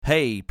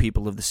Hey,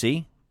 people of the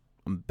sea,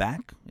 I'm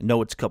back. I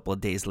know it's a couple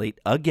of days late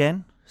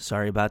again.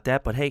 Sorry about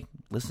that, but hey,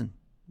 listen,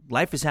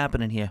 life is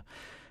happening here.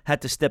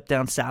 Had to step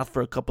down south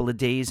for a couple of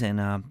days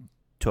and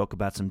talk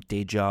about some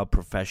day job,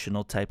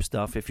 professional type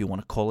stuff, if you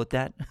want to call it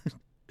that.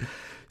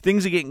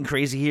 Things are getting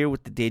crazy here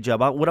with the day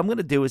job. What I'm going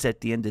to do is at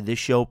the end of this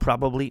show,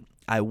 probably,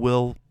 I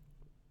will,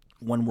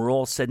 when we're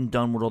all said and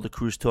done with all the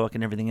cruise talk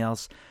and everything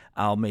else,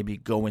 I'll maybe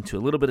go into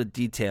a little bit of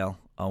detail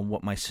on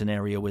what my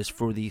scenario is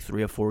for the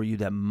 3 or 4 of you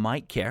that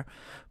might care.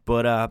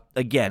 But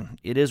again,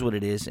 it is what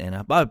it is.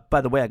 And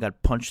by the way, I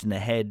got punched in the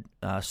head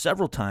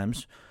several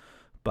times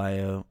by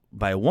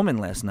a woman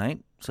last night.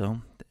 So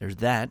there's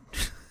that.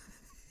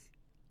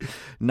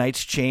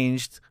 Nights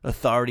changed.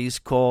 Authorities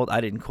called.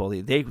 I didn't call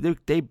it.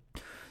 They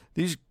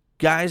these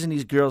guys and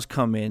these girls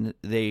come in.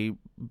 They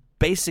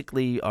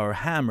basically are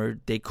hammered.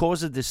 They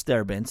cause a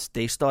disturbance.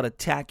 They start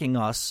attacking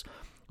us.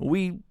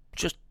 We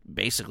just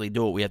basically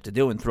do what we have to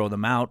do and throw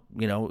them out,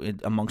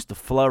 amongst the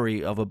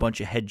flurry of a bunch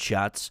of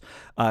headshots.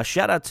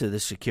 Shout out to the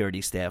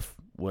security staff,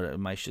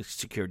 my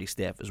security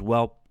staff as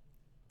well.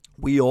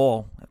 We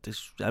all,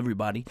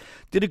 everybody,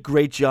 did a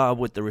great job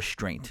with the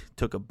restraint.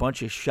 Took a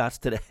bunch of shots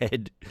to the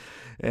head,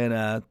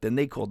 and then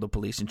they called the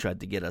police and tried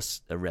to get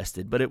us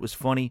arrested. But it was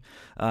funny.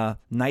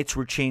 Nights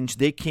were changed.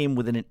 They came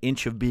within an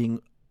inch of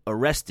being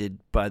arrested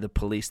by the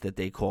police that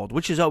they called,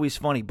 which is always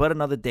funny. But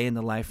another day in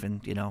the life,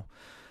 and,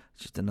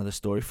 just another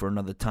story for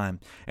another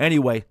time.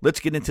 Anyway, let's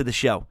get into the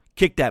show.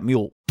 Kick that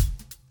mule.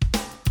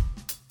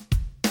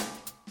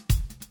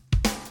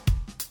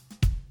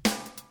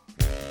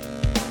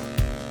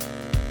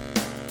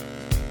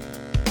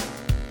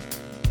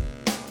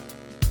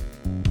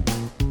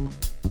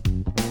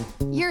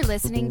 You're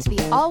listening to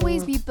the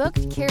Always Be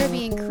Booked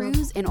Caribbean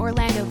Cruise and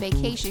Orlando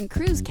Vacation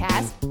Cruise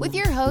Cast with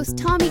your host,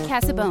 Tommy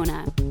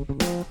Casabona.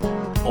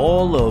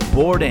 All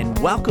aboard and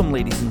welcome,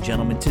 ladies and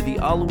gentlemen, to the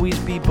Always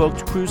Be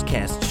Booked Cruise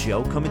Cast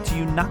show, coming to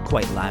you not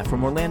quite live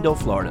from Orlando,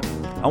 Florida.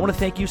 I want to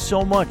thank you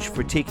so much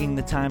for taking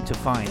the time to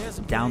find,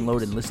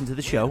 download, and listen to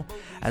the show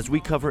as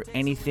we cover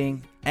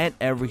anything and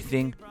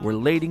everything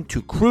relating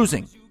to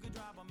cruising.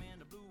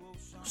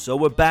 So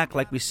we're back,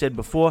 like we said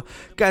before.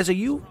 Guys, are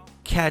you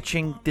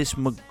catching this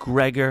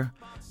McGregor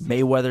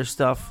Mayweather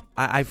stuff?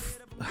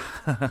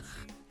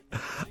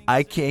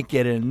 I can't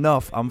get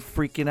enough. I'm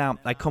freaking out.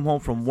 I come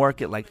home from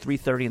work at like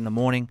 3:30 in the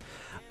morning.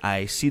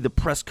 I see the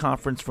press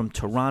conference from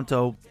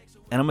Toronto,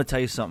 and I'm going to tell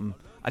you something.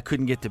 I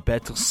couldn't get to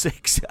bed till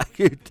 6.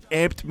 It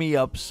amped me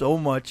up so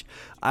much.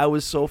 I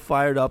was so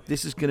fired up.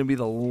 This is going to be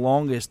the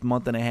longest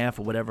month and a half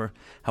or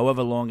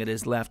however long it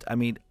is left. I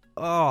mean,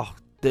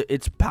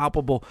 it's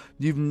palpable.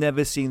 You've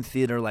never seen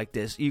theater like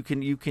this. You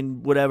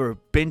can whatever,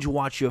 binge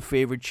watch your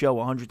favorite show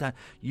 100 times.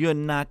 You're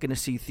not going to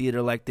see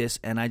theater like this,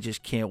 and I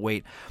just can't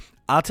wait.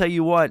 I'll tell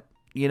you what,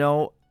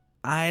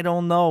 I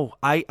don't know.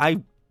 I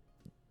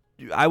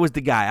was the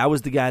guy. I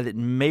was the guy that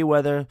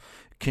Mayweather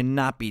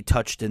cannot be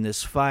touched in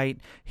this fight.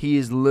 He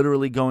is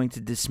literally going to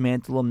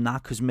dismantle him,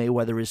 not because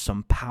Mayweather is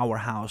some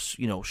powerhouse,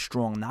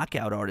 strong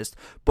knockout artist,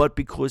 but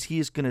because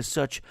he's going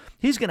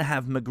to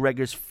have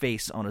McGregor's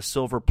face on a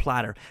silver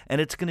platter,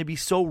 and it's going to be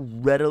so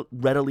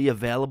readily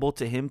available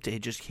to him to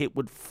just hit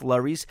with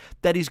flurries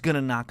that he's going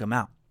to knock him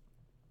out.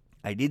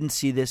 I didn't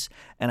see this,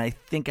 and I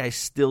think I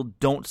still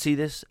don't see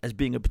this as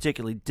being a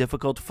particularly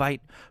difficult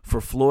fight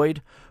for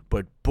Floyd,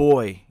 but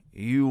boy,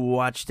 you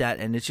watch that,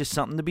 and it's just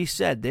something to be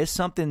said. There's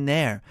something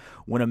there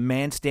when a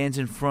man stands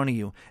in front of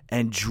you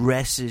and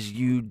dresses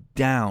you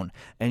down,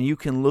 and you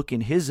can look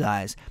in his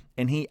eyes,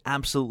 and he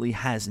absolutely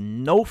has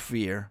no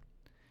fear,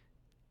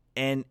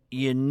 and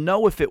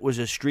if it was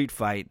a street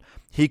fight,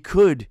 he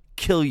could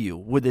kill you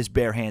with his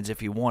bare hands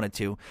if he wanted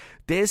to.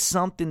 There's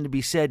something to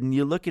be said, and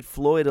you look at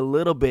Floyd a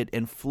little bit,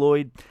 and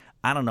Floyd,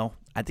 I don't know,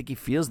 I think he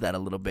feels that a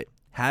little bit.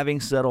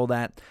 Having said all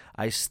that,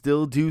 I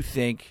still do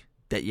think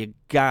that you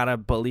gotta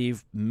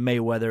believe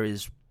Mayweather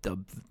is the,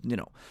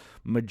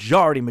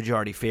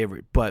 majority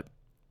favorite, but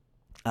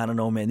I don't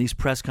know, man. These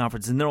press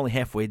conferences, and they're only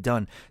halfway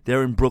done.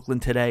 They're in Brooklyn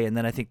today, and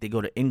then I think they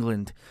go to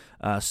England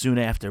soon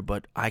after,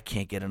 but I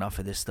can't get enough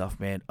of this stuff,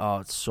 man. Oh,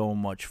 it's so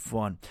much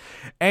fun.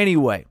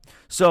 Anyway,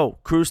 so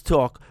Cruise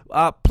Talk.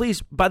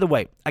 Please, by the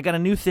way, I got a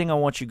new thing I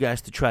want you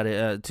guys to try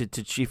to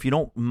if you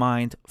don't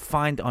mind,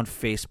 find on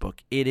Facebook.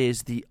 It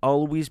is the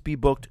Always Be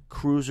Booked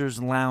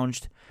Cruisers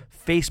Lounge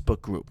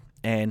Facebook group,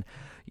 and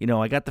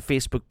I got the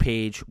Facebook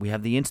page. We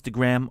have the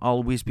Instagram,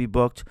 Always Be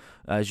Booked,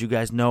 as you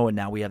guys know, and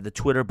now we have the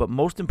Twitter. But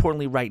most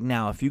importantly right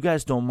now, if you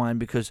guys don't mind,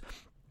 because,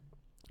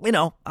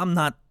 I'm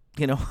not,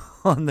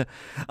 I'm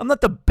not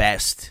the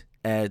best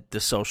at the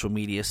social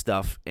media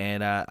stuff,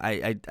 and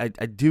I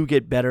do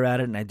get better at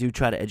it, and I do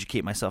try to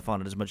educate myself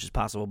on it as much as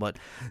possible, but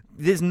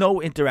there's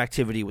no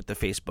interactivity with the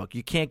Facebook.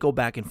 You can't go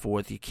back and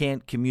forth. You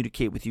can't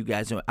communicate with you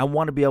guys. I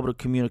want to be able to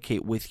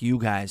communicate with you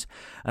guys,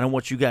 and I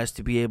want you guys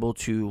to be able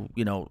to,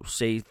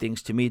 say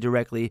things to me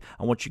directly.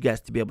 I want you guys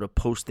to be able to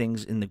post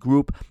things in the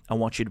group. I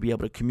want you to be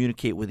able to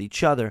communicate with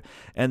each other,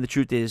 and the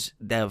truth is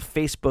that a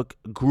Facebook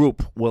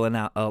group will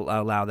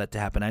allow that to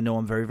happen. I know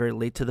I'm very, very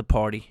late to the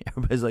party.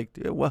 Everybody's like,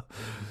 well,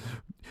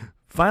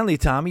 Finally,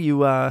 Tommy, you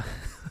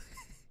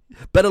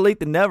better late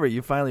than never.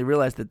 You finally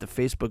realized that the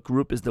Facebook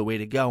group is the way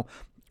to go.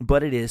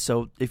 But it is.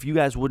 So if you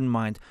guys wouldn't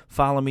mind,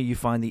 follow me. You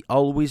find the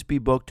Always Be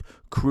Booked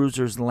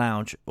Cruisers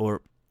Lounge,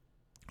 or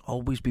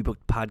Always Be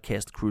Booked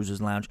Podcast Cruisers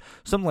Lounge,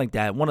 something like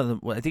that. One of them,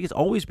 I think it's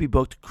Always Be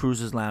Booked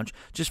Cruisers Lounge.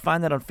 Just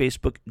find that on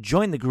Facebook.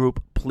 Join the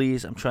group,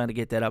 please. I'm trying to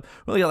get that up.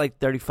 We only got like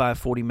 35,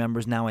 40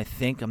 members now, I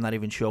think. I'm not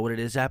even sure what it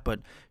is at,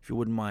 but if you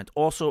wouldn't mind.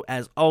 Also,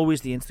 as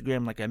always, the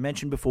Instagram, like I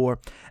mentioned before.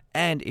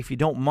 And if you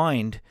don't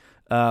mind,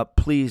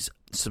 please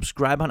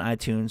subscribe on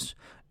iTunes.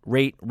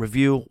 Rate,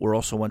 review. We're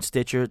also on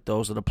Stitcher.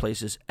 Those are the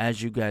places,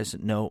 as you guys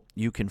know,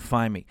 you can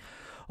find me.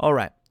 All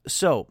right.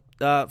 So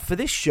for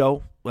this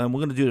show, and we're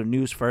going to do the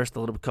news first,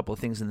 a couple of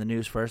things in the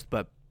news first.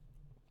 But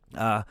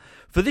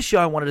for this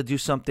show, I wanted to do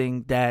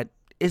something that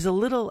is a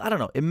little, I don't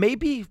know.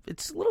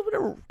 It's a little bit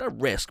of a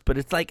risk, but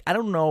it's like, I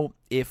don't know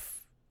if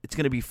it's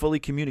going to be fully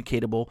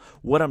communicatable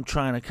what I'm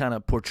trying to kind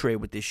of portray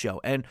with this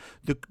show. And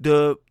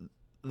the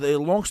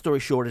long story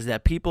short is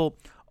that people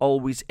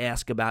always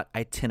ask about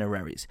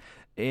itineraries.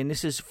 And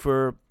this is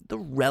for the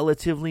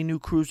relatively new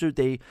cruiser.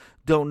 They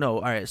don't know.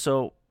 All right,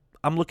 so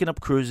I'm looking up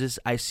cruises.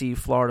 I see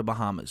Florida,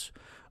 Bahamas.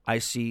 I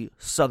see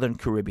Southern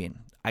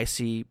Caribbean. I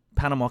see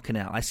Panama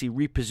Canal. I see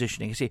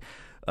repositioning. I see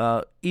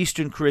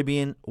Eastern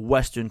Caribbean,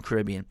 Western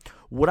Caribbean.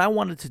 What I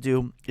wanted to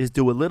do is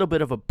do a little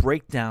bit of a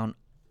breakdown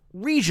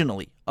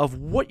regionally of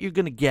what you're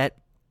going to get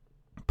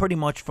pretty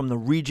much from the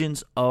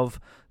regions of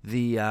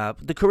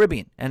the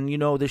Caribbean. And you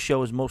know this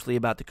show is mostly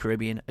about the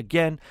Caribbean.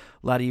 Again,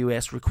 a lot of you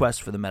asked requests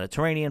for the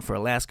Mediterranean, for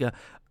Alaska.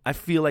 I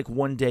feel like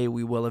one day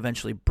we will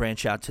eventually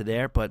branch out to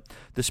there, but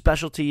the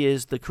specialty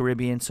is the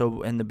Caribbean,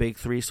 and the big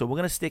three, so we're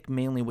going to stick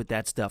mainly with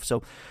that stuff.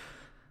 So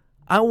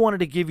I wanted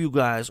to give you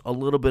guys a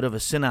little bit of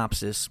a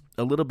synopsis,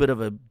 a little bit of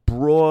a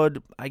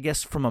broad, I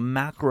guess from a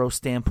macro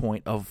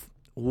standpoint of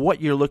what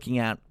you're looking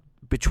at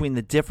between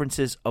the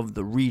differences of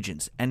the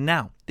regions. And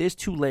now, there's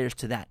two layers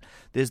to that.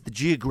 There's the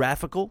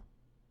geographical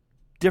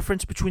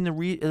difference between the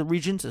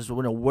regions, as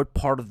you know, what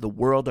part of the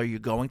world are you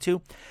going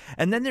to?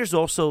 And then there's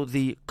also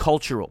the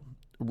cultural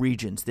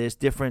regions. There's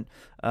different,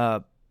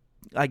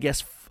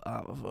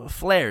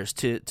 flares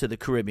to the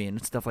Caribbean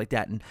and stuff like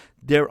that. And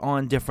they're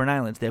on different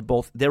islands.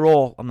 They're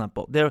all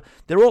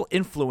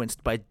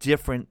influenced by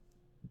different,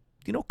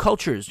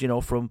 cultures,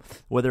 from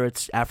whether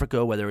it's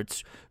Africa, whether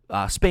it's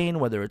Spain,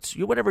 whether it's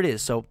whatever it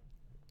is. So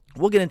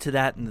we'll get into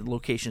that and the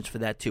locations for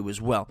that too as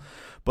well.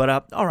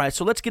 But all right,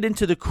 so let's get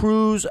into the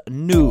cruise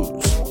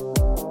news.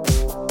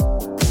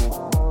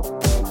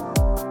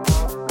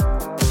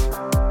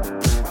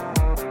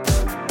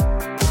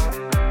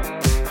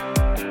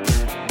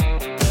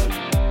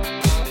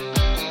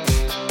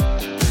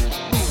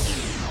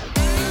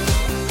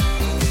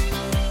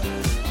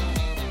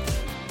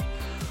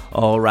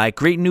 All right,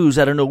 great news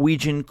out of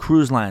Norwegian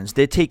Cruise Lines.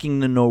 They're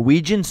taking the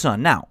Norwegian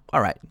Sun. Now, all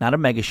right, not a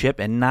megaship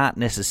and not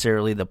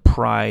necessarily the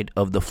pride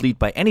of the fleet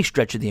by any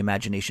stretch of the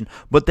imagination,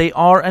 but they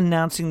are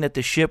announcing that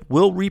the ship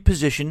will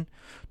reposition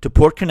to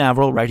Port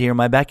Canaveral, right here in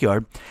my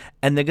backyard,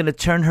 and they're going to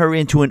turn her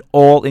into an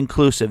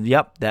all-inclusive.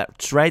 Yep,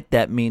 that's right,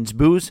 that means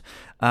booze.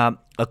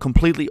 A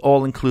completely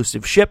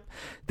all-inclusive ship.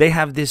 They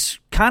have this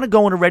kind of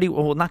going already.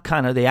 Well, not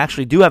kind of. They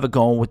actually do have it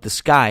going with the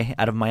Sky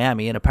out of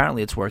Miami, and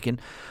apparently it's working.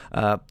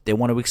 They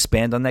want to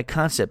expand on that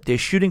concept. They're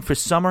shooting for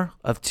summer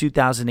of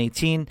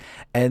 2018,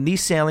 and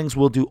these sailings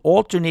will do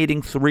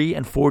alternating 3-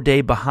 and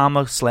 4-day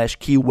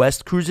Bahama/Key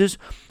West cruises,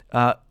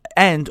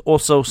 and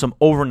also some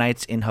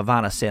overnights in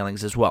Havana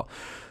sailings as well.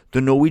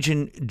 The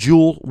Norwegian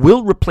Jewel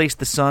will replace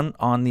the Sun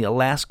on the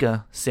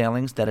Alaska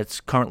sailings that it's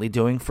currently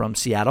doing from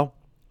Seattle.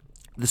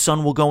 The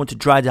Sun will go into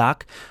dry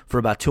dock for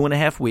about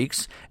 2.5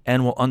 weeks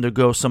and will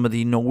undergo some of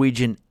the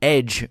Norwegian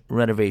Edge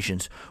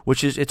renovations,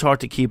 which is, it's hard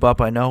to keep up,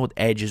 I know.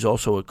 Edge is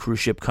also a cruise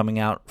ship coming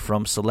out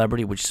from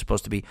Celebrity, which is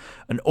supposed to be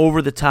an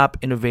over-the-top,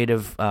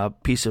 innovative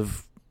piece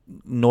of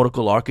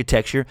nautical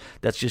architecture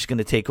that's just going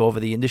to take over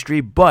the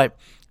industry. But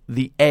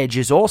the Edge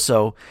is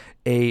also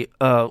a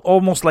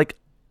almost like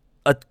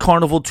a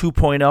Carnival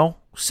 2.0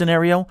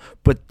 scenario,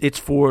 but it's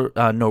for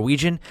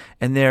Norwegian,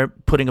 and they're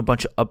putting a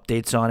bunch of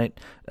updates on it,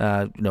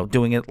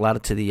 doing it a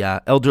lot to the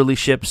elderly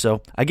ships.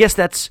 So I guess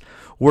that's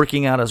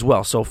working out as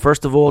well. So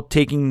first of all,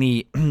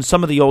 taking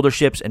some of the older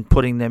ships and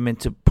putting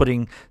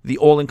the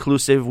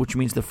all-inclusive, which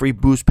means the free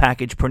booze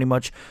package, pretty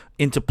much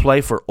into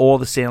play for all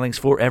the sailings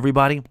for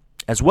everybody,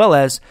 as well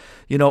as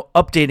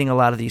updating a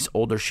lot of these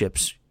older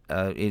ships.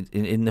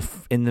 In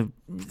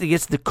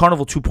the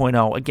Carnival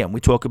 2.0, again, we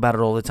talk about it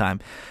all the time.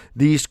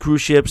 These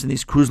cruise ships and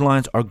these cruise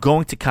lines are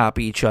going to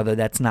copy each other.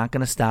 That's not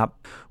going to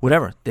stop.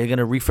 Whatever, they're going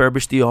to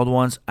refurbish the old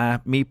ones.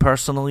 Me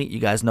personally, you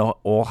guys know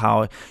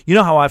how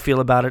I feel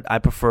about it. I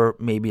prefer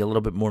maybe a little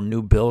bit more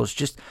new builds.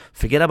 Just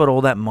forget about all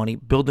that money.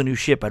 Build a new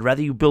ship. I'd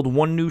rather you build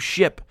one new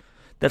ship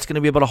that's going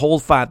to be able to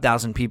hold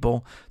 5,000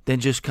 people than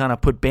just kind of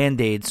put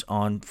Band-Aids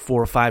on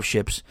 4 or 5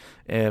 ships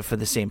for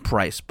the same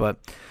price. But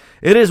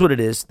it is what it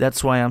is.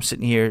 That's why I'm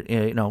sitting here,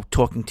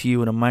 talking to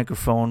you in a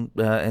microphone,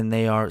 and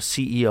they are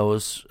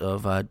CEOs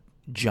of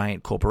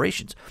giant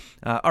corporations.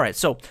 All right,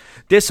 so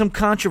there's some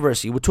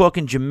controversy. We're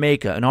talking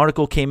Jamaica. An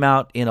article came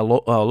out in a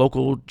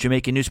local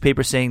Jamaican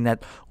newspaper saying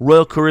that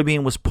Royal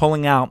Caribbean was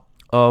pulling out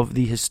of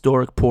the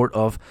historic port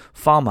of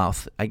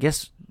Falmouth. I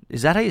guess,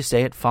 is that how you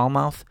say it?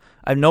 Falmouth?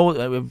 I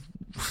know,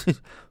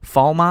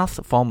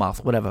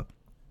 Falmouth, whatever.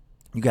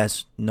 You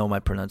guys know my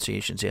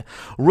pronunciations here.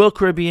 Royal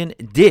Caribbean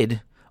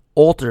did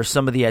alter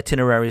some of the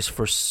itineraries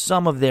for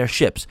some of their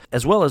ships,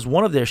 as well as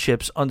one of their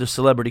ships under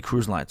Celebrity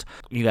Cruise Lines.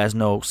 You guys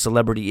know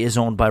Celebrity is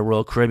owned by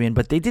Royal Caribbean,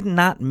 but they did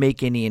not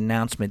make any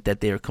announcement that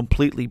they are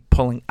completely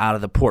pulling out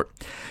of the port.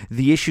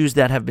 The issues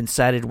that have been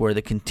cited were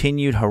the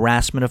continued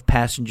harassment of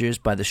passengers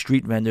by the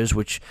street vendors,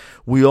 which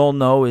we all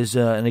know is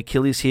an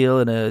Achilles heel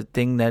and a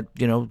thing that,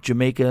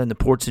 Jamaica and the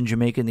ports in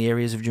Jamaica and the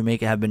areas of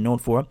Jamaica have been known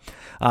for,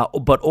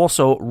 but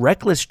also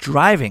reckless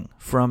driving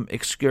from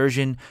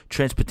excursion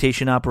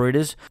transportation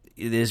operators.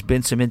 There's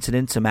been some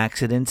incidents, some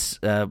accidents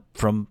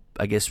from,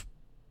 I guess,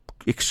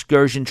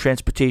 excursion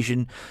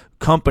transportation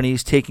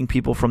companies taking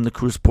people from the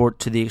cruise port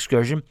to the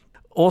excursion.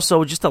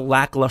 Also, just a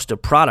lackluster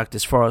product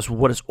as far as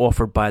what is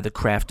offered by the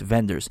craft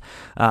vendors.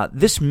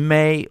 This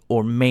may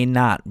or may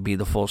not be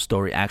the full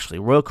story, actually.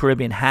 Royal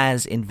Caribbean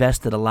has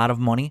invested a lot of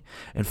money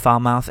in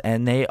Falmouth,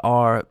 and they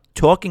are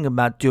talking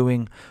about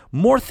doing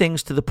more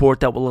things to the port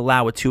that will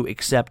allow it to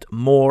accept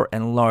more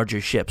and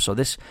larger ships. So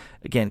this,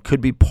 again, could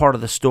be part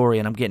of the story,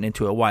 and I'm getting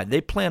into it why.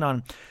 They plan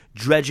on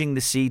dredging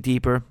the sea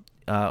deeper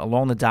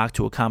along the dock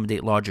to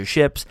accommodate larger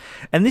ships,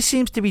 and this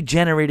seems to be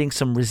generating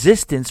some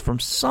resistance from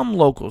some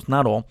locals,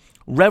 not all.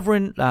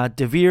 Reverend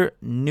Devere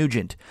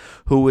Nugent,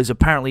 who is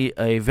apparently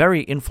a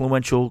very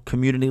influential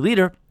community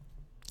leader,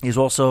 is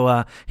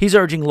also he's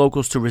urging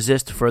locals to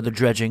resist further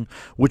dredging,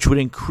 which would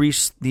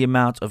increase the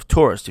amount of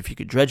tourists. If you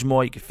could dredge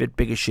more, you could fit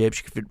bigger ships,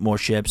 you could fit more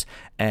ships,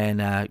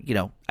 and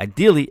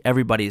ideally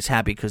everybody is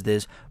happy because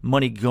there's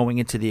money going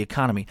into the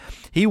economy.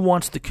 He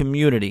wants the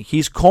community.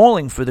 He's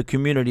calling for the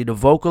community to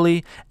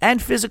vocally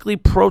and physically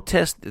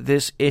protest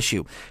this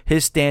issue.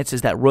 His stance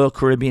is that Royal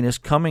Caribbean is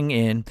coming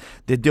in.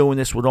 They're doing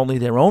this with only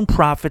their own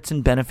profits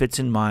and benefits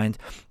in mind.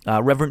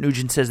 Reverend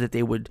Nugent says that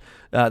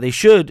they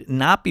should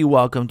not be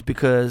welcomed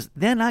because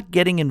they're not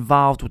getting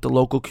involved with the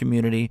local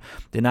community.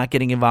 They're not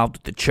getting involved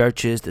with the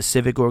churches, the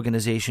civic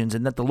organizations,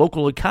 and that the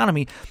local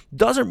economy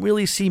doesn't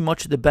really see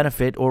much of the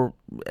benefit or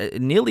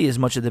nearly as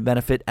much of the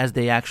benefit as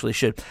they actually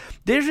should.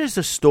 There's just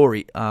a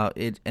story,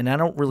 and I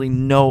don't really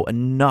know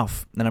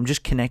enough, and I'm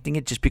just connecting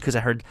it just because I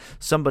heard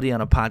somebody on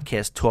a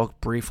podcast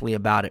talk briefly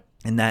about it,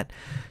 and that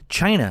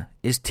China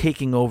is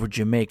taking over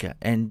Jamaica,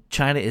 and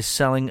China is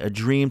selling a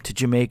dream to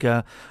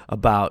Jamaica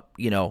about,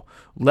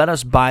 let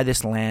us buy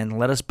this land,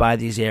 let us buy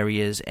these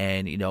areas,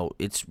 and,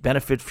 it's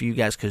benefit for you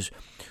guys because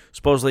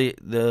supposedly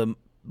the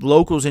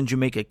locals in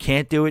Jamaica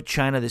can't do it.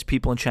 There's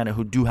people in China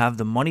who do have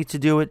the money to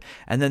do it,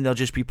 and then they'll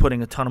just be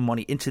putting a ton of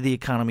money into the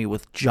economy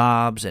with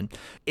jobs, and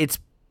it's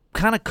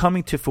kind of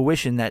coming to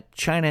fruition that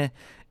China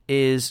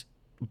is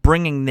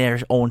bringing their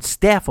own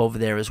staff over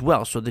there as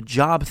well. So the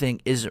job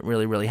thing isn't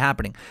really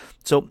happening.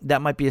 So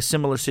that might be a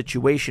similar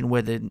situation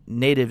where the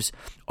natives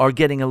are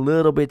getting a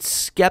little bit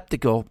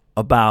skeptical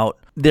about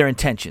their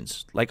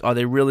intentions. Like, is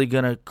there really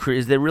going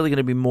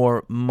to be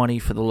more money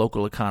for the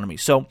local economy?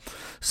 So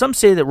some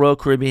say that Royal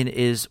Caribbean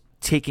is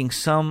taking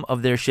some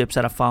of their ships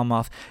out of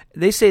Falmouth.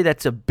 They say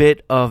that's a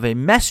bit of a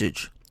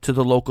message to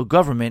the local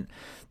government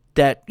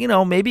that,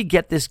 maybe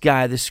get this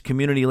guy, this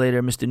community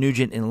leader, Mr.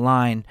 Nugent, in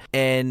line,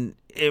 and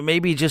it may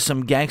be just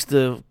some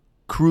gangster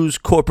cruise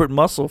corporate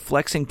muscle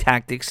flexing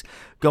tactics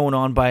going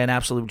on by an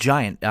absolute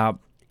giant.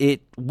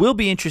 It will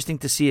be interesting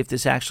to see if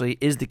this actually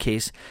is the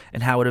case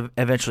and how it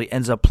eventually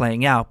ends up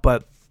playing out,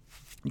 but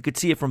you could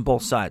see it from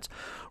both sides.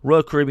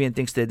 Royal Caribbean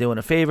thinks they're doing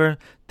a favor.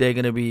 They're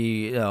going to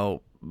be,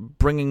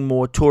 bringing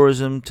more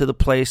tourism to the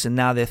place, and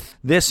now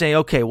they're saying,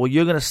 okay, well,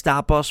 you're going to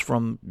stop us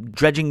from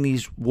dredging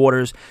these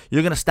waters.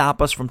 You're going to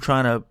stop us from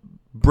trying to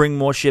bring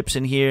more ships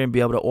in here and be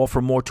able to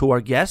offer more to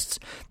our guests.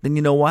 Then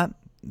you know what?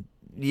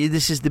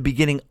 This is the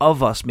beginning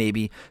of us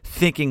maybe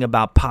thinking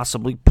about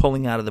possibly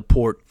pulling out of the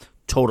port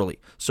totally.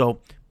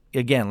 So,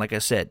 again, like I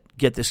said,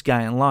 get this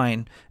guy in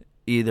line,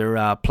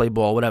 either play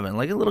ball, whatever. And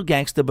like a little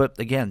gangster, but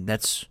again,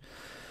 that's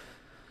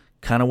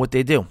kind of what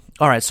they do.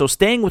 All right, so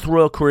staying with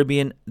Royal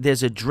Caribbean,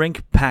 there's a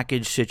drink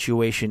package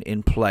situation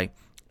in play.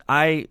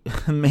 I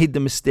made the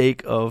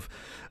mistake of,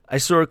 I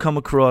saw it come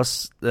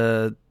across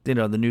the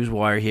news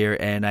wire here,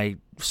 and I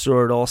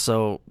saw it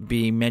also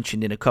being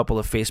mentioned in a couple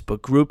of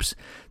Facebook groups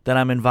that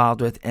I'm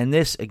involved with. And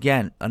this,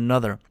 again,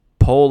 another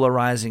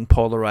polarizing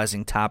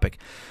topic.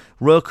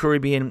 Royal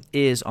Caribbean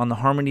is, on the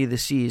Harmony of the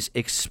Seas,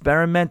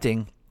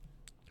 experimenting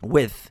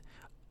with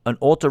an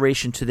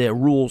alteration to their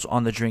rules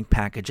on the drink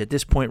package. At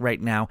this point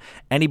right now,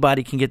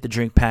 anybody can get the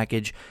drink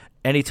package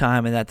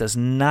anytime, and that does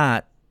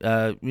not,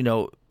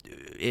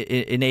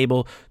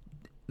 enable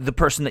the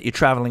person that you're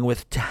traveling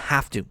with to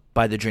have to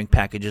buy the drink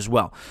package as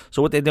well.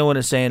 So what they're doing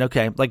is saying,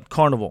 okay, like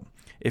Carnival,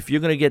 if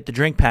you're going to get the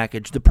drink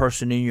package, the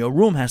person in your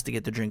room has to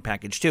get the drink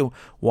package too.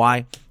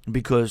 Why?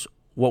 Because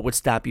what would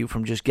stop you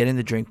from just getting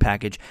the drink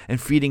package and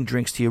feeding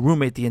drinks to your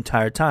roommate the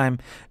entire time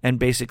and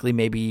basically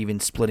maybe even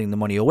splitting the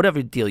money or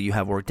whatever deal you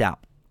have worked out?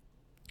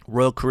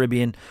 Royal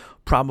Caribbean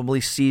probably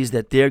sees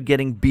that they're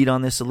getting beat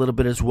on this a little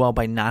bit as well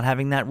by not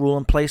having that rule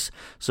in place.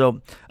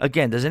 So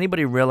again, does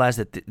anybody realize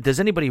that? Does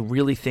anybody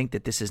really think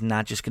that this is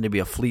not just going to be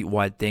a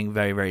fleet-wide thing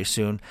very, very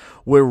soon?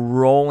 We're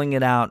rolling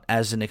it out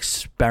as an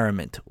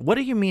experiment. What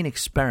do you mean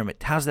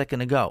experiment? How's that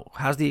going to go?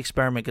 How's the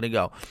experiment going to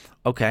go?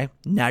 Okay,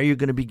 now you're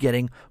going to be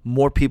getting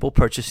more people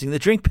purchasing the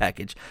drink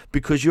package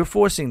because you're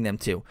forcing them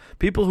to.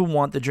 People who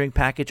want the drink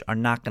package are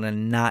not going to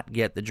not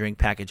get the drink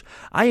package.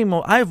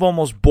 I've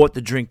almost bought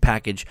the drink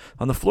package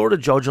on the Florida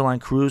Georgia Line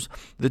cruise.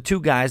 The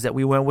two guys that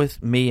we went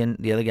with, me and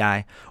the other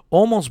guy,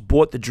 almost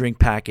bought the drink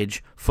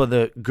package for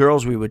the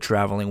girls we were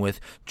traveling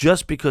with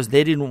just because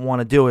they didn't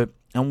want to do it.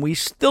 And we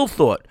still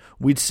thought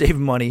we'd save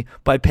money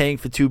by paying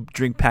for 2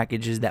 drink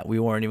packages that we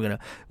weren't even going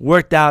to.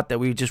 Worked out that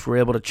we just were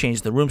able to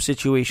change the room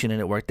situation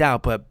and it worked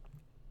out, but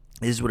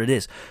it is what it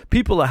is.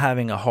 People are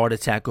having a heart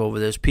attack over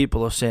this.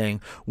 People are saying,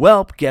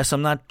 well, guess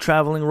I'm not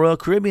traveling Royal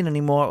Caribbean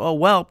anymore. Oh,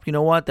 well, you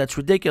know what? That's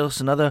ridiculous.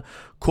 Another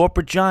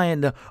corporate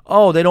giant.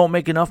 Oh, they don't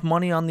make enough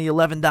money on the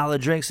 $11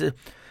 drinks.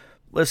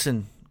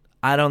 Listen,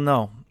 I don't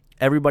know.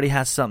 Everybody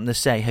has something to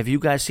say. Have you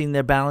guys seen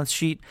their balance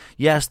sheet?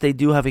 Yes, they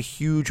do have a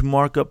huge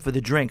markup for the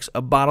drinks.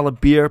 A bottle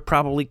of beer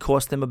probably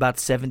cost them about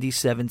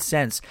 77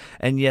 cents.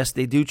 And yes,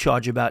 they do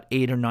charge about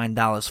 $8 or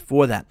 $9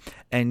 for that.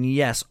 And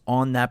yes,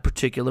 on that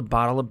particular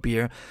bottle of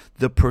beer,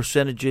 the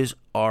percentages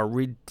are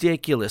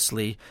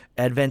ridiculously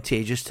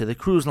advantageous to the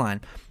cruise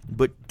line.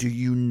 But do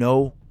you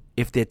know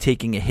if they're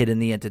taking a hit in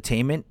the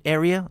entertainment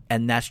area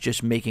and that's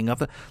just making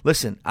up?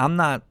 Listen, I'm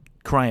not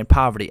crying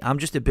poverty. I'm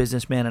just a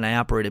businessman and I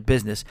operate a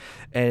business,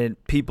 and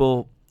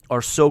people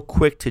are so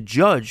quick to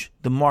judge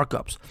the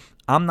markups.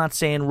 I'm not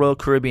saying Royal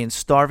Caribbean's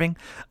starving.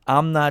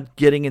 I'm not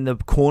getting in the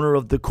corner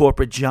of the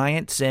corporate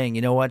giant saying,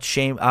 you know what,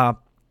 shame,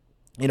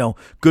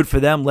 good for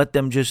them. Let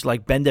them just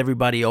like bend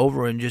everybody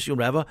over and just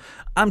whatever.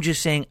 I'm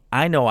just saying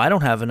I know I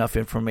don't have enough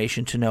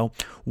information to know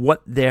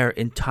what their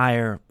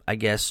entire,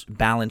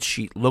 balance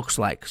sheet looks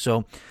like.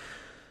 So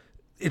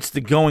it's the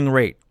going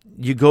rate.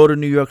 You go to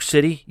New York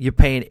City, you're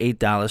paying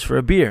 $8 for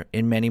a beer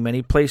in many,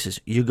 many places.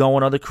 You go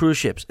on other cruise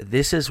ships.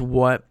 This is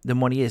what the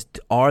money is.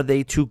 Are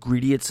they too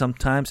greedy at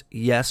sometimes?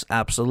 Yes,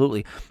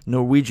 absolutely.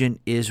 Norwegian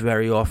is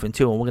very often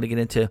too, and we're going to get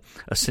into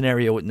a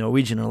scenario with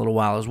Norwegian in a little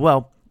while as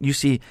well. You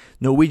see,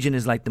 Norwegian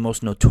is like the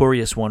most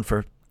notorious one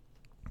for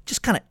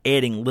just kind of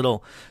adding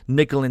little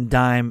nickel and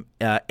dime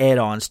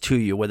add-ons to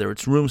you, whether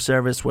it's room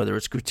service, whether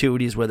it's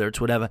gratuities, whether it's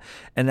whatever,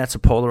 and that's a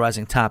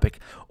polarizing topic.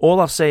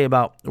 All I'll say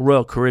about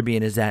Royal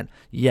Caribbean is that,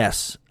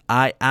 yes,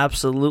 I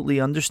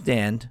absolutely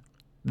understand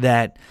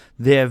that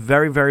there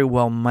very, very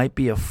well might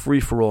be a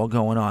free-for-all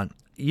going on.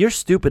 You're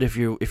stupid if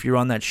you're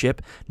on that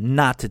ship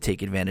not to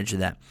take advantage of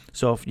that.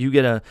 So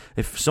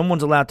if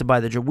someone's allowed to buy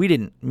the drink, we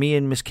didn't. Me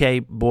and Miss K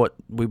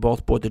we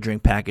both bought the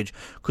drink package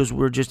because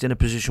we're just in a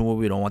position where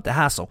we don't want the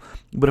hassle.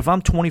 But if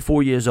I'm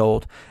 24 years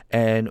old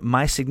and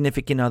my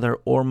significant other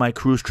or my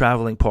cruise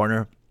traveling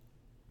partner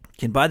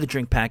can buy the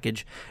drink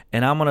package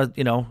and I'm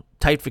gonna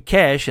tight for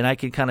cash and I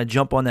can kind of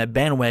jump on that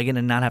bandwagon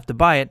and not have to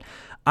buy it,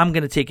 I'm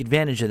gonna take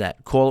advantage of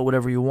that. Call it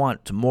whatever you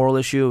want. It's a moral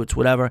issue. It's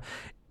whatever.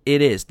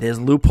 It is. There's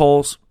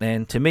loopholes,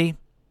 and to me,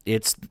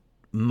 it's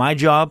my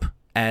job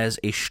as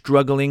a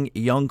struggling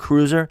young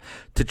cruiser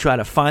to try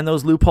to find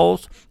those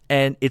loopholes,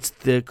 and it's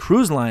the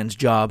cruise line's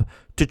job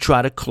to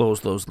try to close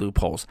those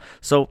loopholes.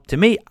 So, to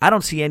me, I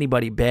don't see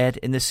anybody bad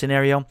in this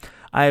scenario.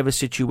 I have a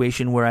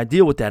situation where I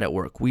deal with that at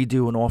work. We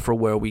do an offer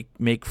where we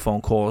make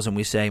phone calls and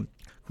we say,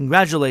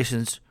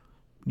 congratulations,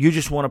 you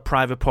just want a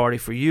private party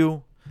for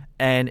you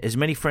and as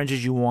many friends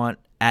as you want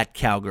at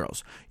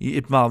Cowgirls.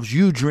 It involves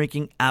you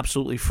drinking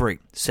absolutely free.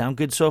 Sound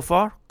good so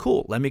far?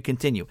 Cool. Let me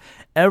continue.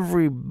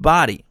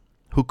 Everybody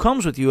who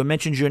comes with you and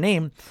mentions your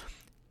name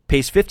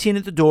pays $15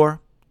 at the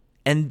door,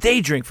 and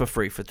they drink for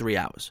free for 3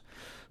 hours.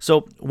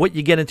 So what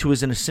you get into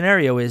is in a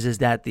scenario is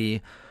that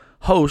the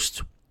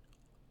host,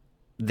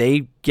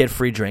 they get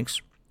free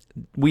drinks.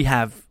 We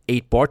have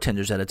 8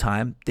 bartenders at a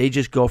time. They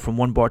just go from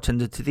one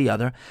bartender to the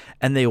other,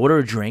 and they order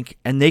a drink,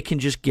 and they can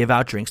just give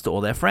out drinks to all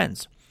their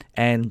friends.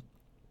 And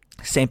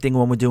same thing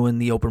when we're doing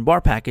the open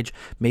bar package.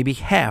 Maybe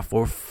half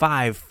or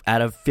 5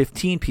 out of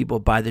 15 people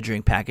buy the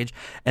drink package,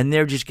 and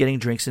they're just getting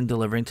drinks and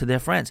delivering to their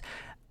friends.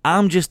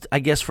 I'm just,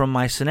 from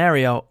my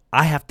scenario,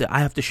 I have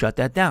to shut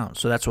that down.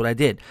 So that's what I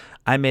did.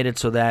 I made it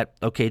so that,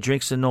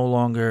 drinks are no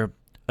longer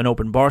an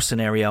open bar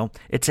scenario.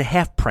 It's a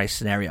half price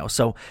scenario.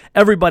 So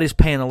everybody's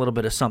paying a little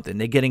bit of something.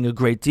 They're getting a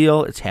great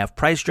deal. It's half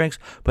price drinks,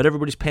 but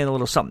everybody's paying a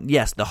little something.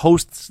 Yes, the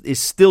host is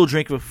still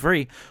drinking for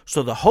free,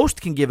 so the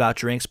host can give out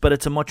drinks, but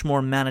it's a much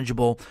more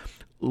manageable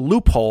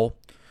loophole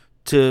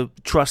to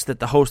trust that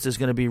the host is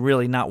going to be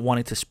really not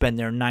wanting to spend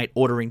their night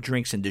ordering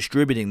drinks and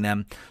distributing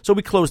them. So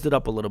we closed it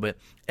up a little bit,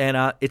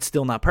 and it's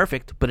still not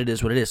perfect, but it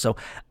is what it is. So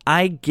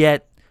I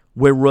get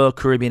where Royal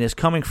Caribbean is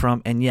coming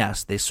from. And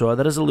yes, they saw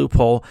that as a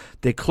loophole.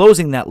 They're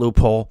closing that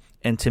loophole.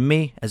 And to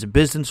me, as a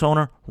business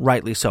owner,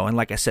 rightly so. And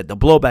like I said, the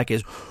blowback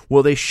is,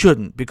 well, they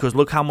shouldn't, because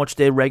look how much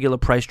their regular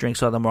price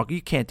drinks are on the market.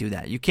 You can't do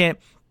that. You can't,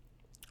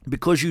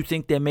 because you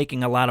think they're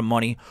making a lot of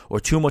money or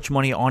too much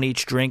money on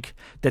each drink,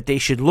 that they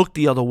should look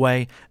the other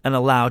way and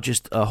allow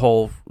just a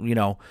whole,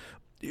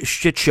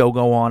 shit show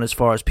go on as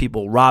far as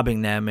people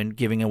robbing them and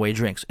giving away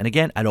drinks. And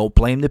again, I don't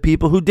blame the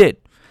people who did.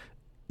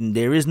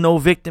 There is no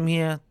victim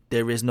here.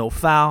 There is no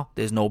foul.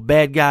 There's no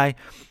bad guy.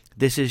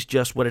 This is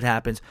just what it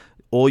happens.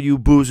 All you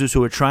boozers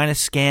who are trying to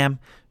scam,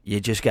 you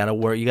just got to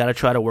work. You got to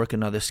try to work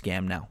another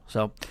scam now.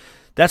 So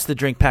that's the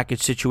drink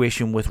package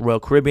situation with Royal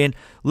Caribbean.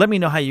 Let me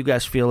know how you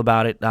guys feel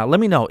about it. Let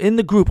me know in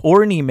the group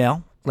or an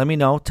email. Let me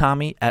know,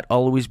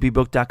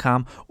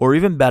 Tommy@alwaysbebooked.com, or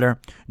even better,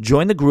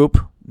 join the group,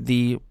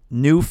 the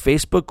new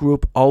Facebook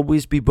group,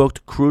 Always Be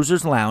Booked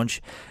Cruisers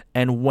Lounge,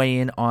 and weigh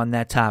in on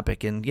that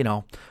topic. And,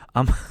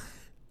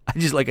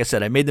 like I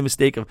said, I made the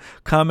mistake of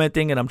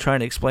commenting, and I'm trying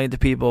to explain to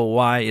people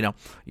why,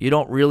 you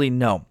don't really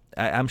know.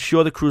 I'm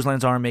sure the cruise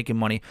lines aren't making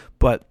money,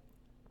 but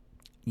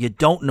you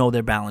don't know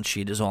their balance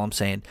sheet is all I'm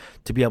saying,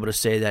 to be able to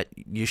say that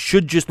you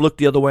should just look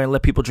the other way and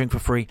let people drink for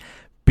free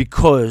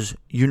because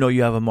you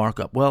have a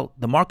markup. Well,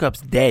 the markup's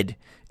dead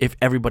if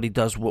everybody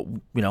does what,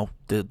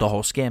 the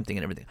whole scam thing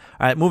and everything.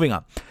 All right, moving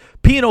on.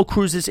 P&O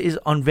Cruises is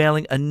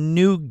unveiling a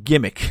new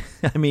gimmick.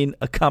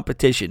 A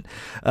competition.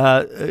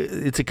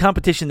 It's a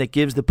competition that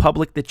gives the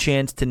public the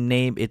chance to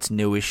name its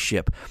newest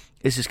ship.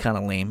 This is kind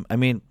of lame.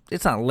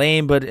 It's not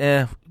lame, but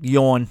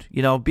yawn.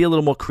 Be a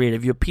little more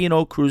creative. You're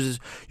P&O Cruises.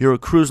 You're a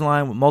cruise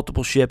line with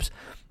multiple ships.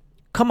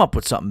 Come up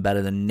with something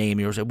better than name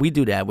yours. We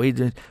do that. We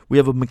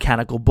have a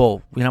mechanical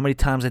bull. You know how many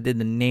times I did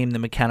the name the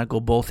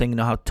mechanical bull thing? You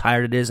know how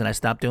tired it is, and I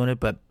stopped doing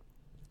it, but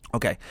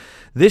okay.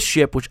 This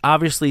ship, which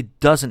obviously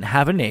doesn't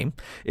have a name,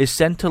 is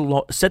set to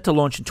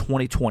launch in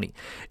 2020.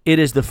 It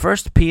is the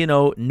first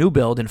P&O new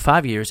build in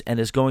 5 years and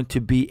is going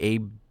to be a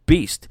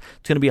beast.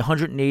 It's going to be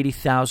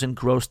 180,000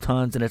 gross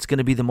tons, and it's going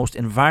to be the most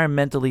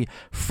environmentally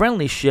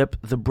friendly ship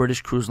the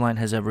British Cruise Line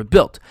has ever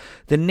built.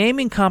 The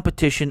naming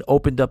competition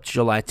opened up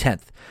July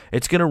 10th.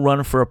 It's going to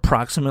run for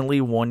approximately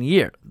 1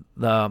 year.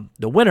 The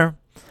winner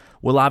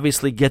will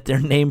obviously get their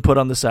name put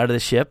on the side of the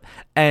ship,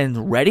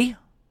 and ready?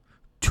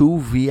 2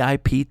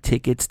 VIP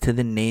tickets to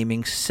the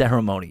naming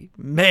ceremony.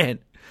 Man,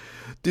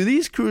 do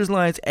these cruise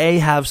lines,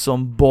 have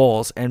some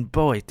balls, and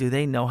boy, do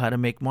they know how to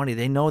make money.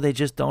 They know they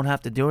just don't have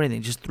to do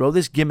anything. Just throw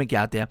this gimmick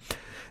out there.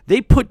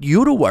 They put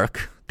you to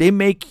work. They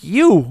make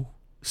you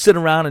sit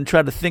around and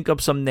try to think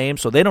up some name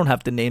so they don't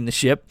have to name the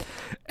ship.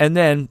 And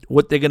then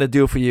what they're going to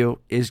do for you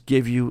is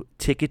give you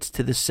tickets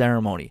to the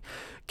ceremony.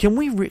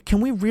 We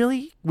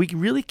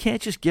really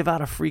can't just give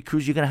out a free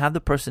cruise. You're going to have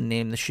the person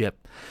name the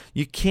ship.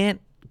 You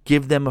can't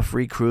give them a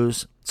free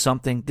cruise,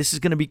 something. This is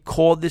going to be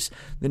called the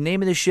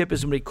name of the ship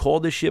is going to be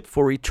called the ship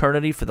for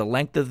eternity, for the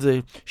length of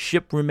the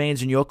ship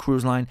remains in your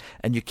cruise line,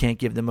 and you can't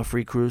give them a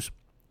free cruise.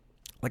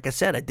 Like I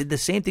said, I did the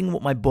same thing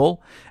with my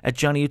bull at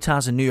Johnny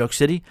Utah's in New York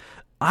City.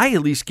 I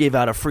at least gave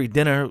out a free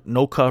dinner,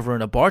 no cover,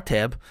 and a bar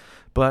tab,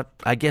 but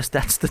I guess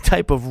that's the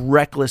type of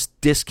reckless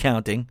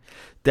discounting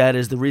that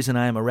is the reason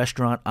I am a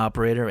restaurant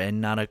operator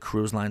and not a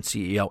cruise line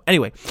CEO.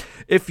 Anyway,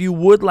 if you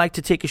would like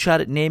to take a shot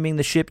at naming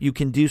the ship, you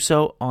can do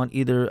so on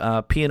either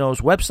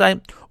P&O's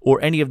website or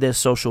any of their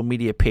social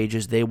media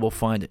pages. They will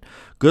find it.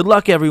 Good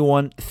luck,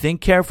 everyone. Think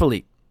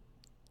carefully.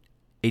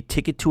 A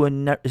ticket to a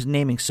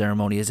naming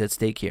ceremony is at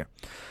stake here.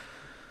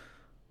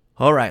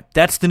 All right,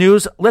 that's the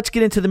news. Let's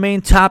get into the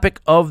main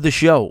topic of the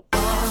show.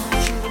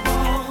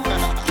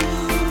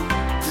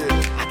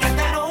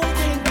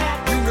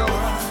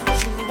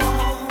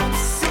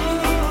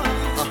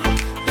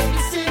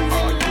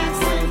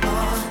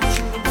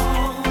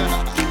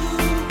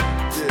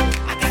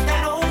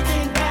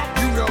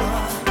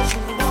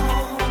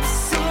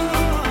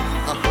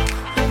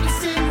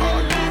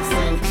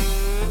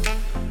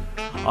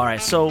 All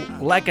right, so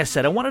like I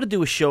said, I wanted to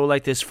do a show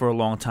like this for a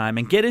long time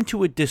and get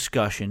into a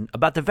discussion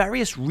about the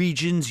various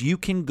regions you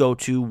can go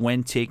to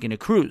when taking a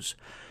cruise.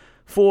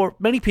 For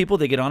many people,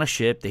 they get on a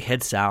ship, they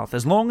head south.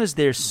 As long as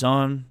there's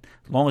sun,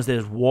 as long as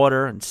there's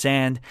water and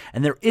sand,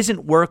 and there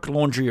isn't work,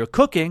 laundry, or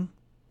cooking,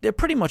 they're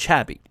pretty much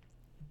happy.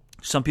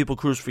 Some people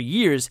cruise for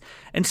years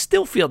and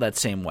still feel that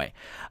same way.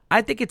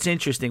 I think it's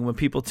interesting when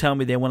people tell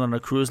me they went on a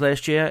cruise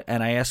last year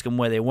and I ask them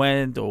where they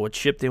went or what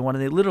ship they went,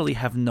 and they literally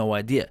have no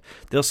idea.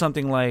 They'll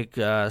something like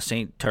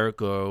St.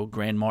 Turk or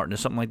Grand Martin or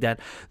something like that.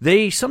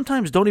 They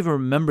sometimes don't even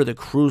remember the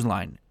cruise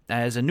line.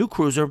 As a new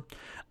cruiser,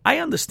 I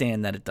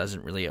understand that it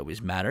doesn't really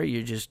always matter.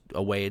 You're just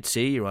away at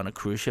sea. You're on a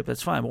cruise ship.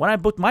 That's fine. But when I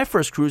booked my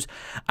first cruise,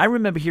 I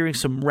remember hearing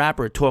some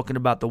rapper talking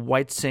about the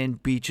white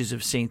sand beaches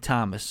of St.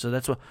 Thomas. So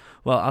that's what,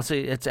 well, I'll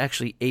say it's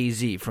actually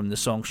AZ from the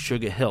song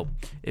Sugar Hill.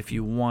 If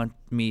you want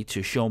me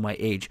to show my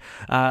age.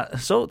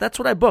 So that's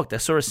what I booked. I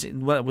saw it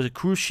was a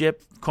cruise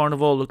ship.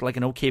 Carnival looked like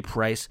an okay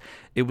price.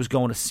 It was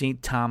going to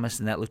St. Thomas,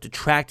 and that looked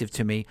attractive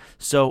to me,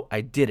 so I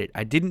did it.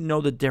 I didn't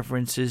know the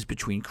differences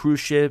between cruise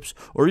ships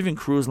or even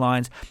cruise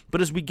lines, but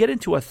as we get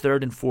into our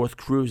third and fourth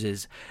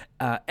cruises,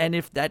 and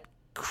if that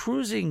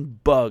cruising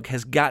bug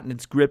has gotten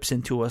its grips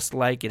into us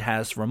like it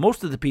has for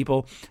most of the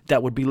people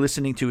that would be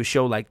listening to a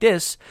show like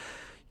this,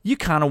 you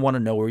kind of want to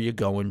know where you're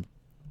going.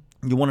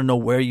 You want to know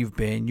where you've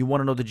been. You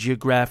want to know the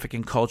geographic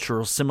and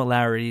cultural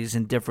similarities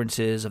and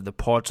differences of the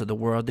parts of the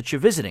world that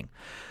you're visiting.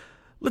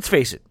 Let's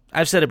face it,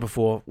 I've said it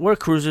before, we're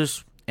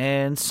cruisers,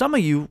 and some of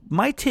you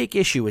might take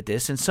issue with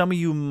this, and some of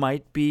you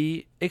might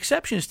be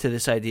exceptions to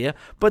this idea,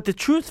 but the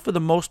truth for the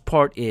most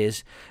part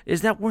is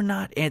that we're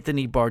not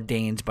Anthony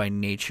Bourdains by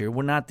nature.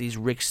 We're not these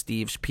Rick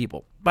Steves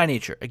people by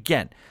nature.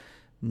 Again,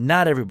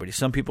 not everybody.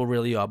 Some people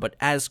really are, but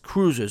as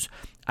cruisers,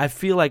 I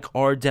feel like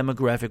our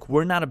demographic,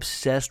 we're not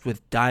obsessed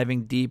with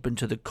diving deep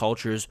into the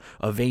cultures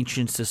of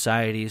ancient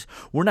societies.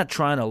 We're not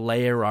trying to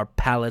layer our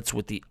palates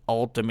with the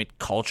ultimate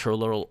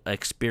cultural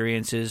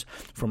experiences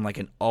from like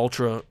an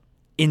ultra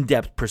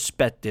in-depth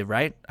perspective,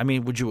 right? I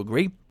mean, would you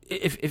agree?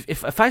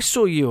 If I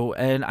saw you,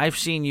 and I've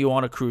seen you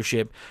on a cruise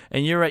ship,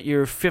 and you're at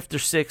your 5th or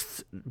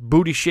 6th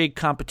booty shake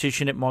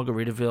competition at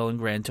Margaritaville in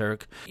Grand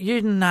Turk,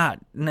 you're not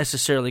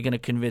necessarily going to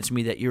convince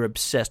me that you're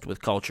obsessed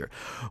with culture.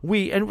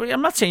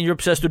 I'm not saying you're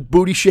obsessed with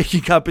booty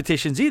shaking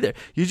competitions either.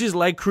 You just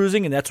like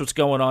cruising, and that's what's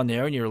going on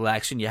there, and you're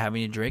relaxing, you're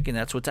having a drink, and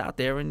that's what's out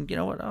there, and you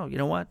know what? Oh, you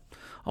know what?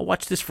 I'll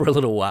watch this for a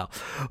little while.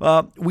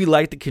 We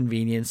like the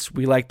convenience,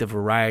 we like the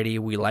variety,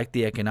 we like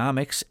the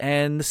economics,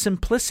 and the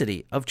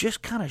simplicity of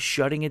just kind of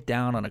shutting it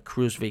down on a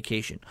cruise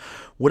vacation.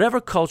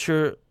 Whatever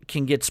culture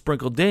can get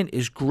sprinkled in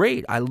is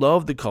great. I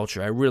love the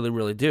culture. I really,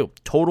 really do.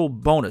 Total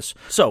bonus.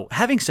 So,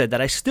 having said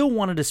that, I still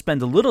wanted to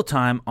spend a little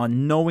time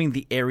on knowing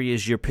the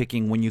areas you're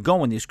picking when you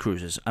go on these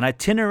cruises. An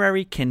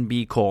itinerary can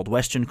be called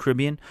Western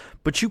Caribbean,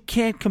 but you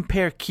can't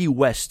compare Key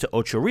West to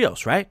Ocho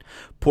Rios, right?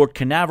 Port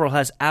Canaveral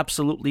has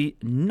absolutely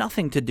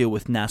nothing to do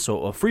with Nassau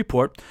or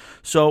Freeport.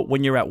 So,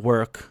 when you're at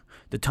work,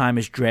 the time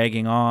is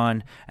dragging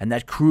on, and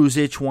that cruise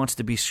itch wants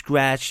to be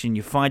scratched, and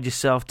you find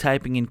yourself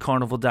typing in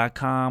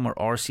carnival.com or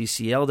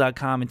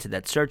rccl.com into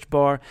that search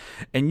bar,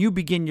 and you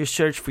begin your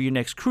search for your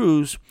next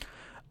cruise.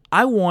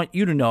 I want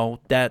you to know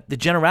that the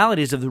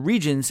generalities of the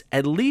regions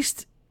at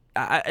least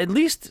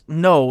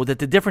know that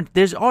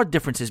there are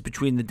differences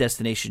between the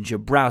destinations you're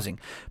browsing,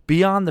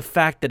 beyond the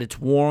fact that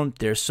it's warm,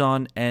 there's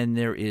sun, and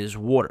there is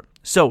water.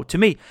 So, to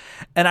me,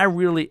 and I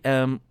really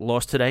am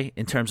lost today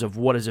in terms of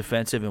what is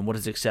offensive and what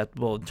is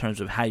acceptable in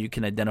terms of how you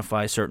can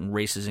identify certain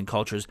races and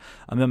cultures.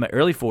 I'm in my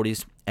early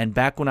 40s, and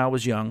back when I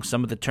was young,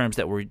 some of the terms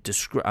that were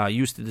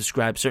used to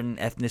describe certain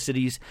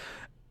ethnicities,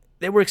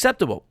 they were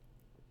acceptable.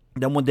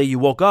 Then one day you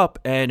woke up,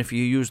 and if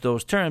you use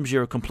those terms,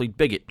 you're a complete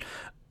bigot.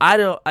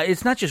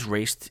 It's not just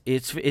race.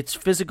 It's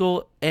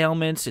physical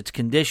ailments. It's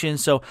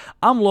conditions. So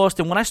I'm lost.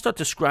 And when I start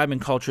describing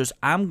cultures,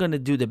 I'm going to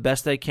do the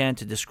best I can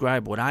to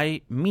describe what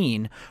I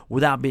mean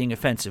without being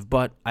offensive.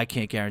 But I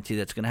can't guarantee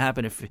that's going to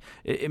happen. If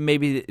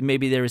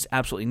maybe there is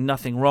absolutely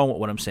nothing wrong with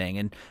what I'm saying,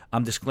 and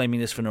I'm disclaiming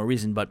this for no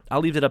reason. But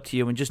I'll leave it up to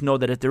you, and just know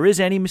that if there is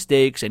any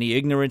mistakes, any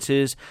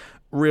ignorances,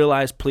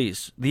 realize,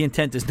 please, the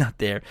intent is not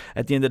there.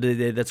 At the end of the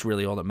day, that's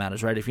really all that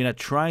matters, right? If you're not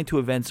trying to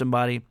offend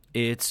somebody,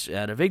 it's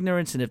out of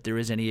ignorance, and if there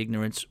is any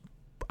ignorance,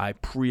 I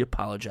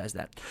pre-apologize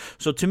that.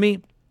 So to me,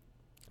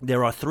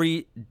 there are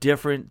 3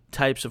 different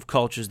types of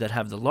cultures that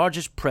have the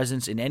largest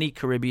presence in any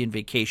Caribbean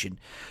vacation.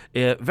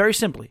 Very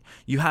simply,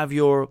 you have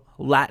your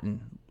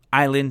Latin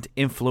island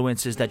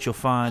influences that you'll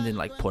find in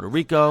like Puerto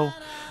Rico,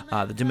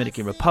 the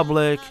Dominican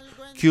Republic,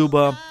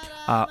 Cuba.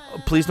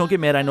 Please don't get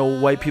mad. I know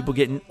white people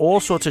get in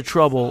all sorts of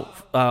trouble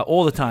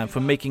all the time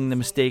for making the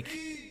mistake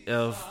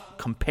of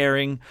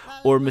comparing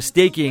or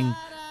mistaking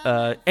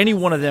any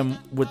one of them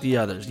with the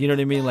others. You know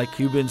what I mean? Like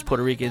Cubans,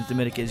 Puerto Ricans,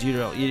 Dominicans,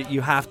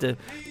 you have to,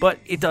 but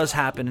it does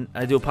happen.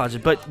 I do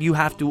apologize. But you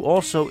have to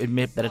also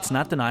admit that it's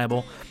not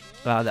deniable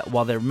that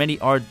while there's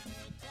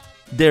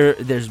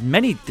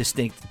many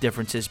distinct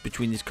differences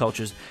between these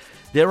cultures,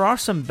 there are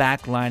some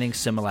backlining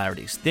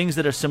similarities, things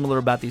that are similar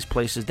about these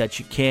places that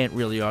you can't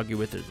really argue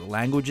with. The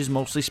language is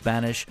mostly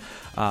Spanish.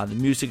 The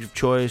music of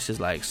choice is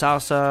like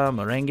salsa,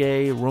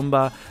 merengue,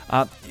 rumba.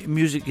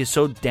 Music is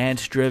so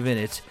dance-driven.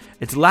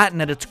 It's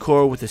Latin at its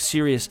core with a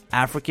serious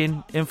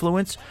African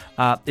influence.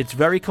 It's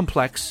very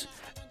complex,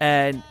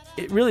 and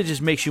it really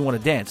just makes you want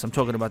to dance. I'm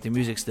talking about the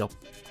music still.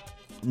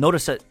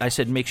 Notice that I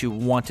said makes you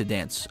want to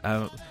dance.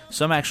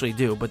 Some actually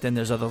do, but then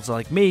there's others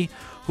like me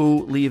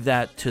who leave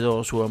that to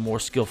those who are more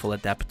skillful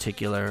at that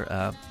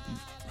particular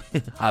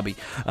hobby.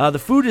 The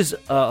food is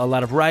a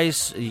lot of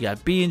rice. You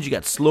got beans, you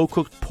got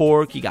slow-cooked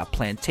pork, you got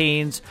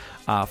plantains,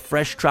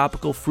 fresh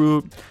tropical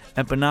fruit,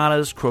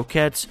 empanadas,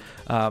 croquettes.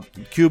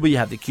 Cuba, you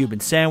have the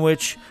Cuban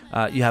sandwich.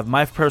 You have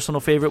my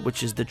personal favorite,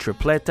 which is the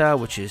tripleta,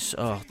 which is,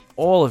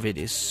 all of it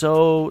is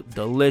so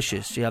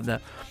delicious. You have the...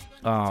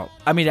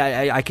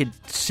 I could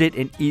sit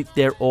and eat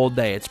there all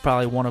day. It's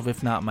probably one of,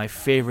 if not my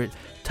favorite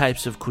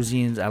types of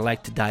cuisines I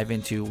like to dive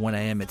into when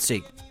I am at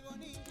sea.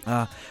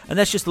 And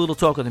that's just a little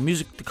talk on the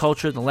music, the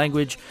culture, the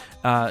language,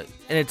 and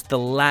it's the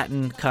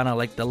Latin, kind of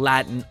like the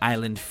Latin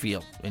island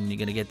feel. And you're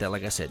going to get that,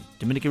 like I said,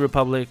 Dominican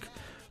Republic,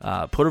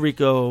 Puerto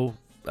Rico,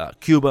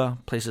 Cuba,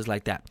 places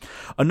like that.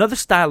 Another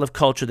style of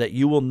culture that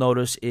you will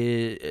notice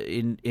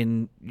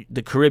in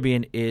the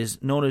Caribbean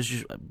is known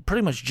as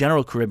pretty much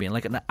general Caribbean,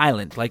 like an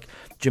island, like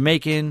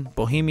Jamaican,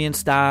 Bohemian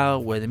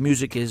style, where the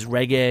music is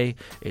reggae,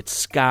 it's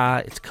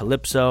ska, it's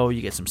calypso,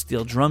 you get some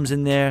steel drums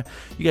in there.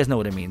 You guys know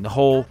what I mean, the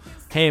whole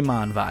Hey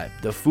Man vibe.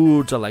 The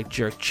foods are like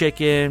jerk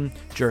chicken,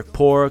 jerk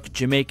pork,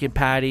 Jamaican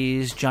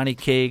patties, Johnny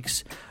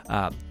cakes.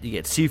 You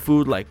get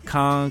seafood like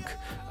conch.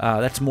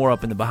 That's more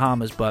up in the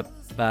Bahamas, but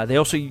they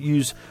also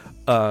use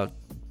a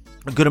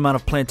good amount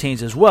of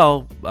plantains as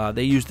well.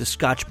 They use the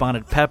Scotch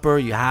bonnet pepper.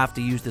 You have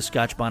to use the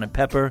Scotch bonnet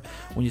pepper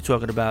when you're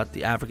talking about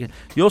the African.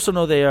 You also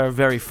know they are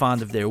very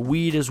fond of their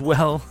weed as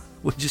well.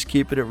 We're just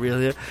keeping it real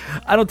here.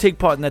 I don't take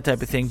part in that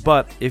type of thing,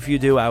 but if you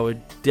do, I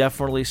would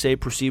definitely say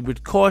proceed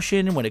with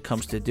caution when it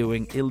comes to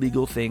doing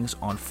illegal things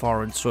on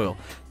foreign soil.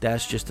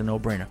 That's just a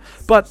no-brainer.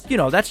 But,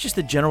 that's just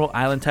the general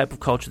island type of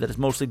culture that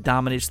mostly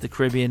dominates the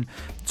Caribbean.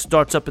 It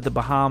starts up at the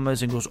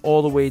Bahamas and goes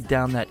all the way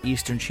down that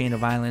eastern chain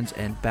of islands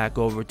and back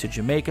over to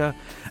Jamaica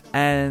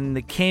and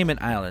the Cayman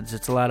Islands.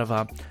 It's a lot of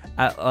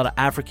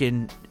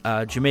African,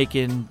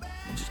 Jamaican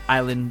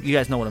island. You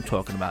guys know what I'm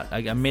talking about.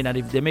 I may not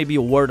even, there may be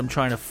a word I'm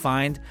trying to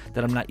find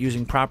that I'm not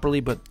using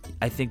properly, but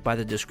I think by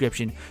the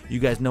description you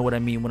guys know what I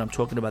mean when I'm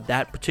talking about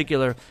that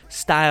particular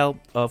style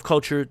of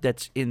culture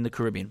that's in the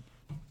Caribbean.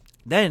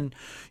 Then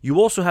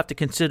you also have to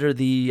consider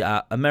the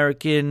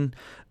American,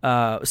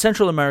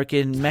 Central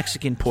American,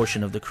 Mexican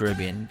portion of the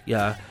Caribbean.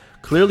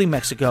 Clearly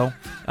Mexico,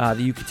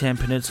 the Yucatan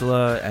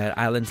Peninsula, and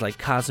islands like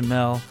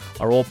Cozumel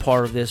are all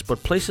part of this,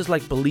 but places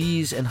like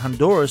Belize and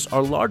Honduras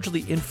are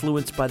largely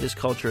influenced by this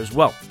culture as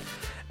well.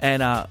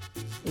 And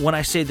when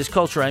I say this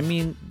culture, I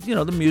mean,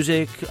 the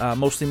music,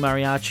 mostly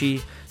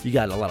mariachi. You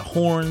got a lot of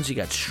horns, you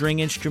got string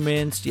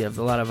instruments, you have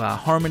a lot of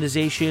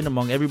harmonization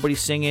among everybody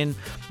singing.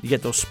 You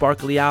get those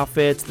sparkly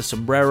outfits, the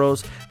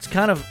sombreros. It's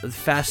kind of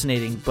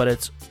fascinating, but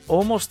it's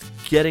almost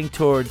getting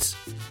towards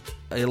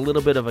a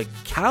little bit of a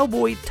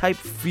cowboy type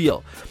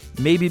feel.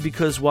 Maybe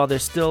because while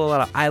there's still a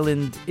lot of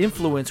island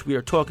influence, we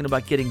are talking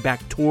about getting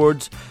back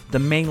towards the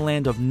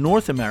mainland of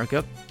North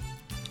America.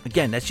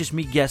 Again, that's just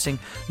me guessing.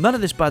 None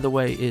of this, by the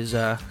way, is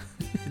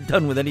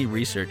done with any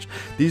research.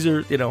 These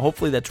are,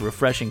 hopefully that's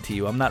refreshing to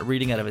you. I'm not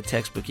reading out of a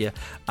textbook here.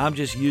 I'm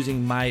just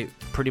using my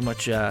pretty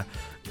much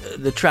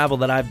the travel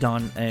that I've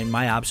done and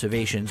my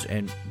observations,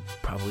 and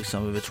probably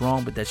some of it's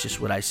wrong, but that's just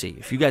what I see.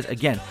 If you guys,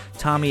 again,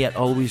 Tommy at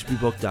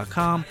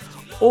alwaysbebooked.com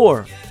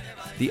or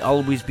the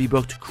Always Be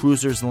Booked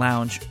Cruisers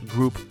Lounge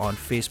group on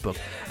Facebook.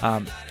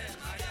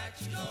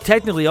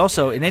 Technically,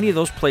 also, in any of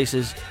those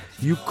places,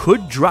 you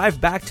could drive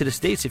back to the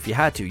States if you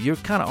had to. You're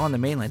kind of on the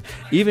mainland.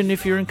 Even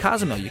if you're in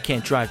Cozumel, you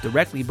can't drive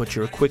directly, but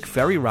you're a quick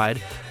ferry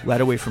ride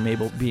right away from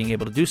being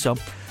able to do so.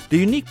 The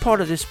unique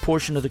part of this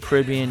portion of the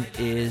Caribbean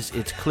is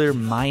its clear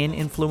Mayan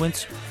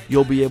influence.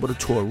 You'll be able to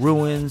tour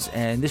ruins,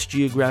 and this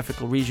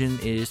geographical region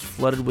is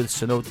flooded with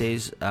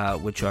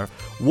cenotes, which are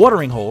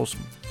watering holes,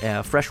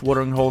 fresh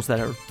watering holes that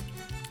are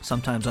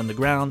sometimes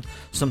underground,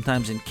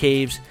 sometimes in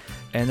caves,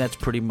 and that's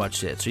pretty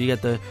much it. So you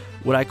got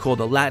what I call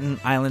the Latin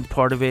island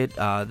part of it,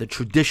 the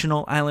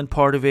traditional island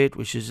part of it,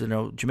 which is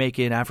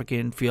Jamaican,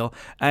 African feel,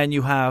 and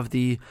you have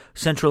the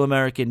Central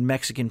American,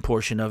 Mexican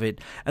portion of it,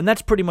 and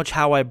that's pretty much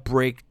how I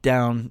break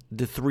down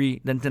the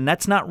three. And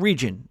that's not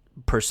region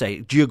per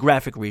se,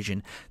 geographic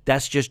region.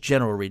 That's just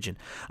general region.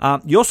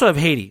 You also have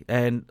Haiti,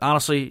 and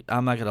honestly,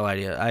 I'm not gonna lie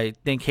to you. I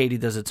think Haiti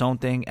does its own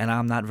thing, and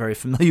I'm not very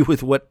familiar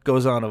with what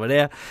goes on over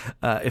there.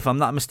 If I'm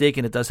not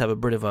mistaken, it does have a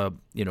bit of a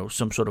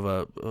some sort of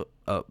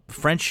a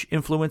French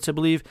influence, I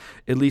believe,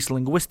 at least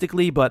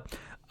linguistically. But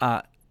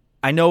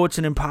I know it's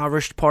an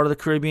impoverished part of the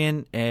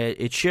Caribbean.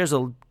 It shares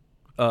a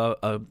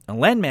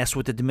landmass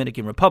with the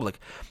Dominican Republic.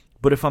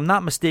 But if I'm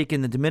not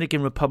mistaken, the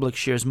Dominican Republic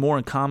shares more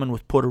in common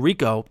with Puerto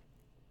Rico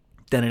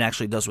than it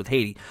actually does with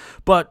Haiti.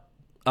 But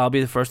I'll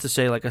be the first to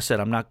say, like I said,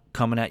 I'm not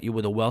coming at you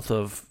with a wealth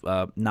of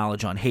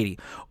knowledge on Haiti.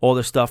 All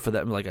the stuff for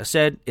that, like I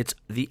said, it's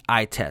the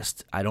eye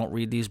test. I don't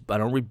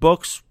read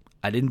books.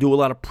 I didn't do a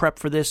lot of prep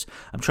for this.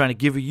 I'm trying to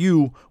give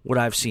you what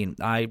I've seen.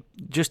 I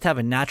just have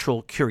a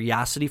natural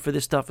curiosity for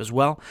this stuff as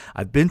well.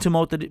 I've been to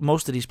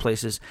most of these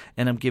places,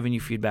 and I'm giving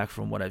you feedback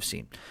from what I've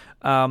seen.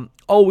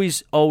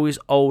 Always, always,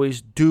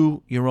 always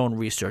do your own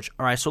research.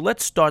 All right, so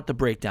let's start the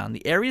breakdown.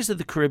 The areas of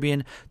the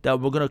Caribbean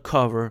that we're going to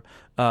cover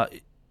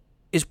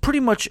is pretty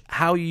much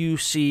how you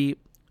see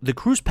the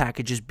cruise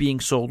packages being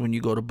sold when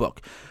you go to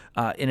book.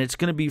 And it's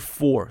going to be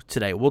 4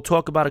 today. We'll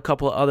talk about a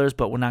couple of others,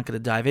 but we're not going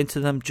to dive into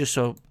them just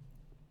so,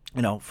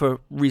 for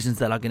reasons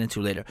that I'll get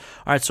into later.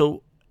 All right,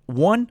 so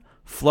 1,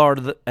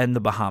 Florida and the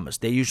Bahamas.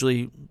 They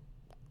usually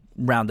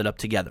round it up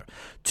together.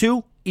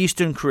 2,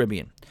 Eastern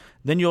Caribbean.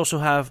 Then you also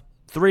have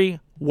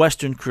 3,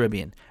 Western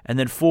Caribbean. And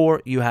then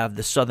 4, you have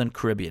the Southern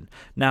Caribbean.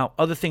 Now,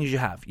 other things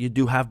you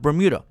do have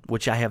Bermuda,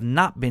 which I have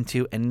not been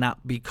to and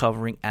not be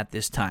covering at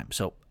this time.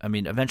 So, I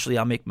mean, eventually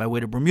I'll make my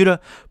way to Bermuda,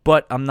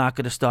 but I'm not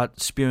going to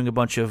start spewing a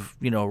bunch of,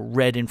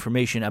 red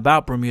information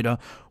about Bermuda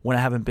when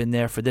I haven't been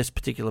there for this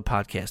particular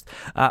podcast.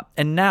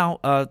 And now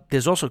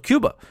there's also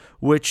Cuba,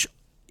 which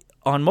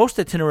on most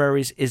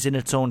itineraries is in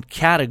its own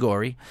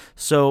category.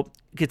 So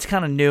it's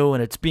kind of new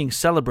and it's being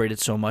celebrated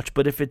so much.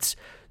 But if it's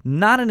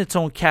not in its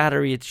own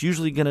category, it's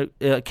usually going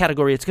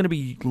to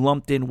be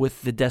lumped in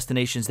with the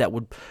destinations that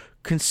would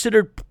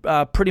considered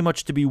pretty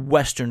much to be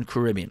Western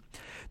Caribbean.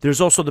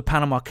 There's also the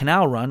Panama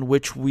Canal run,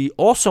 which we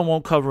also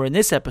won't cover in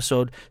this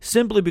episode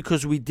simply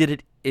because we did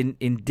it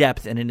in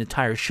depth and an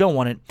entire show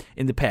on it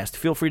in the past.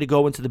 Feel free to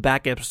go into the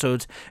back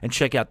episodes and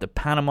check out the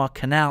Panama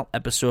Canal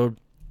episode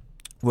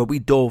where we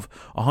dove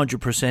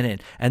 100% in.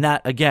 And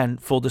that, again,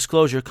 full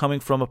disclosure, coming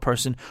from a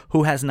person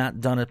who has not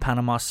done a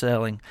Panama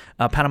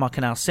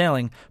Canal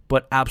sailing,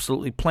 but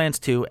absolutely plans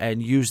to,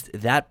 and used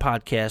that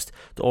podcast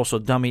to also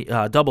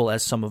double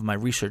as some of my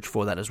research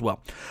for that as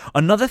well.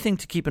 Another thing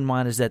to keep in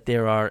mind is that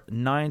there are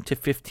 9 to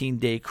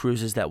 15-day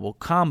cruises that will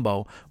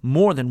combo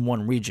more than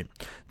one region.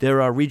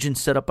 There are regions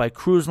set up by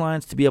cruise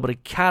lines to be able to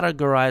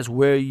categorize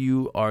where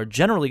you are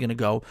generally going to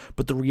go,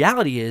 but the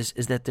reality is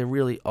that there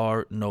really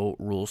are no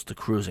rules to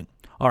cruising.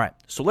 All right,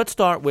 so let's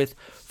start with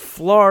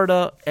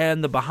Florida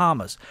and the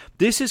Bahamas.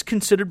 This is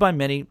considered by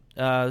many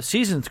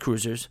seasoned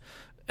cruisers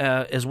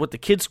as what the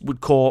kids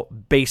would call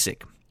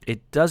basic.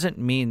 It doesn't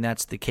mean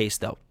that's the case,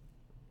 though.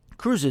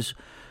 Cruises,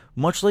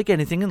 much like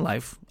anything in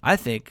life, I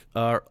think,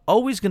 are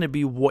always going to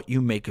be what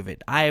you make of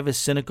it. I have a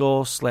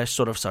cynical /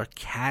 sort of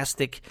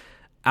sarcastic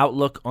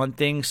outlook on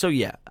things. So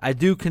yeah, I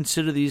do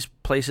consider these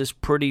places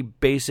pretty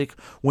basic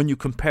when you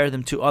compare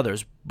them to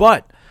others.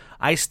 But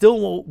I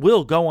still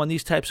will go on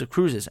these types of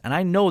cruises. And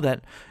I know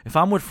that if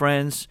I'm with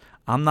friends,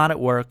 I'm not at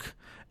work,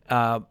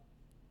 and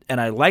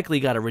I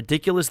likely got a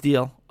ridiculous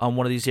deal on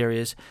one of these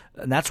areas,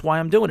 and that's why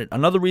I'm doing it.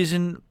 Another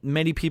reason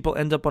many people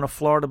end up on a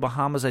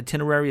Florida-Bahamas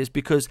itinerary is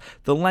because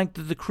the length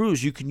of the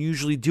cruise. You can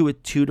usually do a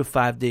 2 to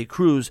 5 day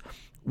cruise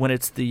when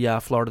it's the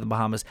Florida to the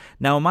Bahamas.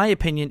 Now, in my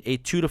opinion, a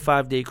 2 to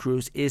 5 day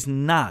cruise is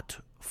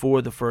not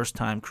for the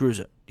first-time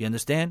cruiser. Do you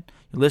understand?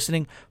 You're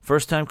listening?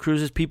 First-time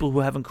cruisers, people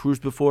who haven't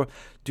cruised before,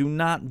 do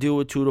not do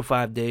a 2 to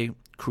 5 day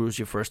cruise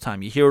your first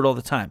time. You hear it all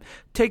the time.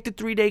 Take the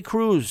 3-day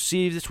cruise.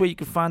 See if this way you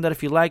can find out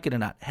if you like it or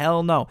not.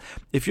 Hell no.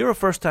 If you're a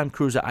first-time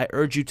cruiser, I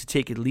urge you to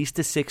take at least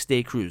a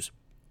 6-day cruise.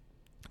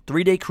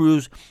 3-day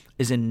cruise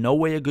is in no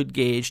way a good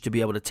gauge to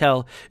be able to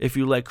tell if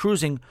you like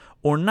cruising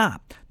or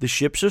not. The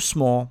ships are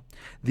small.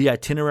 The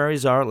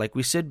itineraries are, like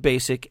we said,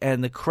 basic,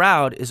 and the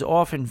crowd is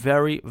often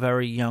very,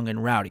 very young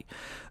and rowdy,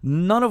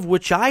 none of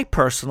which I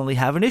personally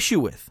have an issue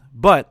with.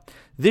 But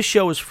this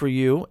show is for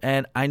you,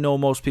 and I know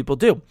most people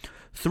do.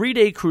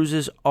 3-day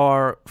cruises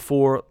are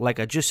for, like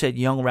I just said,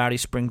 young, rowdy,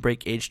 spring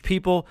break-aged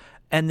people,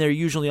 and they're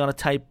usually on a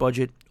tight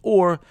budget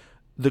or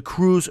the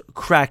cruise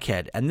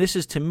crackhead. And this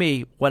is, to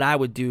me, what I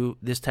would do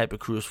this type of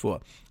cruise for.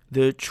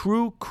 The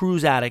true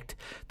cruise addict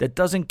that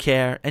doesn't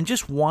care and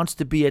just wants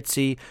to be at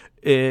sea.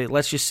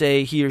 Let's just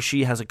say he or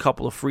she has a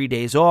couple of free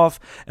days off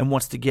and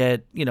wants to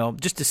get,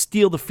 just to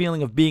steal the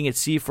feeling of being at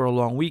sea for a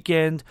long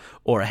weekend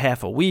or a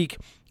half a week.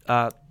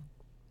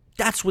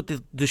 That's what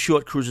the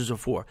short cruises are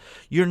for.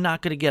 You're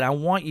not going to get, I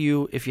want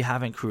you, if you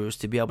haven't cruised,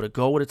 to be able to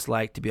go what it's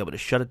like, to be able to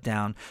shut it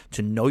down,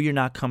 to know you're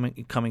not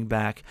coming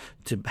back,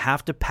 to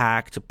have to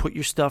pack, to put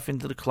your stuff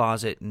into the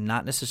closet, and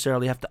not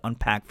necessarily have to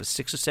unpack for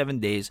 6 or 7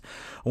 days.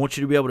 I want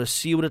you to be able to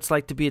see what it's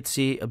like to be at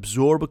sea,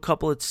 absorb a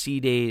couple of sea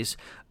days,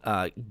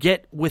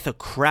 get with a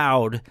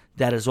crowd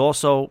that is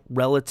also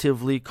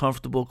relatively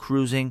comfortable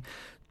cruising.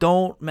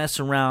 Don't mess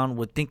around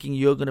with thinking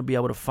you're going to be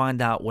able to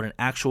find out what an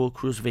actual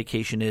cruise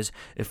vacation is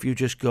if you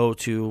just go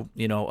to,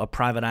 a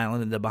private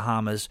island in the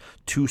Bahamas,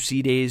 2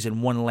 sea days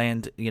and 1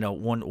 land,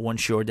 one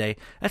shore day.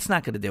 That's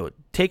not going to do it.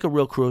 Take a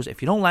real cruise.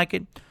 If you don't like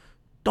it,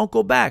 don't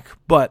go back,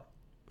 but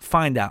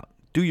find out.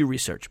 Do your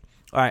research.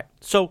 All right.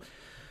 So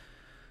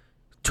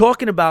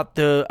talking about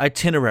the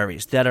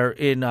itineraries that are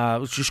in,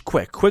 just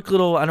quick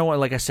little, I don't want,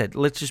 like I said,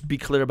 let's just be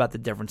clear about the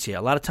difference here.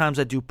 A lot of times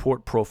I do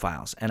port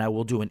profiles, and I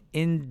will do an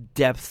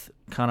in-depth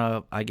kind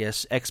of, I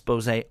guess,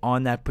 expose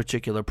on that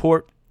particular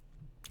port.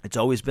 It's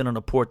always been on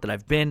a port that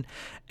I've been,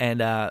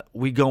 and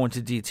we go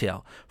into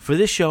detail. For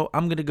this show,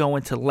 I'm going to go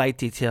into light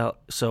detail,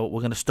 so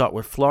we're going to start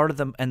with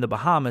Florida and the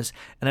Bahamas,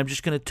 and I'm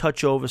just going to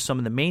touch over some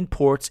of the main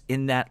ports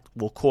in that,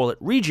 we'll call it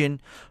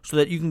region, so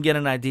that you can get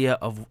an idea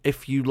of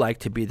if you'd like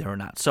to be there or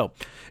not. So,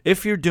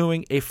 if you're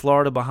doing a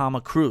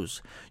Florida-Bahama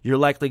cruise, you're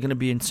likely going to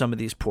be in some of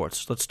these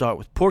ports. Let's start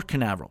with Port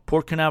Canaveral.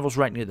 Port Canaveral's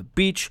right near the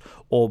beach,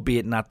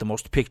 albeit not the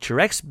most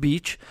picturesque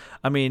beach.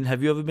 I mean,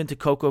 have you ever been to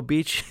Cocoa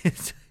Beach?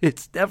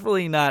 It's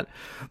definitely not,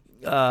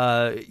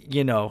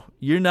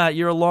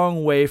 you're a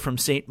long way from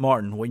St.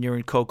 Martin when you're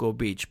in Cocoa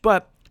Beach.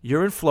 But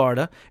you're in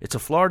Florida. It's a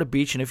Florida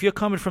beach. And if you're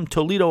coming from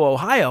Toledo,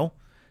 Ohio,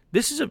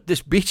 this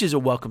beach is a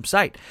welcome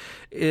sight.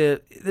 This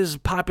is a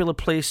popular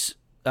place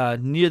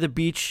near the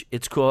beach.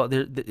 It's called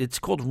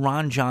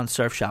Ron John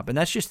Surf Shop, and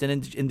that's just an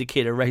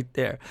indicator right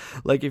there.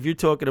 Like if you're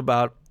talking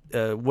about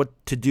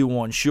what to do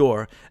on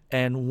shore,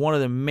 and one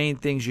of the main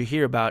things you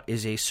hear about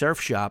is a surf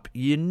shop,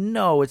 you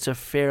know it's a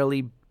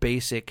fairly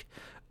basic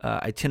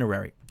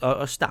itinerary,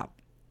 a stop.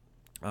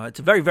 It's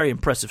a very, very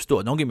impressive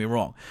store. Don't get me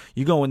wrong.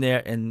 You go in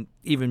there, and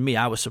even me,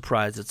 I was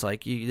surprised. It's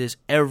like there's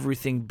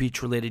everything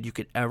beach-related you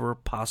could ever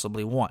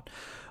possibly want.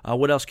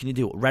 What else can you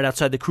do? Right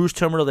outside the cruise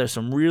terminal, there's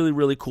some really,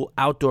 really cool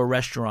outdoor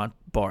restaurant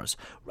bars.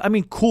 I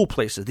mean, cool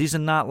places. These are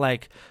not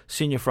like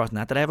Senior Frogs.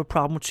 Not that I have a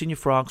problem with Senior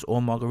Frogs or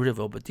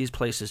Margaritaville, but these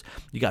places,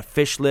 you got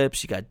Fish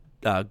Lips, you got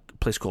a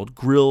place called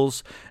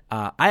Grills.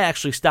 I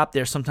actually stop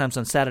there sometimes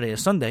on Saturday or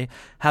Sunday,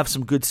 have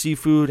some good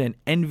seafood, and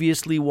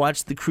enviously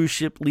watch the cruise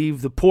ship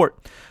leave the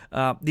port.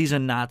 These are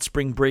not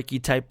spring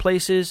breaky type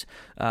places,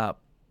 but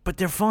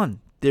they're fun.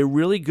 They're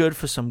really good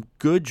for some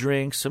good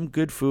drinks, some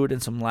good food,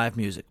 and some live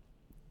music.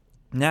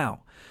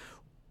 Now,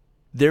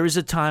 there is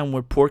a time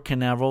where Port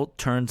Canaveral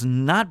turns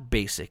not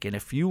basic, and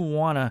if you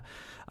want to,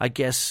 I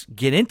guess,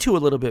 get into a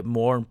little bit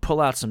more and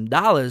pull out some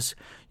dollars,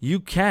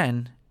 you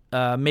can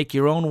make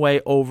your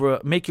way over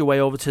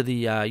to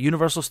the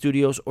Universal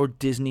Studios or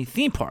Disney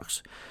theme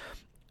parks.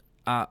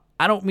 I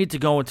don't mean to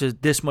go into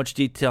this much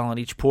detail on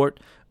each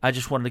port. I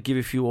just wanted to give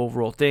you a few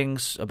overall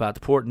things about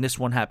the port, and this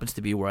one happens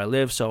to be where I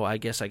live, so I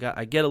guess I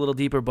get a little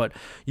deeper. But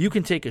you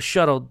can take a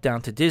shuttle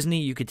down to Disney.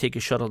 You could take a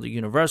shuttle to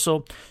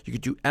Universal. You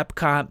could do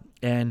Epcot,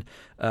 and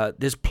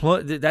that's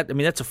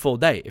a full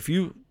day. If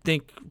you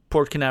think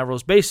Port Canaveral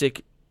is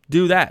basic,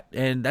 do that,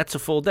 and that's a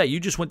full day. You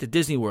just went to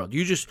Disney World.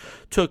 You just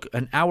took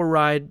an hour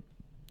ride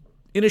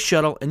in a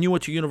shuttle, and you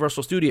went to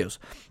Universal Studios.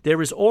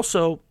 There is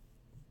also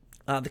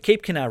the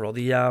Cape Canaveral,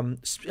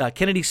 the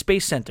Kennedy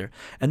Space Center,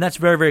 and that's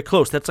very, very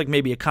close. That's like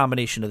maybe a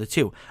combination of the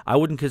two. I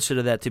wouldn't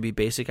consider that to be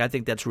basic. I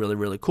think that's really,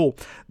 really cool.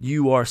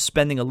 You are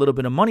spending a little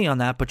bit of money on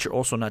that, but you're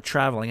also not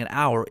traveling an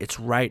hour. It's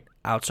right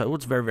outside. Well,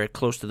 it's very, very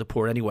close to the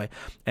port anyway,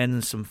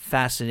 and some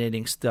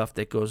fascinating stuff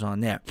that goes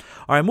on there.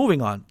 All right,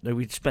 moving on.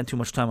 We spent too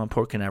much time on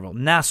Port Canaveral.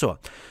 Nassau.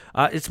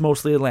 It's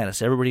mostly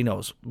Atlantis. Everybody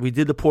knows. We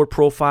did the port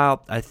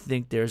profile. I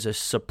think there's a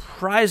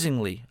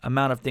surprisingly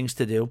amount of things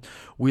to do.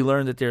 We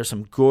learned that there are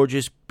some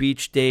gorgeous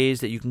beach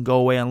days that you can go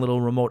away on little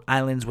remote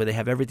islands where they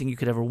have everything you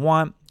could ever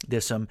want.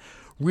 There's some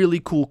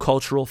really cool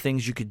cultural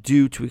things you could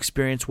do to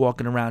experience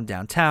walking around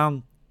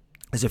downtown.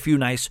 There's a few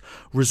nice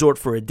resort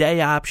for a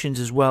day options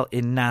as well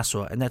in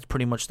Nassau, and that's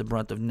pretty much the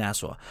brunt of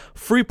Nassau.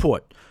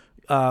 Freeport,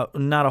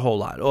 not a whole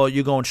lot. Or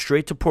you're going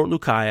straight to Port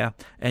Lucaya,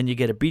 and you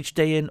get a beach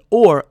day in.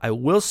 Or, I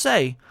will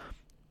say,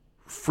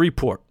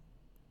 Freeport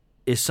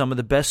is some of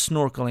the best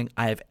snorkeling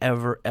I have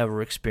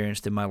ever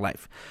experienced in my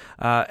life.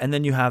 And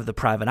then you have the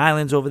private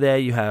islands over there.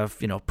 You have,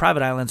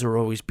 private islands are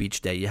always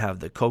beach day. You have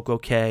the Coco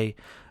Cay.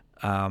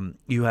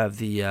 You have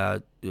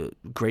the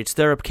Great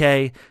Stirrup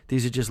Cay.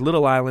 These are just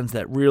little islands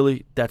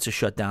that's a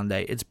shutdown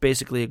day. It's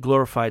basically a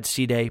glorified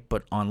sea day,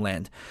 but on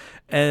land.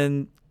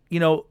 And,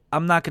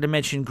 I'm not going to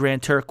mention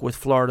Grand Turk with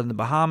Florida and the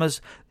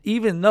Bahamas,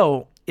 even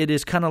though it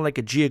is kind of like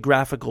a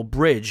geographical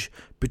bridge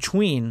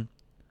between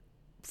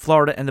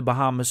Florida and the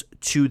Bahamas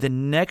to the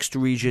next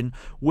region,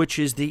 which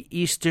is the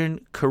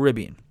Eastern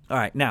Caribbean. All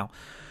right, now,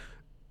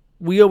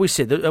 we always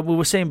say, we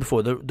were saying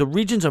before, the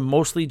regions are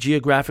mostly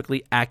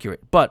geographically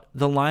accurate, but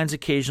the lines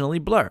occasionally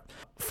blur.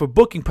 For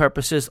booking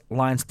purposes,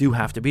 lines do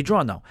have to be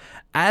drawn, though.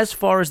 As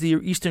far as the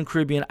Eastern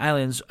Caribbean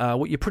islands,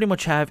 what you pretty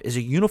much have is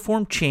a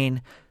uniform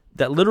chain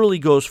that literally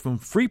goes from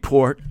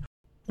Freeport,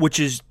 which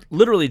is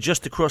literally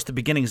just across the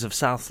beginnings of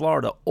South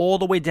Florida, all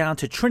the way down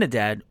to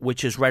Trinidad,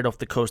 which is right off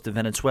the coast of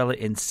Venezuela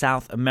in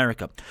South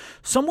America.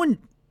 Someone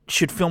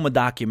should film a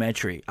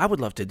documentary. I would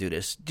love to do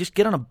this. Just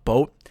get on a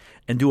boat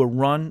and do a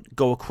run,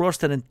 go across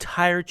that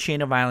entire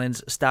chain of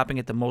islands, stopping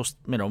at the most,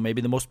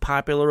 maybe the most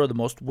popular or the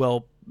most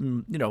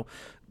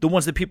the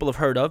ones that people have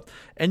heard of.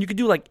 And you could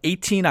do like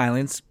 18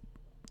 islands.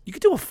 You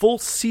could do a full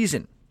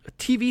season, a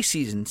TV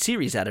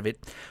series out of it.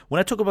 When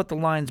I talk about the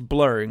lines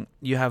blurring,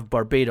 you have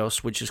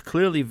Barbados, which is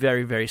clearly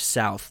very, very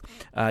south.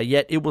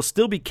 Yet it will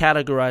still be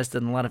categorized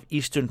in a lot of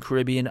Eastern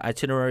Caribbean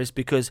itineraries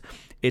because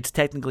it's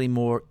technically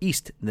more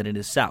east than it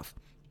is south.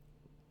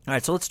 All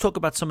right, so let's talk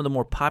about some of the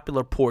more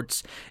popular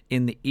ports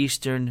in the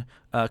Eastern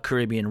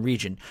Caribbean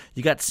region.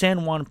 You got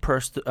San Juan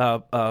first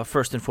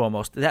and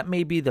foremost. That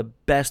may be the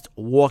best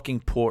walking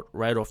port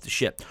right off the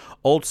ship.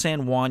 Old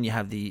San Juan, you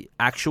have the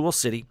actual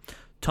city.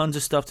 Tons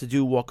of stuff to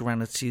do, walk around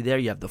and see there.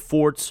 You have the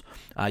forts.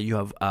 You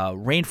have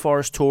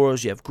rainforest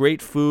tours. You have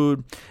great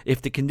food.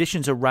 If the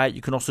conditions are right,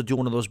 you can also do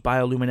one of those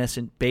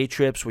bioluminescent bay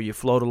trips where you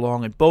float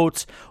along in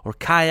boats or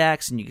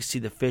kayaks and you can see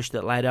the fish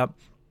that light up.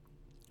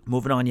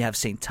 Moving on, you have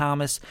St.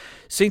 Thomas.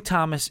 St.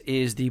 Thomas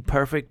is the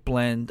perfect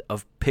blend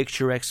of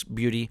picturesque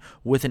beauty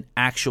with an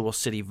actual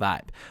city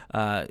vibe.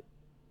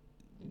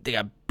 They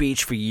got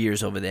beach for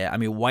years over there. I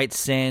mean, white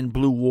sand,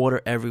 blue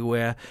water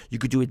everywhere. You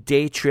could do a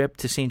day trip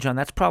to St. John.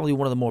 That's probably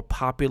one of the more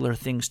popular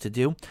things to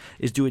do,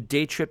 is do a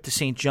day trip to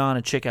St. John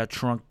and check out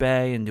Trunk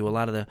Bay and do a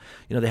lot of the,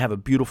 they have a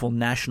beautiful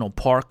national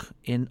park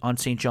on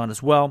St. John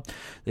as well.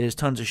 There's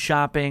tons of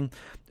shopping.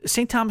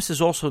 St. Thomas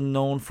is also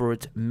known for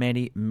its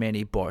many,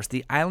 many bars.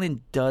 The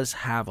island does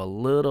have a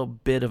little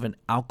bit of an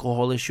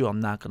alcohol issue, I'm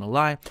not going to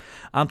lie.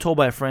 I'm told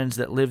by friends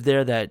that live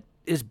there that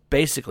is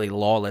basically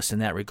lawless in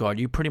that regard.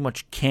 You pretty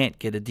much can't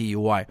get a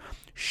DUI.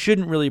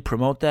 Shouldn't really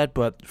promote that,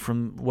 but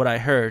from what I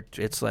heard,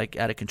 it's like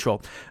out of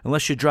control.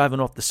 Unless you're driving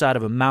off the side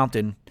of a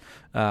mountain.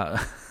 I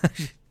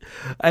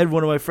had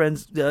one of my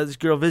friends, this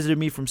girl visited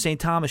me from St.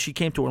 Thomas. She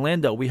came to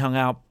Orlando. We hung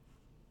out,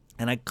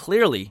 and I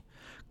clearly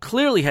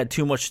had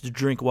too much to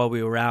drink while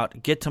we were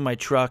out. Get to my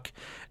truck,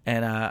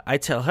 and I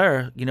tell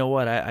her, you know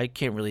what, I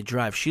can't really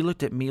drive. She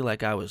looked at me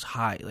like I was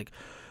high. Like,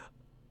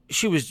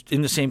 she was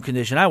in the same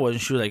condition I was,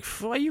 and she was like,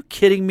 are you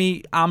kidding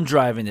me? I'm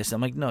driving this. I'm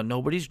like, no,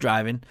 nobody's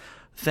driving.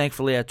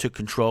 Thankfully, I took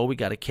control. We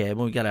got a cab,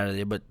 and we got out of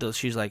there. But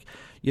she's like,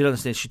 you don't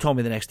understand. She told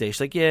me the next day. She's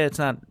like, yeah,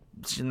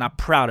 she's not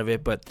proud of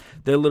it, but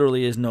there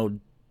literally is no,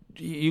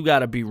 you got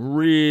to be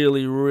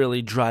really,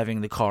 really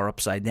driving the car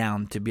upside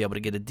down to be able to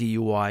get a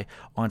DUI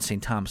on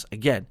St. Thomas.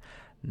 Again,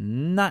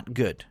 not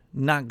good.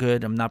 Not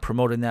good. I'm not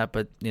promoting that,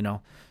 but,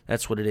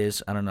 that's what it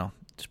is. I don't know.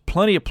 There's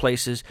plenty of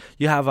places.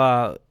 You have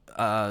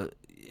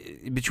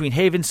between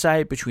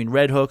Havenside, between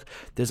Red Hook,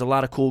 there's a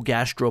lot of cool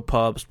gastro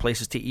pubs,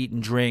 places to eat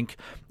and drink.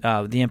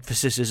 The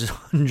emphasis is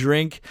on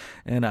drink,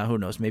 and who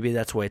knows, maybe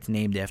that's why it's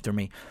named after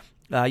me.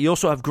 You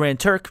also have Grand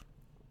Turk.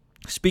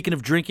 Speaking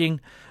of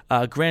drinking,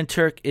 Grand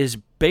Turk is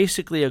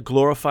basically a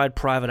glorified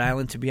private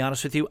island, to be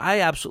honest with you. I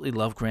absolutely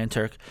love Grand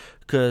Turk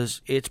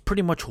because it's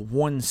pretty much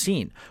one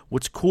scene.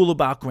 What's cool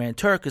about Grand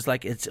Turk is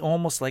it's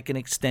almost like an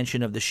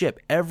extension of the ship.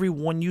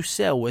 Everyone you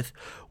sail with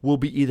will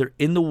be either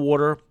in the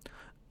water,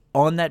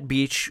 on that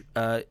beach,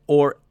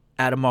 or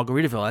at a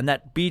Margaritaville. And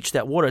that beach,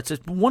 that water, it's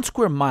 1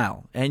 square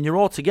mile, and you're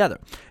all together.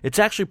 It's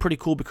actually pretty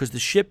cool because the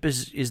ship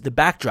is the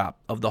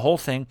backdrop of the whole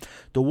thing.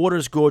 The water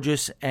is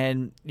gorgeous,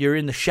 and you're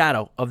in the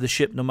shadow of the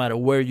ship no matter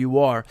where you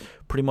are,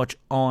 pretty much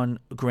on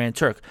Grand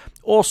Turk.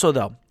 Also,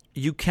 though,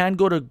 you can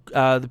go to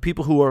the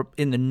people who are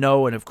in the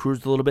know and have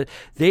cruised a little bit.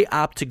 They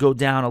opt to go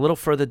down a little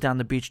further down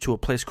the beach to a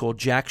place called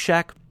Jack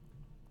Shack.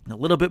 A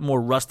little bit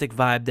more rustic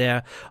vibe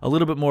there, a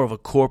little bit more of a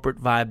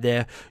corporate vibe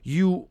there.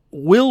 You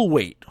will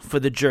wait for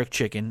the jerk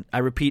chicken. I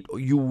repeat,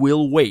 you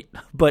will wait,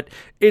 but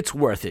it's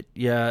worth it.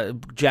 Yeah,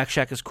 Jack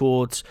Shack is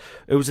cool.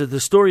 The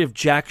story of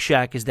Jack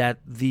Shack is that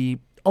the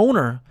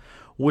owner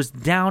was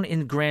down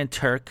in Grand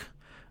Turk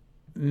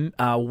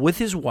with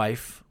his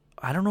wife.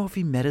 I don't know if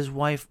he met his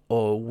wife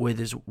or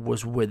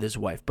was with his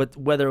wife, but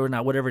whether or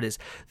not, whatever it is,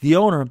 the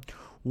owner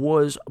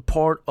was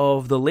part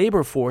of the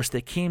labor force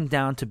that came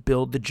down to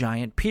build the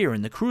giant pier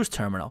in the cruise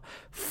terminal,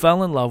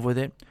 fell in love with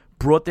it,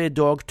 brought their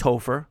dog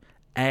Topher,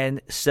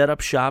 and set up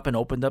shop and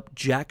opened up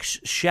Jack's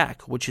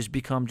Shack, which has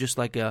become just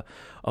like a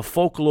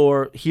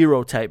folklore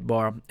hero-type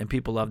bar, and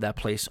people love that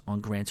place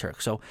on Grand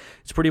Turk. So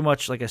it's pretty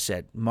much, like I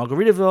said,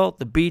 Margaritaville,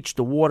 the beach,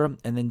 the water,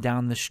 and then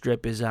down the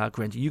strip is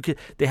Grand Turk.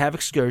 They have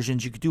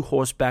excursions. You could do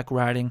horseback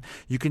riding.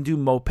 You can do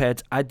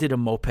mopeds. I did a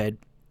moped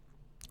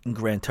in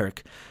Grand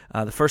Turk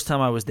the first time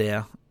I was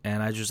there,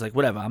 and I was just like,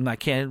 whatever,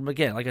 again,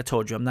 like I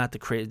told you, I'm not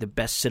the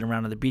best sit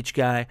around on the beach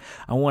guy.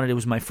 It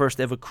was my first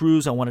ever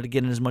cruise. I wanted to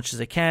get in as much as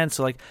I can,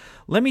 so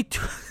let me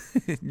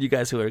you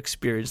guys who are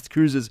experienced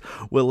cruisers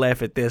will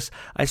laugh at this.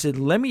 I said,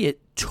 let me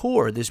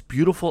tour this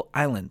beautiful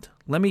island.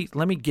 Let me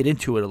get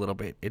into it a little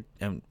bit.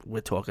 And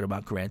we're talking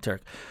about Grand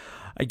Turk.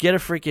 I get a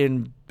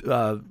freaking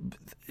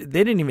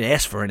they didn't even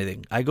ask for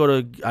anything. I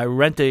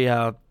rent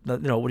a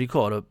what do you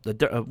call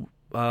it,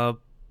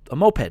 a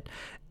moped,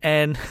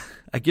 and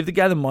I give the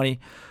guy the money.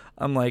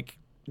 I'm like,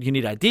 you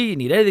need ID? You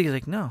need anything? He's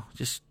like, no,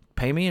 just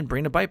pay me and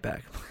bring the bike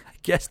back. I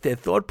guess their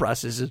thought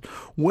process is,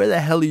 where the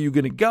hell are you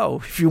going to go?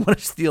 If you want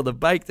to steal the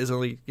bike, there's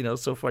only,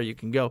 so far you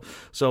can go.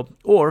 So,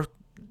 or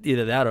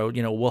either that or,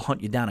 we'll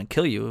hunt you down and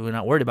kill you. We're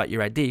not worried about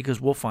your ID because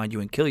we'll find you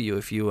and kill you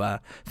if you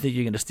think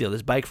you're going to steal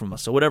this bike from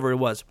us. So whatever it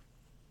was,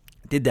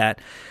 did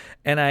that.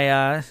 And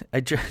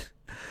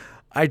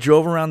I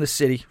drove around the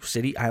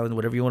city, island,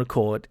 whatever you want to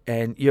call it,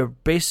 and you're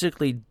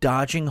basically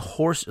dodging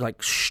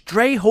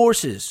stray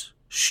horses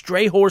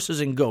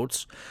and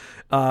goats.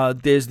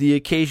 There's the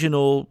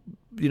occasional,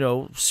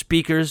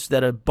 speakers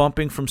that are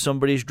bumping from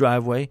somebody's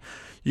driveway.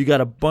 You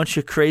got a bunch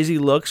of crazy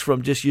looks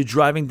from just you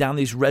driving down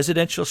these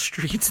residential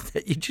streets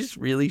that you just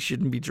really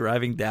shouldn't be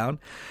driving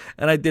down.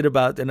 And I did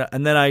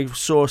and then I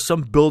saw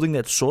some building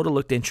that sort of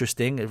looked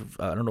interesting.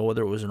 I don't know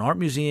whether it was an art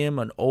museum,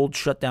 an old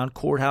shut down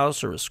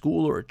courthouse, or a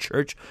school or a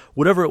church,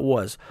 whatever it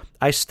was.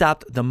 I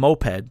stopped the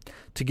moped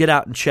to get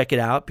out and check it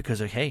out because,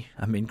 hey,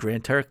 I'm in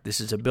Grand Turk.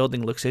 This is a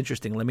building, looks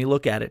interesting. Let me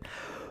look at it.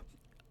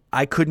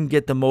 I couldn't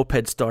get the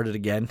moped started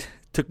again.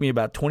 Took me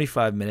about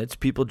 25 minutes.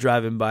 People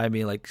driving by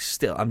me,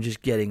 still, I'm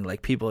just getting,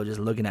 people are just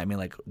looking at me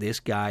like, this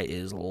guy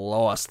is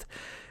lost.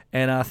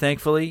 And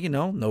thankfully,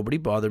 nobody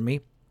bothered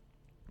me.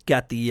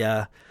 Got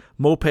the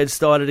moped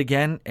started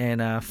again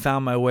and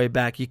found my way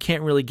back. You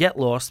can't really get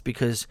lost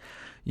because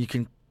you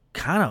can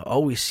kind of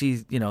always see,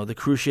 the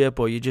cruise ship,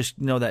 or you just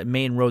know that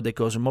main road that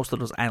goes, and most of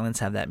those islands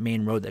have that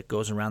main road that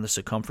goes around the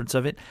circumference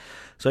of it.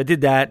 So I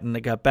did that, and I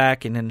got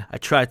back, and then I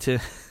tried to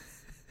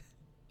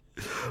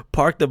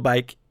park the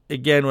bike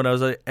again, when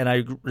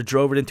I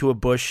drove it into a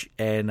bush,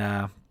 and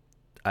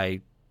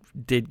I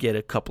did get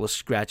a couple of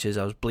scratches.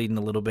 I was bleeding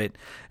a little bit,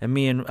 and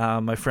me and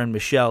my friend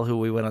Michelle, who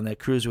we went on that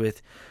cruise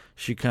with,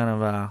 she kind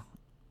of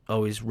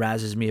always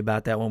razzes me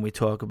about that when we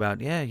talk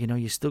about,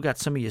 you still got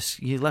some of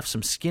you left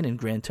some skin in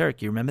Grand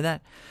Turk. You remember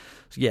that?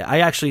 So,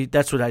 yeah,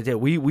 that's what I did.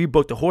 We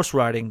booked a horse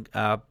riding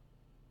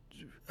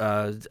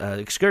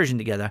excursion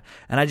together,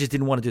 and I just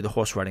didn't want to do the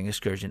horse riding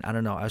excursion. I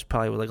don't know. I was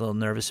probably like a little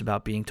nervous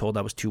about being told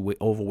I was too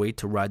overweight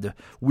to ride the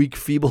weak,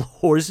 feeble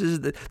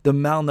horses, the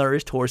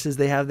malnourished horses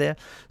they have there.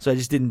 So I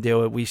just didn't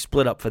do it. We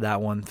split up for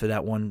that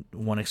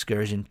one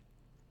excursion.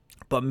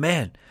 But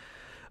man,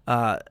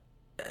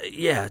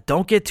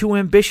 don't get too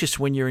ambitious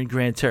when you're in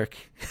Grand Turk.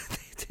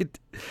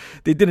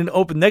 They did an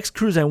open next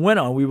cruise I went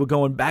on. We were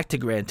going back to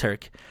Grand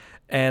Turk,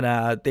 and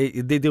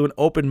they do an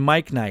open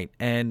mic night,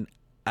 and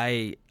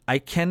I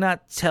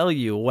cannot tell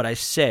you what I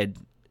said.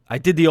 I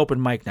did the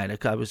open mic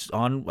night. I was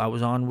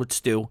on with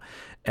Stu,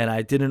 and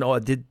I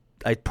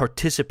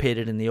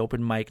participated in the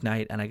open mic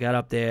night, and I got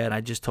up there and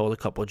I just told a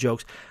couple of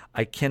jokes.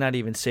 I cannot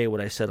even say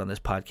what I said on this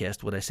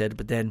podcast,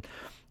 but then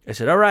I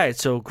said, all right,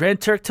 so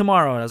Grand Turk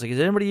tomorrow. And I was like, is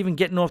anybody even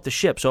getting off the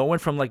ship? So it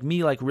went from like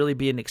me like really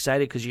being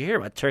excited because you hear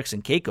about Turks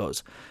and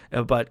Caicos,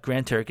 but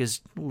Grand Turk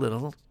is a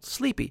little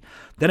sleepy.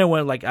 Then I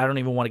went like, I don't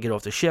even want to get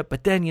off the ship.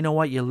 But then you know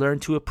what? You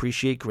learn to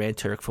appreciate Grand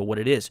Turk for what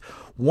it is.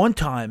 One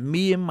time,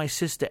 me and my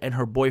sister and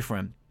her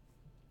boyfriend,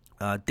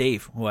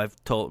 Dave, who I've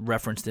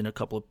referenced in a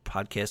couple of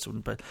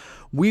podcasts, but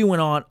we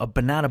went on a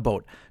banana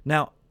boat.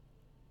 Now,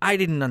 I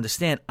didn't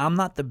understand. I'm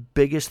not the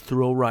biggest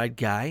thrill ride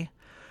guy.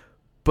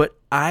 But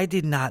I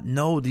did not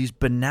know these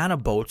banana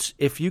boats,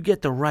 if you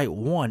get the right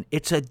one,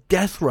 it's a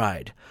death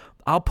ride.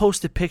 I'll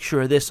post a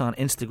picture of this on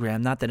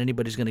Instagram. Not that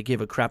anybody's going to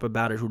give a crap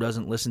about it who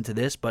doesn't listen to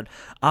this, but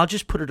I'll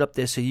just put it up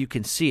there so you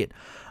can see it.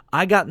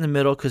 I got in the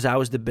middle because I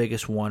was the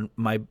biggest one.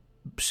 My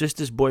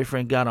sister's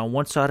boyfriend got on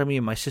one side of me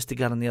and my sister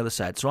got on the other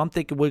side. So I'm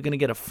thinking we're going to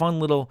get a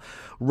fun little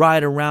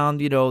ride around,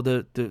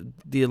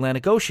 the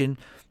Atlantic Ocean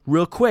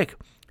real quick.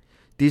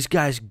 These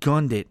guys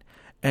gunned it.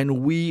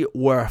 And we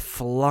were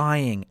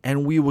flying,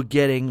 and we were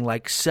getting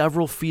like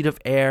several feet of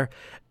air.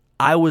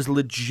 I was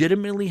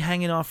legitimately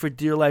hanging on for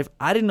dear life.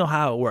 I didn't know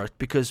how it worked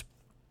because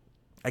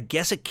I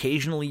guess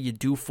occasionally you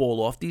do fall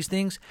off these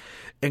things,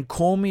 and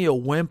call me a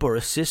wimp or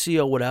a sissy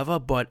or whatever,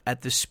 but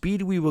at the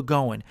speed we were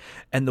going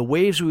and the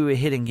waves we were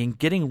hitting and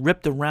getting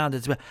ripped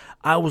around,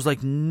 I was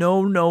like,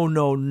 no.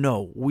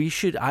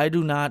 I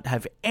do not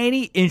have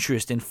any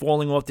interest in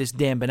falling off this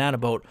damn banana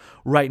boat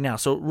right now.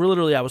 So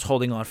literally I was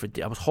holding on for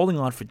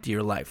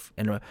dear life.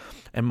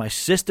 And my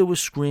sister was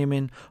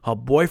screaming, her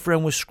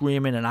boyfriend was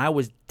screaming, and I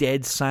was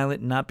dead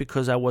silent, not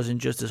because I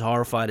wasn't just as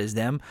horrified as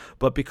them,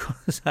 but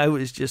because I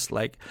was just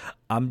like,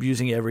 I'm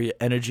using every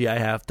energy I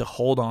have to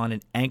hold on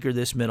and anchor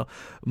this middle.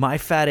 My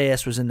fat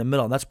ass was in the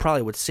middle, and that's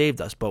probably what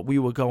saved us, but we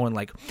were going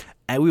like,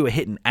 and we were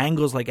hitting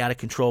angles like out of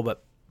control.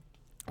 But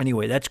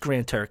anyway, that's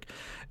Grand Turk.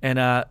 And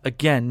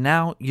again,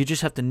 now you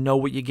just have to know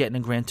what you're getting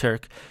in Grand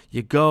Turk.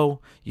 You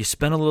go, you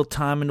spend a little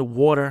time in the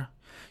water,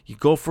 you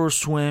go for a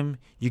swim,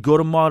 you go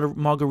to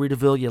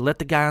Margaritaville, you let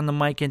the guy on the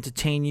mic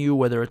entertain you,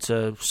 whether it's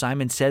a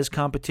Simon Says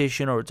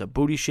competition or it's a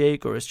booty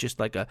shake or it's just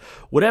like a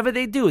whatever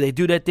they do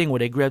that thing where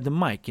they grab the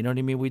mic. You know what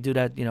I mean? We do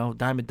that,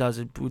 Diamond does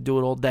it. We do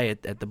it all day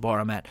at the bar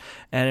I'm at.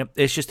 And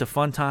it's just a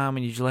fun time,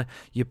 and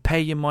you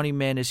pay your money,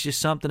 man. It's just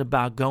something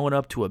about going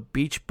up to a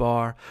beach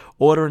bar,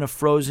 ordering a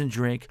frozen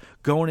drink,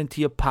 going into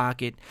your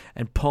pocket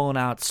and pulling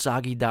out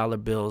soggy dollar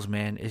bills,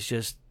 man. It's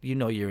just,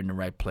 you're in the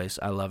right place.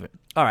 I love it.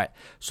 All right,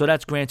 so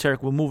that's Grand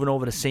Turk. We're moving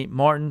over to St.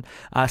 Martin.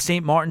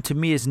 St. Martin, to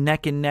me, is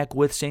neck and neck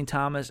with St.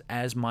 Thomas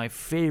as my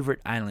favorite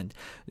island.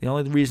 The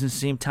only reason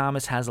St.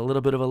 Thomas has a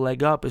little bit of a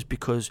leg up is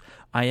because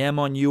I am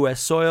on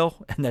U.S.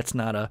 soil, and that's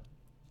not a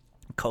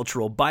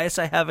cultural bias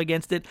I have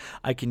against it.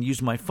 I can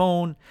use my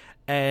phone,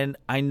 and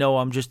I know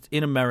I'm just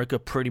in America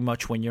pretty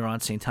much when you're on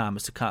St.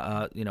 Thomas.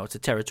 It's a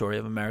territory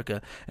of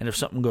America, and if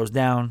something goes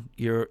down,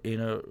 you're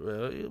you're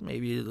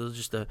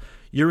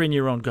in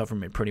your own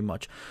government pretty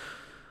much.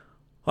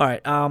 All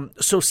right,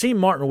 so St.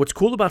 Martin, what's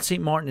cool about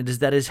St. Martin is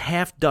that it is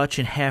half Dutch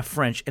and half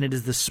French, and it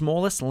is the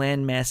smallest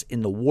landmass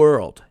in the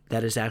world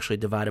that is actually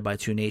divided by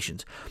two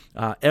nations.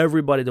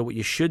 Everybody, what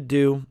you should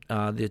do,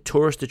 the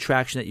tourist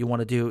attraction that you want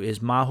to do is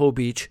Maho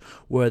Beach,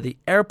 where the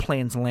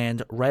airplanes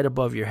land right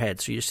above your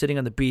head. So you're sitting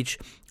on the beach,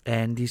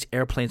 and these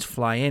airplanes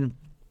fly in.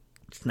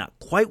 It's not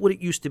quite what it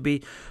used to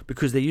be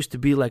because they used to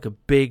be like a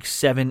big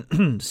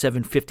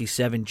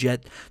 757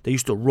 jet. They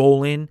used to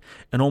roll in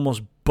and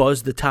almost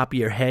buzz the top of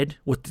your head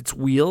with its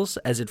wheels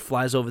as it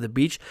flies over the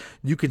beach.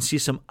 You can see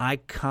some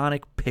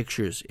iconic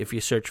pictures if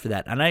you search for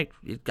that. And I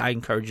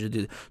encourage you to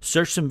do that.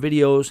 Search some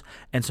videos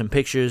and some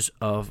pictures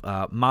of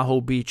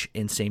Maho Beach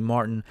in St.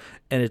 Martin,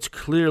 and it's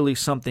clearly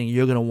something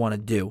you're going to want to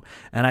do.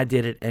 And I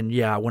did it, and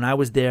yeah, when I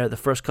was there the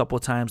first couple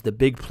of times, the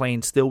big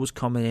plane still was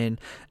coming in,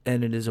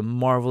 and it is a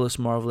marvelous,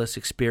 marvelous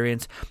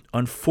experience.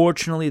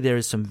 Unfortunately, there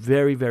is some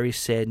very, very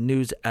sad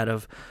news out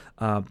of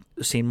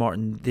St.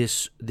 Martin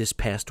this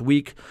past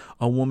week.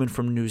 A woman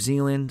from New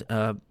Zealand,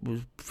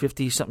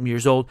 50-something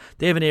years old.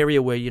 They have an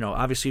area where,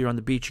 obviously you're on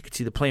the beach, you can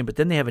see the plane, but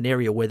then they have an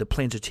area where the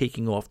planes are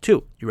taking off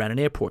too. You're at an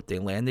airport, they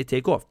land, they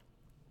take off.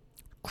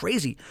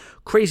 Crazy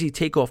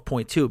takeoff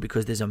point too,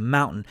 because there's a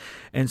mountain,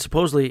 and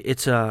supposedly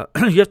it's you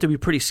have to be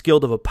pretty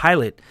skilled of a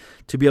pilot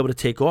to be able to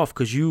take off,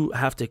 because you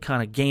have to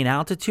kind of gain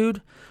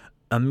altitude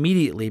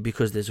immediately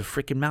because there's a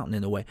freaking mountain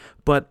in the way.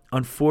 But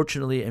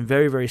unfortunately, and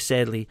very, very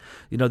sadly,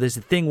 there's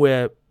a thing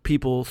where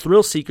people,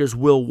 thrill seekers,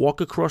 will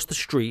walk across the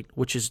street,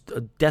 which is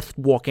a death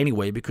walk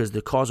anyway, because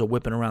the cars are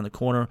whipping around the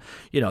corner.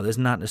 There's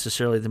not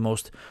necessarily the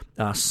most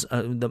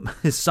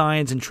the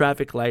signs and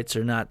traffic lights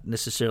are not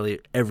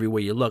necessarily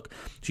everywhere you look.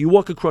 So you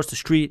walk across the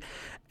street,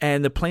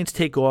 and the planes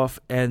take off,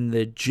 and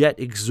the jet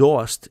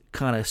exhaust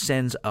kind of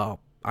sends a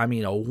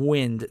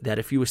wind that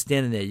if you were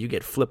standing there, you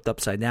get flipped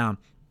upside down.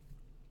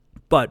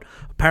 But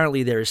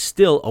apparently there is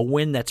still a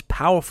wind that's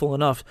powerful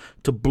enough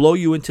to blow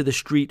you into the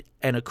street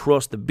and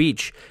across the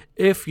beach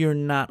if you're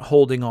not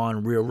holding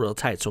on real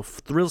tight. So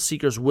thrill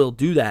seekers will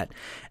do that.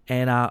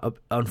 And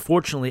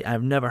unfortunately,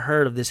 I've never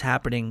heard of this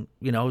happening,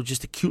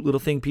 just a cute little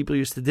thing people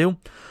used to do.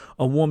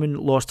 A woman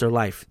lost her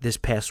life this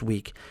past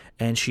week,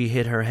 and she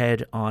hit her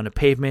head on a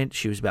pavement.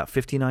 She was about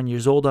 59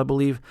 years old, I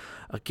believe.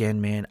 Again,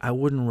 man, I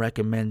wouldn't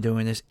recommend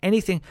doing this.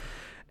 Anything,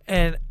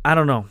 and I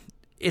don't know.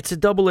 It's a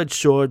double-edged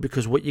sword,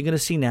 because what you're going to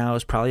see now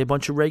is probably a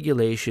bunch of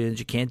regulations.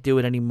 You can't do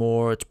it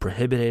anymore. It's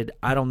prohibited.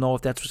 I don't know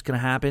if that's what's going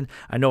to happen.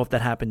 I know if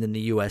that happened in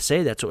the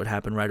USA, that's what would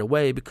happen right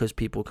away, because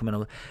people come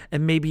in,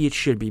 and maybe it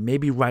should be,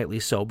 maybe rightly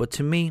so. But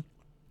to me,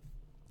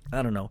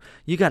 I don't know.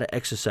 You got to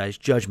exercise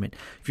judgment.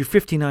 If you're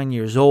 59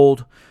 years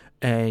old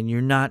and you're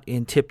not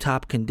in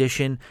tip-top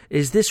condition,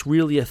 is this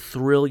really a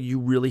thrill you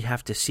really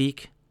have to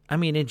seek? I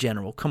mean, in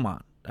general, come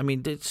on.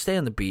 Stay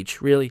on the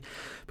beach, really,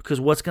 because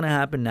what's going to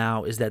happen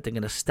now is that they're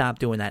going to stop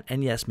doing that.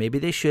 And yes, maybe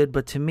they should,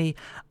 but to me,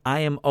 I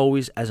am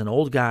always, as an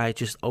old guy,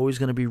 just always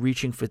going to be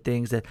reaching for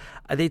things that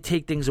they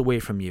take things away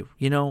from you.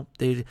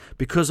 They,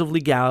 because of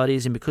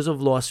legalities and because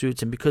of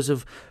lawsuits and because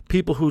of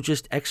people who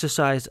just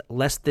exercise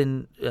less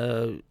than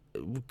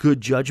good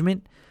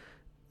judgment.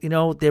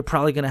 They're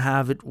probably going to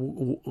have it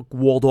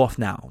walled off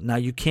now. Now,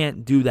 you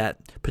can't do that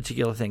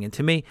particular thing. And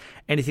to me,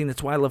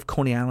 that's why I love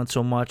Coney Island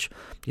so much.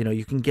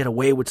 You can get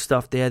away with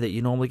stuff there that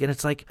you normally get.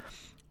 It's like,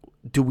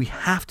 do we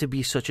have to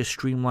be such a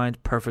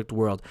streamlined, perfect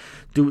world?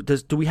 Do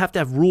we have to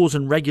have rules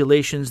and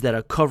regulations that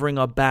are covering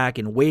our back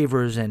and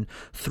waivers and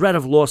threat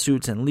of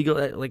lawsuits and legal,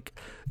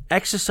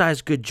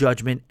 exercise good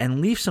judgment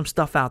and leave some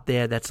stuff out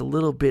there that's a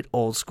little bit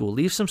old school.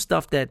 Leave some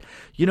stuff that,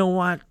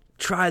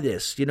 try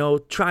this,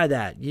 try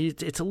that.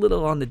 It's a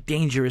little on the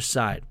dangerous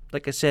side.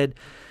 Like I said,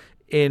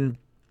 in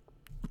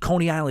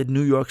Coney Island,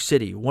 New York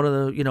City, one of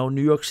the,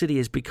 New York City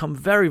has become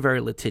very,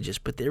 very litigious,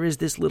 but there is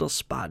this little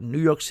spot in New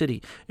York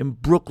City, in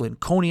Brooklyn,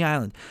 Coney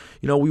Island.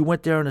 We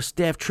went there on a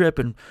staff trip,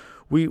 and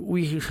we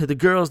the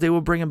girls, they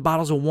were bringing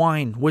bottles of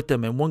wine with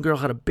them, and one girl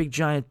had a big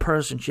giant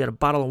purse, and she had a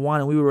bottle of wine,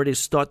 and we were ready to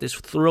start this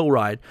thrill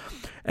ride.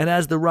 And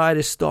as the ride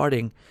is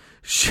starting,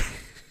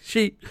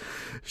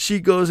 she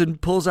goes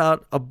and pulls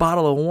out a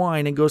bottle of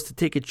wine and goes to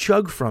take a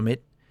chug from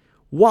it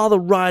while the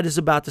ride is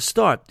about to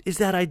start. Is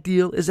that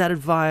ideal? Is that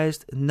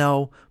advised?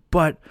 No.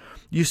 But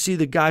you see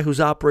the guy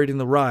who's operating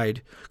the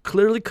ride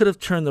clearly could have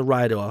turned the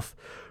ride off.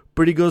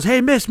 But he goes,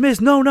 "Hey, miss,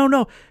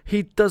 no.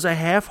 He does a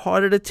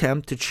half-hearted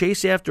attempt to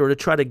chase after her to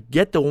try to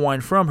get the wine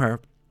from her,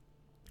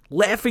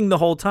 laughing the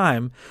whole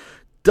time,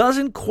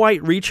 doesn't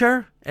quite reach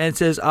her, and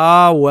says,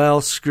 well,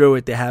 screw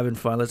it, they're having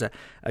fun.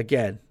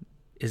 Again,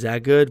 is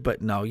that good?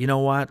 But no, you know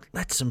what?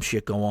 Let some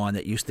shit go on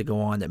that used to go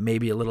on that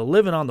maybe a little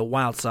living on the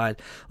wild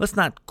side. Let's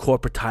not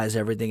corporatize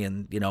everything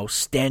and,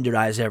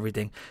 standardize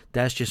everything.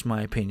 That's just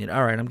my opinion.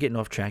 All right, I'm getting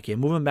off track here.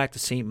 Moving back to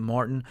St.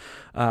 Martin.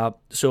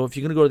 So if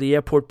you're going to go to the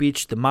airport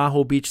beach, the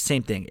Maho Beach,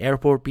 same thing.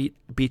 Airport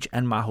beach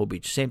and Maho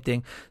Beach, same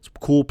thing. It's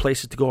cool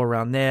places to go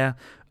around there.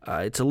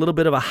 It's a little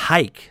bit of a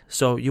hike,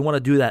 so you want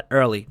to do that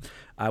early,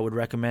 I would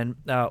recommend.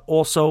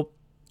 Also,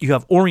 you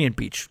have Orient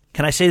Beach.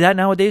 Can I say that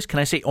nowadays? Can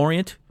I say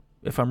Orient?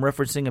 If I'm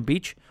referencing a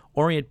beach,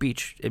 Orient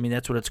Beach,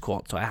 that's what it's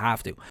called, so I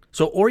have to.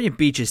 So Orient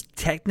Beach is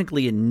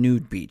technically a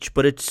nude beach,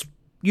 but it's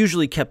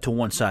usually kept to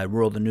one side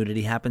where all the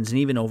nudity happens. And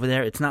even over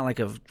there, it's not like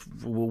a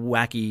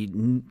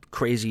wacky,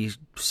 crazy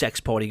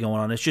sex party going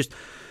on.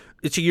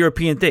 It's a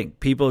European thing.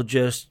 People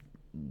just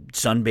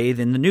sunbathe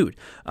in the nude.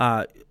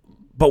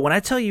 But when I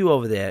tell you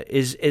over there,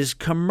 is as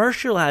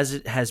commercial as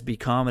it has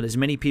become and as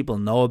many people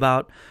know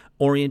about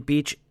Orient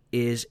Beach,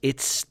 is it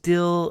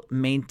still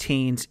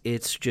maintains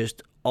its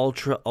just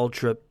ultra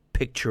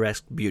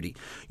picturesque beauty.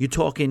 You're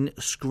talking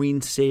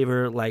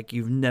screensaver like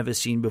you've never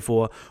seen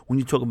before when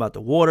you talk about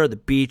the water, the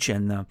beach,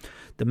 and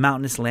the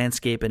mountainous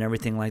landscape and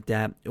everything like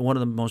that. One of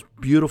the most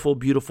beautiful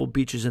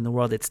beaches in the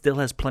world. It still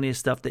has plenty of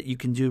stuff that you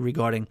can do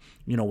regarding,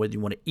 whether you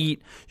want to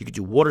eat. You can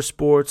do water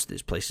sports.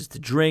 There's places to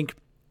drink.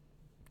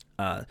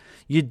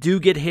 You do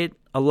get hit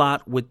a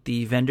lot with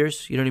the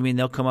vendors. You know what I mean?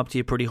 They'll come up to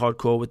you pretty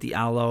hardcore with the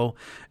aloe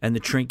and the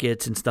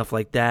trinkets and stuff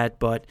like that.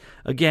 But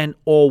again,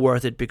 all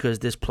worth it because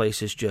this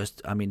place is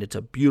just, I mean, it's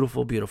a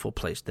beautiful, beautiful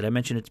place. Did I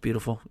mention it's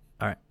beautiful?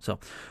 All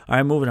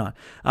right, moving on.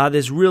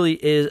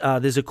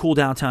 There's a cool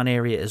downtown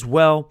area as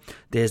well.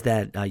 There's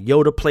that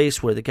Yoda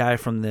place where the guy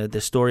from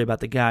the story about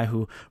the guy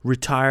who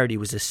retired, he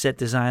was a set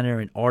designer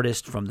and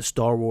artist from the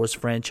Star Wars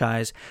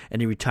franchise, and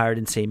he retired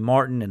in St.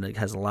 Martin, and it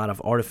has a lot of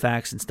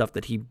artifacts and stuff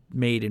that he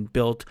made and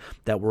built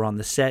that were on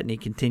the set, and he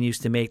continues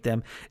to make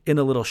them in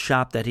a little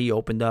shop that he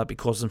opened up. He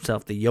calls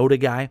himself the Yoda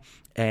guy.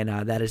 And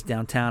that is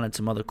downtown and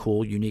some other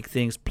cool, unique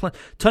things.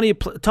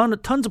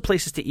 Tons of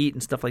places to eat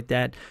and stuff like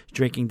that.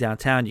 Drinking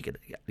downtown. You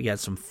got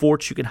some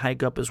forts you can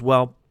hike up as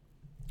well.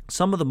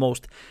 Some of the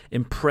most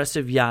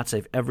impressive yachts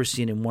I've ever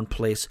seen in one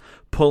place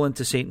pull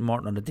into St.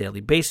 Martin on a daily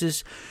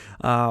basis.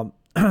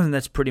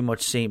 That's pretty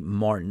much St.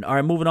 Martin. All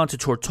right, moving on to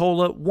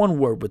Tortola. One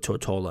word with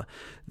Tortola.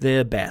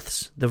 The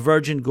baths. The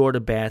Virgin Gorda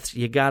baths.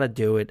 You got to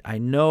do it. I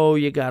know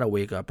you got to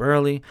wake up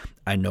early.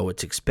 I know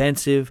it's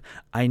expensive.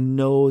 I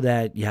know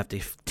that you have to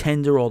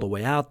tender all the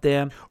way out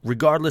there.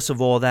 Regardless of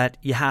all that,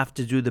 you have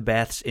to do the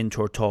baths in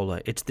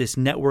Tortola. It's this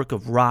network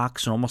of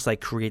rocks and almost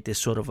like create this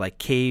sort of like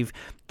cave.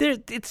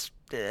 It's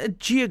a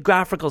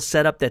geographical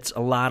setup that's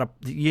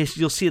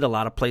you'll see it a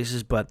lot of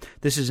places, but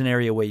this is an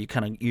area where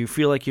you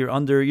feel like you're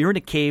in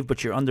a cave,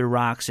 but you're under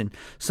rocks, and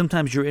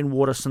sometimes you're in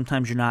water,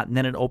 sometimes you're not, and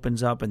then it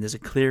opens up and there's a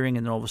clearing,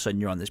 and then all of a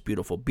sudden you're on this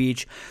beautiful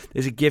beach.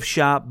 There's a gift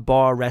shop,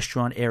 bar,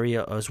 restaurant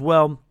area as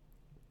well.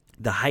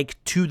 The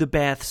hike to the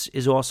baths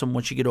is awesome.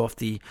 Once you get off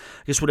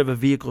whatever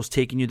vehicle's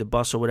taking you, the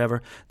bus or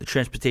whatever, the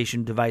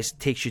transportation device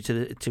takes you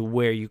to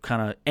where you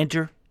kind of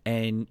enter,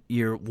 and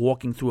you're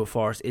walking through a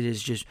forest. It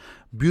is just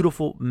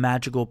beautiful,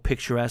 magical,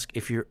 picturesque.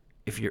 If you're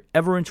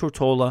ever in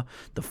Tortola,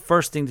 the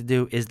first thing to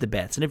do is the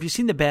baths. And if you've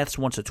seen the baths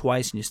once or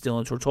twice and you're still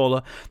in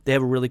Tortola, they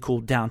have a really cool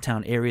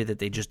downtown area that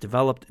they just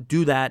developed.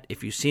 Do that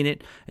if you've seen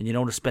it and you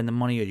don't want to spend the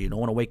money or you don't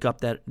want to wake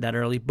up that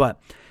early. But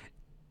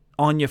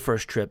on your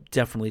first trip,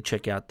 definitely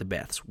check out the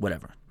baths.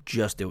 Whatever.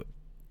 Just do it.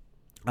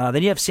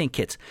 Then you have St.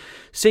 Kitts.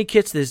 St.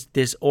 Kitts,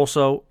 there's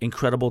also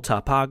incredible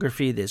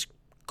topography. There's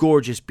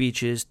gorgeous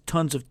beaches,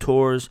 tons of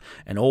tours,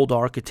 and old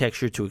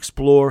architecture to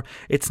explore.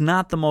 It's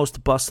not the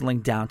most bustling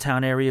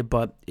downtown area,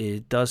 but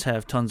it does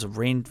have tons of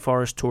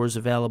rainforest tours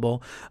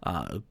available.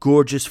 A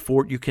gorgeous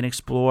fort you can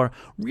explore.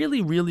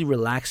 Really, really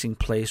relaxing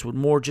place with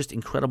more just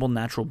incredible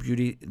natural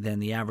beauty than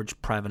the average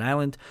private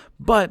island.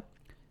 But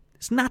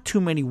there's not too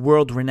many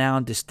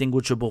world-renowned,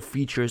 distinguishable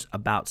features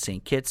about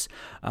St. Kitts.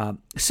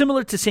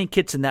 Similar to St.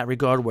 Kitts in that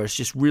regard, where it's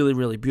just really,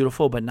 really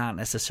beautiful, but not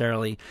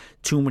necessarily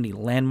too many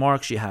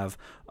landmarks. You have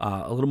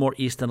a little more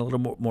east and a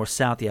little more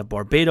south. You have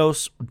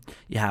Barbados,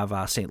 you have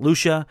St.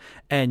 Lucia,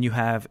 and you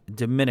have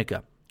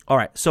Dominica. All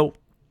right, so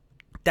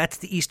that's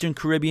the Eastern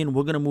Caribbean.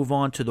 We're going to move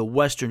on to the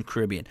Western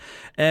Caribbean,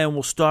 and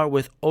we'll start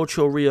with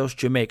Ocho Rios,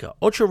 Jamaica.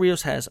 Ocho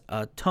Rios has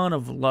a ton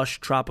of lush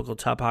tropical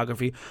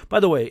topography. By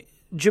the way,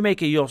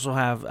 Jamaica, you also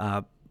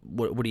have,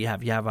 what do you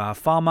have? You have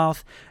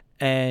Falmouth,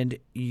 and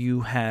you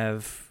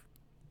have,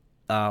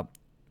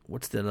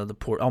 what's the other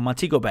port? Oh,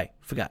 Montego Bay.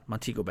 Forgot.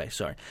 Montego Bay,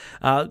 sorry.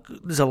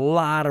 There's a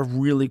lot of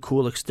really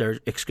cool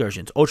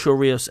excursions. Ocho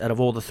Rios, out of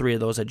all the three of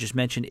those I just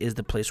mentioned, is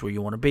the place where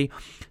you want to be.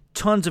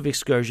 Tons of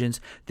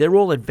excursions. They're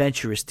all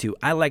adventurous, too.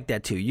 I like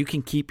that, too. You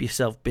can keep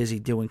yourself busy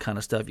doing kind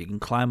of stuff. You can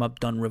climb up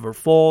Dunn River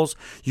Falls.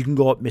 You can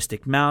go up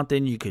Mystic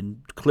Mountain. You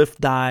can cliff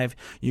dive.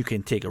 You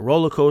can take a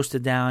roller coaster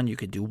down. You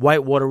can do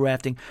whitewater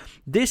rafting.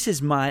 This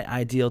is my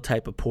ideal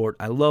type of port.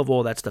 I love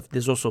all that stuff.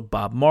 There's also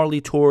Bob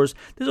Marley tours.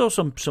 There's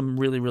also some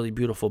really, really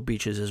beautiful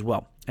beaches as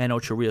well. And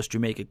Ocho Rios,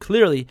 Jamaica,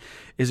 clearly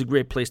is a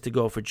great place to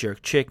go for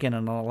jerk chicken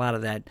and a lot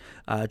of that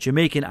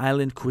Jamaican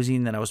island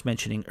cuisine that I was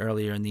mentioning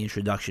earlier in the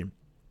introduction.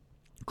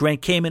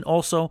 Grand Cayman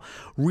also,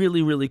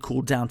 really, really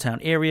cool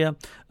downtown area,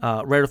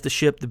 right off the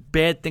ship. The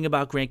bad thing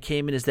about Grand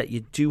Cayman is that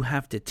you do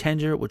have to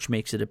tender, which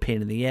makes it a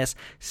pain in the ass.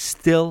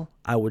 Still,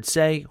 I would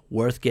say,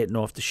 worth getting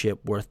off the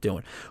ship, worth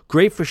doing.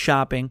 Great for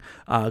shopping.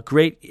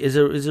 Great is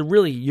a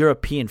really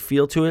European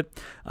feel to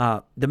it.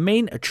 The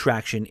main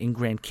attraction in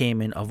Grand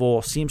Cayman of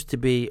all seems to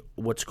be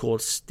what's called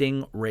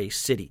Stingray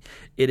City.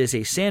 It is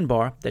a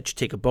sandbar that you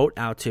take a boat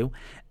out to,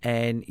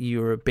 and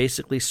you're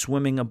basically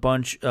swimming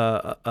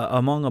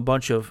among a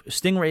bunch of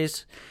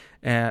stingrays.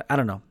 I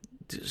don't know.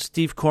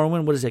 Steve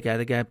Corwin, what is that guy?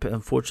 The guy,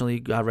 unfortunately,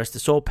 God rest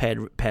his soul,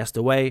 passed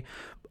away.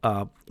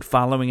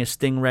 Following a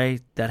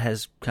stingray that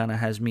has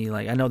me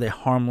like, I know they're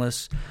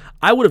harmless.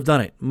 I would have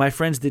done it. My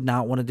friends did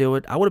not want to do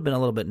it. I would have been a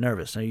little bit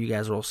nervous. I know you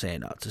guys are all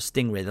saying, it's a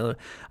stingray.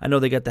 I know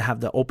they got to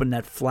have to open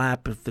that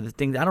flap for the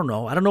thing. I don't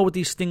know with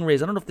these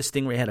stingrays. I don't know if the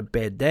stingray had a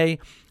bad day.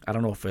 I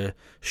don't know if a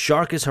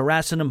shark is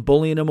harassing him,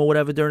 bullying him or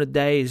whatever during the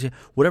day.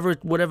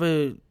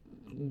 Whatever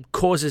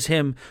causes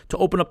him to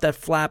open up that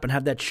flap and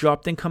have that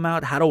sharp thing come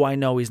out. How do I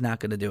know he's not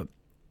going to do it?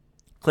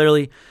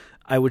 Clearly,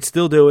 I would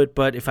still do it,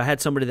 but if I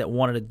had somebody that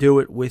wanted to do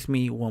it with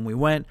me when we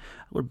went,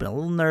 I would have been a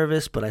little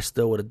nervous, but I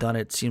still would have done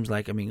it. Seems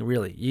like,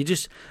 really,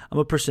 I'm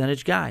a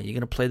percentage guy. You're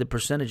going to play the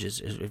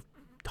percentages. If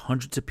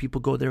hundreds of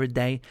people go there a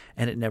day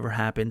and it never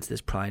happens,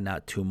 there's probably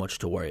not too much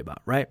to worry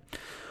about, right?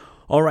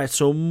 All right,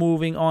 so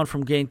moving on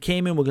from Grand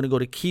Cayman, we're going to go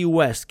to Key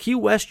West. Key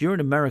West, you're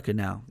in America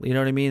now. You know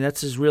what I mean? That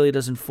just really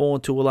doesn't fall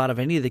into a lot of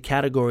any of the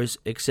categories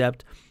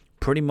except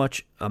pretty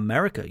much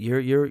America.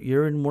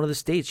 You're in one of the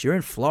states. You're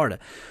in Florida.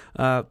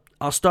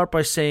 I'll start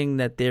by saying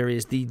that there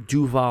is the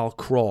Duval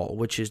Crawl,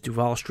 which is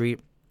Duval Street,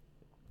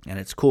 and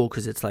it's cool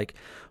because it's like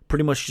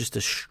pretty much just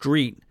a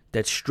street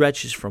that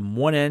stretches from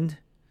one end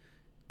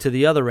to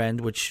the other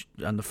end, which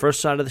on the first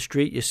side of the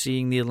street, you're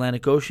seeing the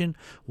Atlantic Ocean.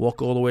 Walk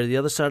all the way to the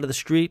other side of the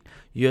street,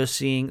 you're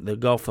seeing the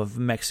Gulf of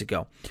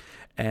Mexico.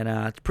 And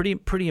it's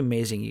pretty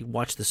amazing. You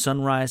watch the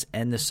sunrise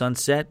and the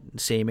sunset in the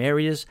same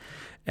areas.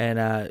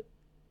 And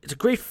it's a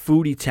great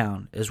foodie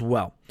town as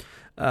well.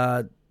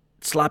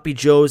 Sloppy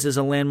Joe's is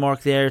a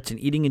landmark there. It's an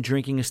eating and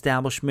drinking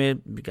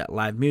establishment. We got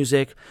live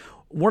music.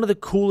 One of the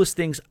coolest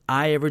things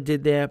I ever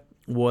did there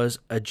was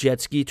a jet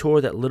ski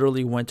tour that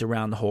literally went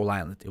around the whole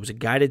island. It was a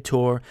guided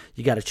tour.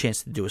 You got a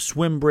chance to do a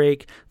swim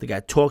break. The guy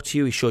talked to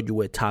you. He showed you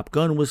where Top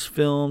Gun was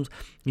filmed.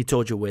 He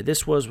told you where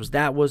this was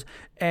that was.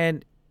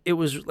 And it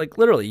was like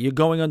literally you're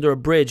going under a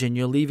bridge and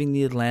you're leaving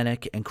the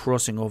Atlantic and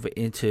crossing over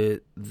into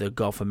the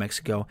Gulf of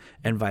Mexico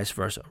and vice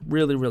versa.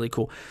 Really, really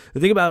cool.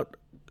 The thing about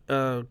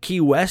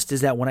Key West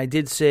is that when I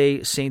did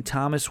say St.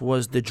 Thomas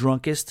was the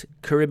drunkest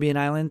Caribbean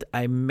island,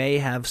 I may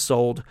have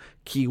sold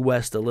Key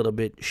West a little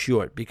bit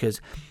short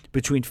because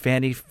between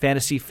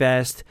Fantasy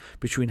Fest,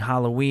 between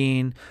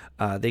Halloween,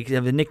 they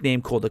have a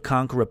nickname called the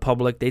Conquer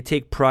Republic. They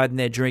take pride in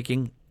their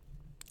drinking.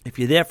 If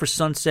you're there for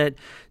sunset,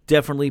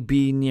 definitely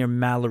be near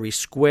Mallory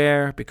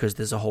Square because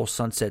there's a whole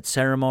sunset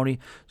ceremony.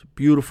 It's a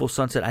beautiful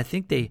sunset. I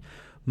think they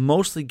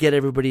mostly get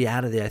everybody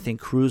out of there, I think,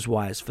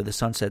 cruise-wise for the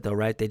sunset, though,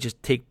 right? They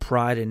just take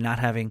pride in not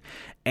having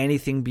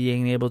anything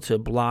being able to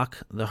block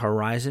the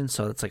horizon.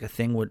 So that's like a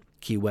thing with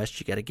Key West.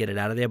 You got to get it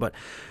out of there. But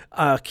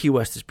Key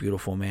West is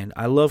beautiful, man.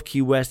 I love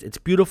Key West. It's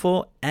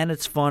beautiful and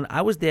it's fun.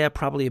 I was there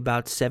probably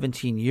about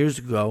 17 years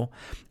ago,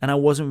 and I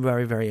wasn't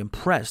very, very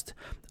impressed.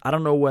 I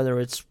don't know whether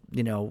it's,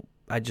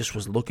 I just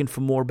was looking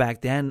for more back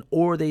then,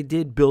 or they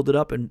did build it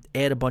up and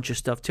add a bunch of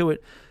stuff to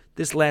it.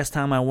 This last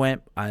time I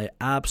went, I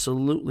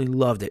absolutely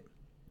loved it.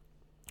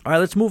 All right,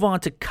 let's move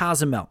on to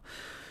Cozumel.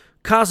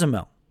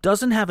 Cozumel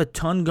doesn't have a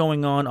ton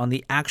going on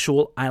the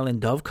actual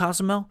island of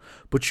Cozumel,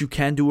 but you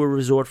can do a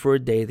resort for a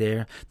day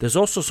there. There's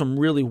also some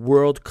really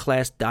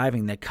world-class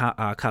diving that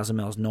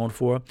Cozumel is known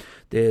for.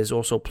 There's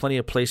also plenty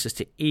of places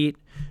to eat,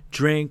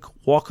 drink,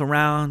 walk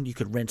around. You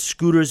could rent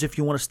scooters if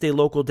you want to stay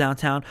local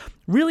downtown.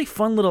 Really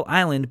fun little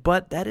island,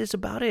 but that is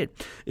about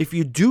it. If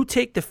you do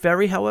take the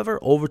ferry, however,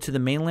 over to the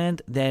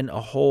mainland, then a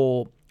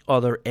whole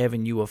other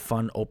avenue of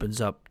fun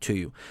opens up to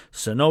you.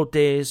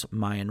 Cenotes,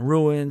 Mayan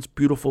ruins,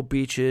 beautiful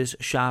beaches,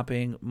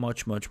 shopping,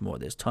 much, much more.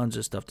 There's tons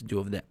of stuff to do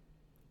over there.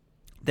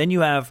 Then you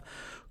have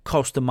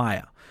Costa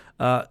Maya.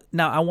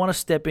 Now, I want to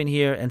step in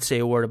here and say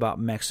a word about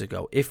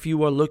Mexico. If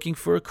you are looking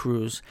for a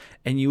cruise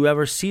and you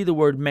ever see the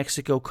word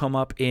Mexico come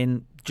up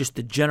in just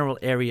the general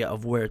area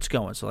of where it's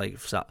going, so like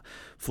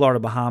Florida,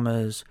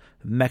 Bahamas,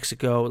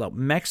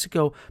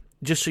 Mexico,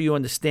 just so you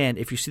understand,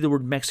 if you see the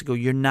word Mexico,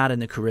 you're not in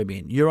the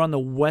Caribbean. You're on the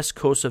west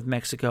coast of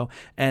Mexico,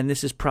 and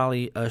this is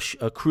probably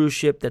a cruise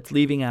ship that's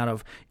leaving out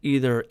of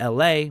either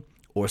L.A.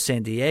 or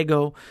San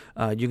Diego.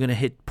 You're going to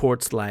hit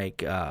ports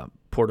like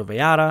Puerto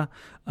Vallarta,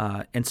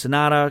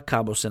 Ensenada,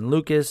 Cabo San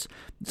Lucas.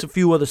 It's a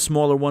few other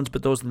smaller ones,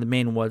 but those are the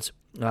main ones.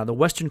 The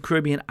Western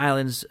Caribbean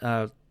islands,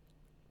 they're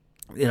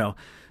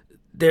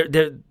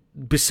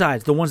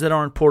besides the ones that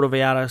aren't Puerto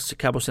Vallarta,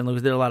 Cabo San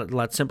Lucas, they're a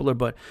lot simpler,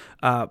 but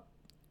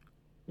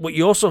what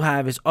you also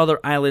have is other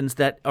islands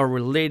that are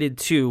related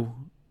to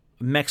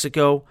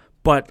Mexico,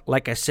 but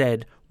like I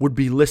said, would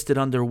be listed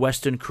under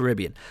Western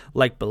Caribbean,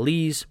 like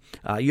Belize.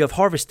 You have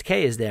Harvest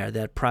Caye is there,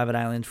 that private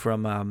island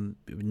from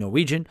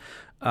Norwegian.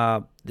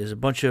 There's a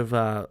bunch of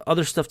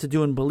other stuff to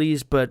do in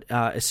Belize, but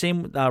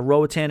same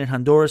Roatan and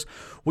Honduras.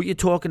 What you're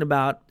talking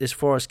about as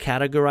far as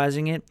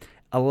categorizing it,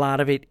 a lot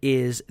of it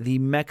is the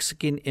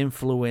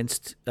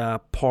Mexican-influenced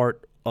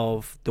part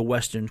of the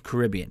Western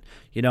Caribbean.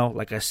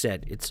 Like I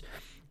said,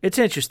 it's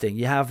interesting.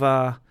 You have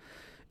a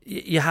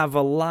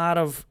lot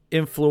of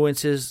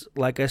influences,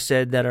 like I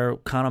said, that are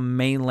kind of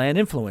mainland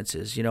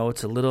influences.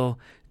 It's a little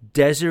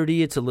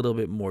deserty. It's a little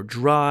bit more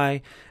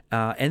dry.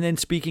 And then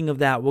speaking of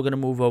that, we're going to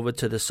move over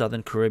to the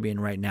Southern Caribbean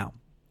right now,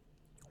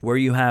 where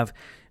you have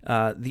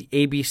the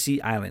ABC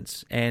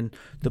Islands. And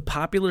the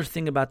popular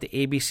thing about the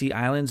ABC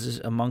Islands is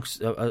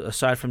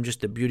aside from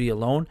just the beauty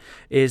alone,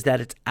 is that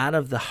it's out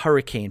of the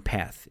hurricane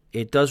path.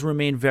 It does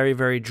remain very,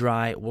 very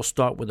dry. We'll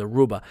start with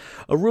Aruba.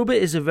 Aruba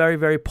is a very,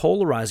 very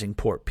polarizing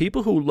port.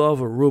 People who love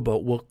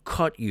Aruba will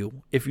cut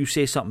you if you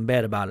say something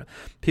bad about it.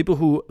 People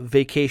who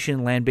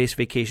vacation, land-based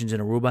vacations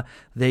in Aruba,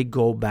 they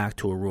go back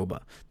to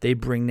Aruba. They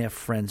bring their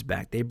friends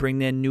back. They bring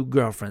their new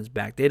girlfriends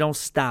back. They don't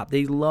stop.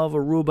 They love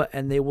Aruba,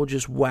 and they will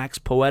just wax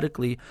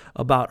poetically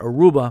about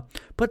Aruba,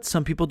 but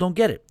some people don't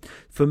get it.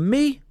 For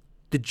me,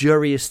 the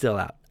jury is still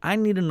out. I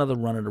need another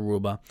run at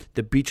Aruba.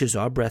 The beaches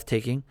are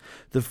breathtaking.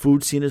 The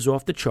food scene is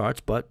off the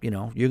charts, but, you're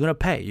going to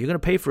pay. You're going to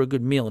pay for a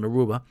good meal in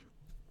Aruba.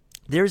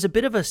 There is a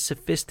bit of a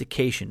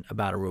sophistication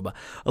about Aruba,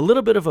 a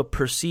little bit of a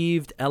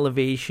perceived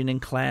elevation in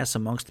class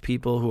amongst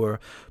people who are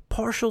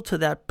partial to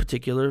that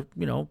particular,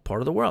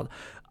 part of the world.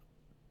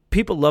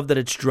 People love that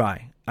it's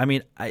dry. I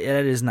mean,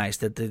 it is nice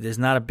that there's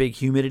not a big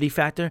humidity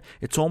factor.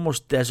 It's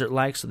almost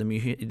desert-like, so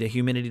the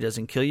humidity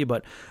doesn't kill you.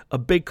 But a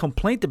big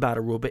complaint about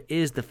Aruba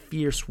is the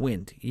fierce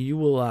wind. You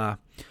will,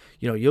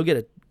 you'll get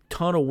a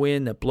ton of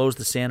wind that blows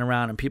the sand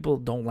around, and people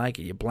don't like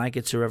it. Your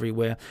blankets are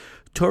everywhere.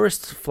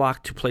 Tourists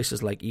flock to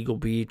places like Eagle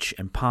Beach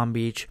and Palm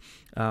Beach.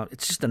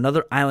 It's just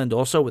another island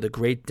also with a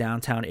great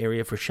downtown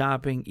area for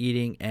shopping,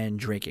 eating, and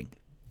drinking.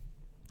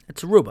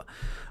 It's Aruba.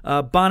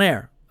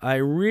 Bonaire. I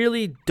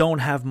really don't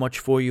have much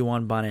for you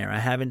on Bonaire. I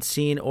haven't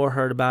seen or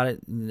heard about it.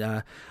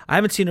 I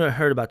haven't seen or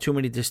heard about too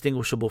many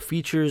distinguishable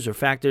features or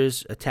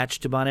factors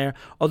attached to Bonaire.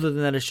 Other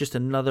than that, it's just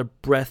another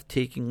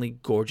breathtakingly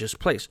gorgeous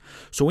place.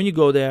 So when you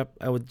go there,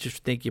 I would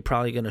just think you're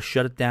probably going to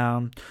shut it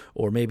down,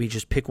 or maybe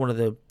just pick one of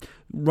the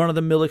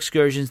run-of-the-mill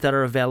excursions that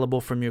are available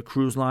from your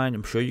cruise line.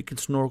 I'm sure you can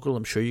snorkel.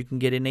 I'm sure you can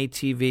get an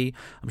ATV.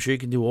 I'm sure you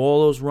can do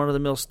all those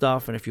run-of-the-mill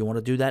stuff. And if you want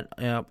to do that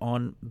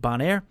on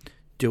Bonaire,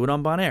 do it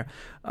on Bonaire.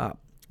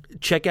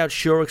 Check out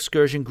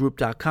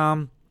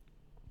shoreexcursiongroup.com.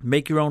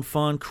 Make your own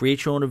fun.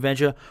 Create your own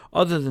adventure.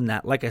 Other than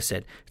that, like I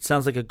said, it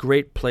sounds like a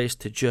great place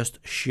to just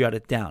shut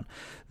it down.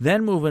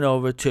 Then moving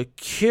over to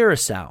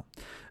Curacao.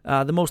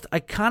 The most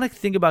iconic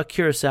thing about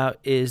Curacao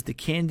is the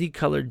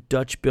candy-colored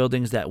Dutch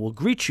buildings that will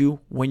greet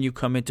you when you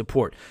come into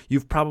port.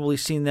 You've probably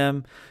seen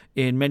them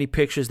in many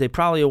pictures. They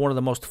probably are one of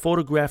the most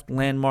photographed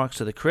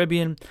landmarks of the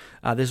Caribbean.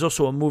 There's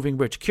also a moving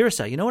bridge.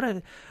 Curacao, you know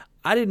what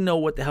I didn't know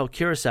what the hell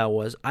Curacao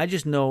was. I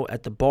just know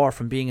at the bar,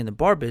 from being in the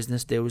bar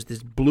business, there was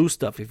this blue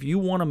stuff. If you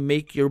want to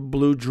make your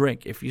blue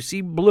drink, if you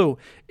see blue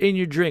in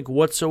your drink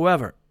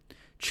whatsoever,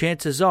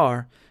 chances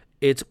are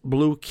it's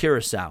blue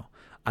Curacao.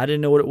 I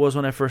didn't know what it was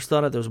when I first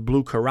thought of it. There was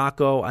blue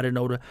Caraco. I didn't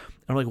know.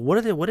 I'm like,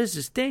 what is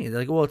this thing? They're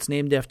like, well, it's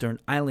named after an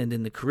island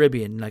in the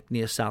Caribbean, like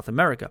near South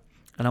America.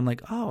 And I'm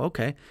like, oh,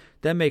 okay.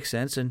 That makes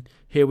sense. And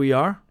here we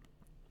are.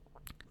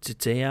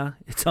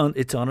 It's on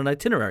an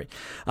itinerary.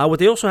 What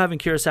they also have in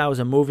Curacao is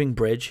a moving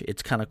bridge.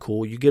 It's kind of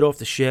cool. You get off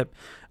the ship,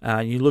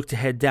 you look to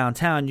head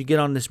downtown. You get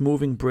on this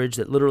moving bridge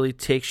that literally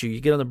takes you. You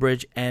get on the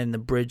bridge, and the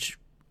bridge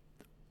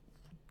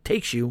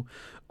takes you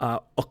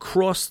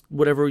across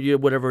whatever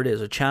it is,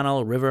 a channel,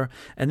 a river,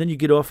 and then you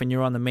get off and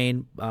you're on the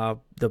main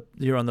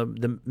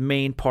the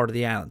main part of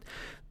the island.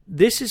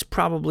 This is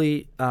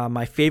probably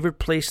my favorite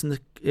place in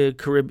the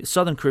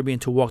Southern Caribbean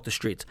to walk the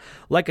streets.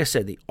 Like I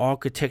said, the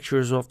architecture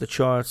is off the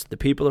charts. The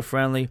people are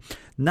friendly.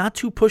 Not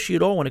too pushy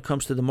at all when it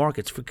comes to the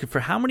markets.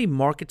 For how many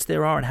markets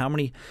there are and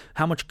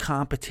how much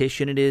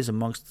competition it is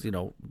amongst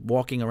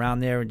walking around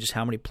there, and just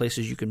how many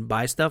places you can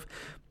buy stuff,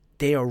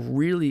 they are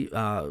really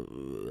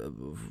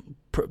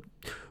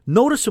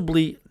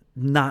noticeably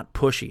not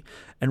pushy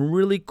and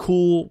really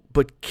cool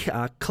but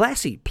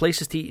classy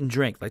places to eat and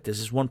drink. Like this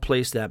is one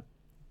place that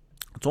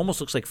it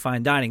almost looks like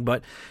fine dining,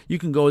 but you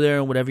can go there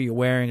and whatever you're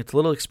wearing. It's a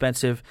little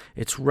expensive.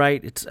 It's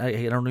right.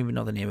 I don't even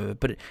know the name of it,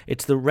 but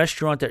it's the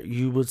restaurant that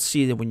you would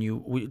see that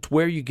it's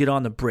where you get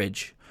on the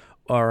bridge,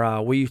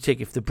 or where you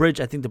take, if the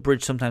bridge, I think the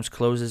bridge sometimes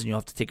closes and you'll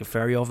have to take a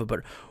ferry over, but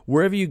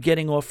wherever you're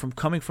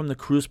coming from the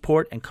cruise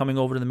port and coming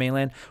over to the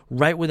mainland,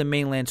 right where the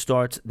mainland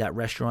starts, that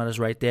restaurant is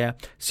right there.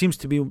 Seems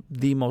to be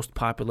the most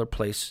popular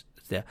place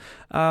there.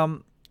 All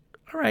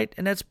right,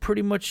 and that's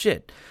pretty much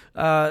it.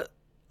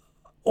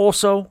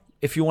 Also,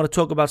 if you want to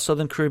talk about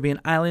Southern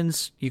Caribbean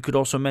islands, you could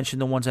also mention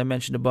the ones I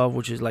mentioned above,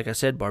 which is, like I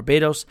said,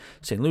 Barbados,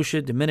 St.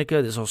 Lucia,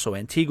 Dominica. There's also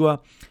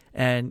Antigua,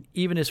 and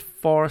even as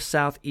far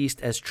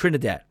southeast as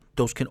Trinidad.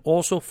 Those can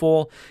also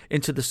fall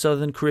into the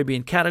Southern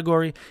Caribbean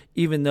category,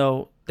 even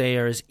though they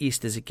are as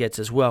east as it gets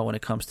as well when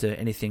it comes to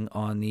anything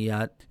on the,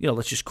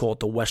 let's just call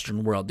it the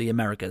Western world, the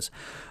Americas.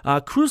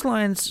 Cruise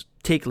lines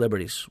take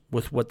liberties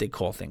with what they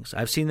call things.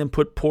 I've seen them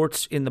put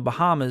ports in the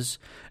Bahamas,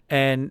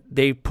 and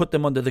they put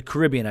them under the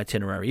Caribbean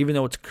itinerary, even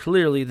though it's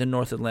clearly the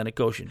North Atlantic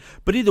Ocean.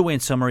 But either way,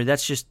 in summary,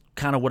 that's just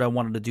kind of what I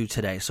wanted to do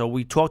today. So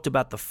we talked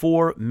about the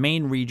 4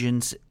 main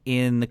regions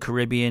in the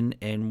Caribbean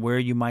and where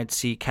you might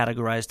see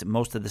categorized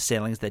most of the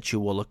sailings that you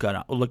will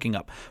looking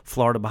up.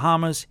 Florida,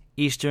 Bahamas,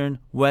 Eastern,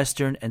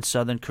 Western, and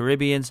Southern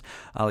Caribbeans.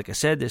 Like I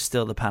said, there's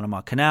still the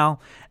Panama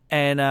Canal.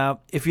 And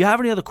if you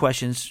have any other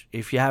questions,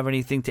 if you have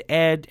anything to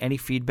add, any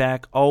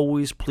feedback,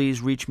 always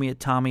please reach me at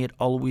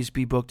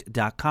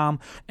tommy@alwaysbebooked.com.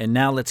 And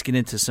now let's get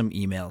into some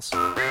emails.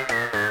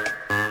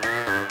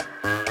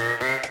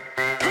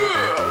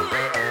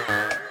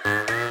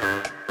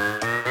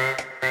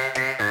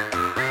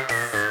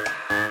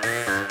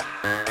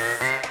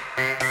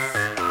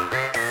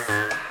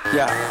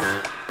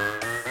 Yeah.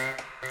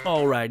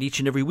 All right, each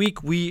and every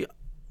week we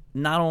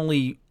not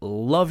only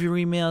love your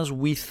emails,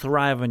 we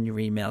thrive on your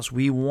emails.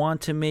 We want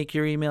to make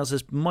your emails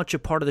as much a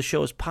part of the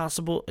show as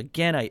possible.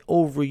 Again, I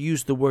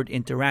overuse the word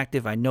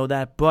interactive. I know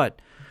that,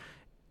 but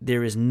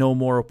there is no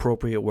more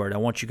appropriate word. I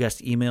want you guys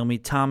to email me,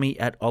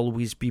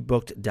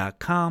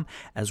 tommy@alwaysbebooked.com,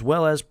 as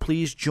well as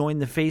please join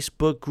the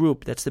Facebook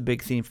group. That's the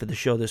big theme for the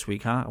show this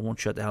week, huh? I won't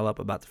shut the hell up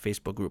about the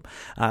Facebook group.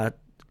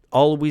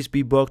 Always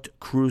Be Booked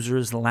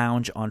Cruisers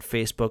Lounge on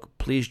Facebook.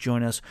 Please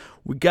join us.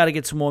 We got to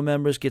get some more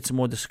members, get some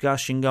more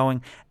discussion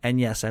going. And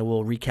yes, I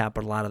will recap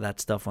a lot of that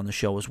stuff on the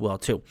show as well,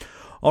 too.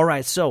 All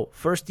right, so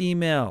first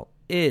email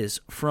is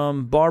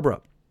from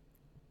Barbara.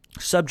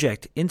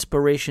 Subject,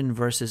 inspiration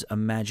versus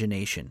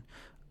imagination.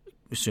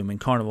 Assuming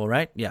Carnival,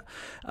 right? Yeah.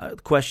 The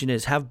question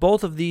is, have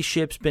both of these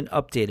ships been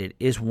updated?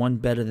 Is one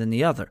better than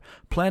the other?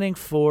 Planning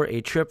for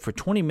a trip for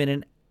 20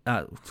 women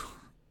out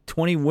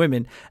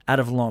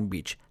of Long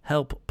Beach.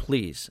 Help,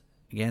 please.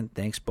 Again,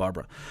 thanks,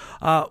 Barbara.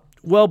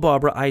 Well,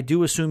 Barbara, I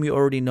do assume you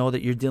already know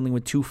that you're dealing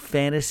with two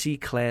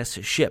fantasy-class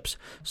ships.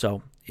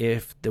 So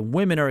if the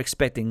women are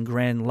expecting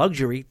grand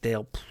luxury,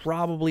 they'll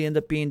probably end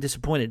up being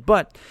disappointed.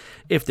 But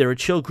if they're a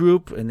chill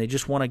group and they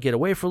just want to get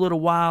away for a little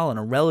while on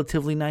a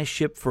relatively nice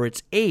ship for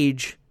its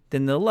age,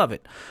 then they'll love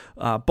it.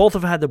 Both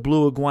have had the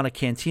Blue Iguana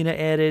Cantina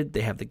added.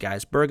 They have the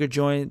Guy's Burger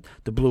Joint,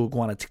 the Blue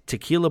Iguana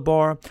Tequila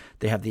Bar.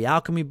 They have the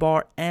Alchemy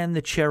Bar and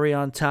the Cherry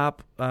on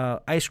Top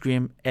ice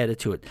cream added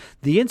to it.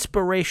 The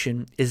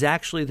Inspiration is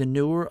actually the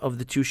newer of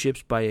the two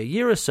ships by a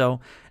year or so,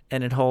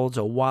 and it holds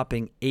a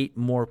whopping 8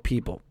 more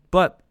people.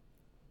 But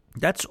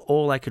that's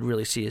all I could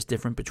really see is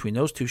different between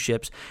those two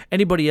ships.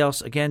 Anybody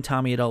else, again,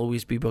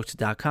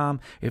 Tommy@alwaysbebooked.com.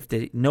 If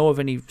they know of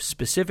any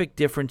specific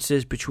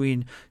differences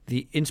between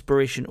the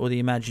Inspiration or the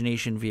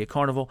Imagination via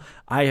Carnival,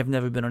 I have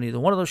never been on either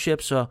one of those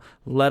ships, so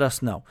let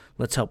us know.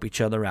 Let's help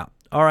each other out.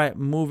 All right,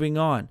 moving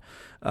on.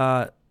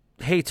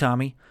 Hey,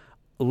 Tommy,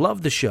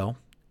 love the show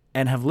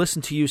and have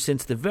listened to you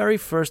since the very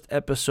first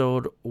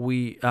episodes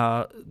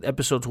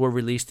were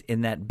released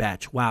in that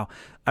batch. Wow,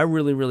 I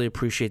really, really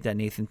appreciate that,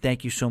 Nathan.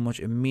 Thank you so much.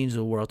 It means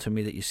the world to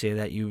me that you say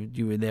that. You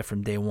were there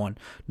from day one.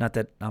 Not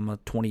that I'm a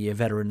 20-year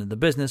veteran in the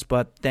business,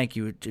 but thank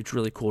you. It's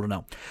really cool to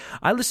know.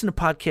 I listen to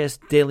podcasts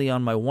daily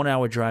on my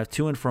 1-hour drive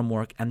to and from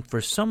work, and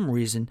for some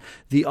reason,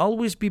 the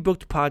Always Be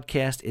Booked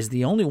podcast is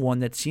the only one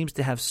that seems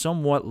to have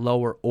somewhat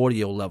lower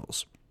audio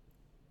levels.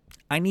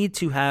 I need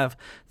to have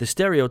the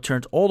stereo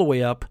turned all the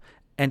way up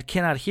and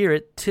cannot hear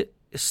it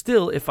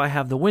still if I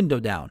have the window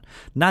down.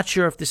 Not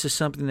sure if this is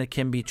something that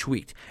can be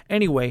tweaked.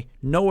 Anyway,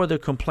 no other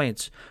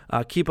complaints.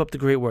 Keep up the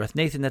great work.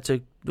 Nathan, that's a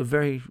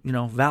very,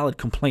 valid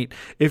complaint.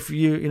 If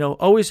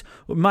always,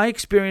 my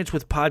experience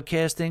with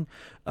podcasting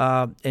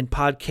and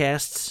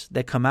podcasts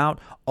that come out,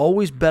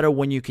 always better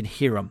when you can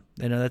hear them.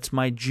 That's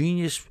my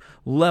genius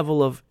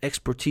level of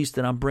expertise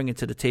that I'm bringing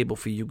to the table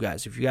for you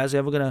guys. If you guys are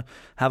ever going to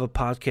have a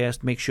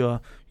podcast, make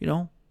sure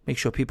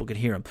people can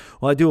hear them.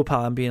 Well, I do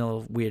apologize. I'm being a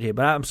little weird here,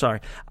 but I'm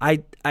sorry.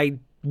 I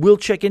will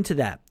check into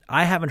that.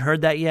 I haven't heard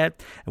that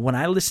yet. And when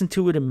I listen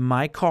to it in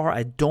my car,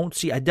 I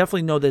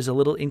definitely know there's a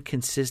little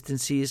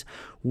inconsistencies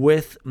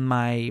with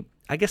the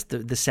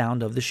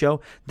sound of the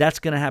show. That's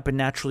going to happen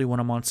naturally when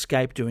I'm on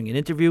Skype doing an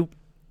interview.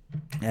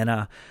 And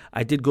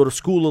I did go to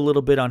school a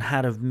little bit on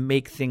how to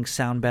make things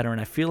sound better, and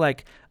I feel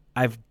like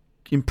I've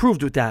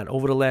improved with that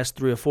over the last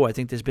 3 or 4. I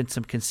think there's been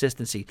some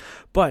consistency.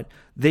 But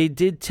they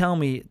did tell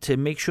me to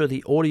make sure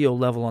the audio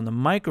level on the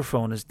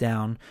microphone is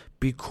down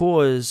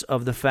because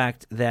of the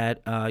fact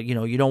that,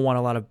 you don't want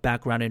a lot of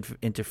background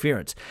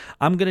interference.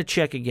 I'm going to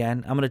check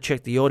again. I'm going to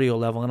check the audio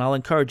level, and I'll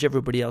encourage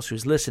everybody else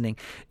who's listening.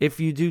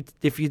 If you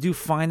do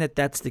find that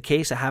that's the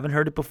case, I haven't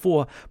heard it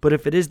before, but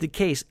if it is the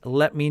case,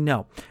 let me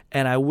know.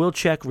 And I will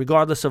check,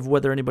 regardless of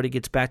whether anybody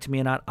gets back to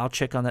me or not, I'll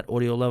check on that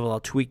audio level. I'll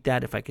tweak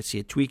that if I can see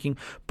it tweaking.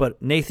 But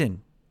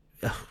Nathan,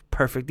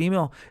 perfect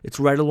email.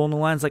 It's right along the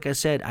lines, like I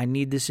said, I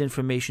need this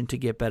information to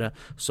get better.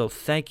 So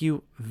thank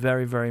you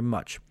very, very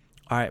much.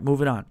 All right,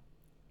 moving on.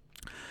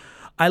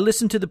 I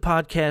listened to the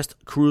podcast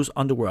Cruise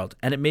Underworld,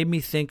 and it made me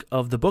think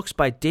of the books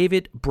by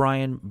David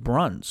Brian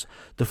Bruns.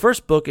 The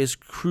first book is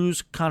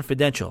Cruise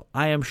Confidential.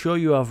 I am sure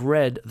you have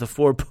read the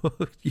 4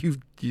 books. You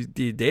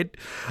did?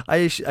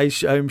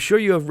 I'm sure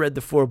you have read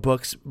the 4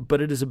 books,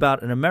 but it is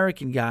about an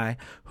American guy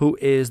who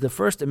is the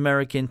first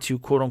American to,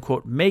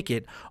 quote-unquote, make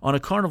it on a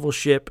Carnival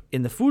ship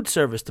in the food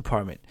service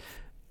department.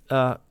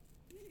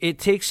 It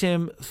takes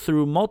him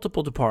through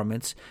multiple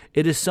departments.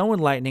 It is so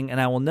enlightening, and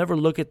I will never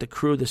look at the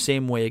crew the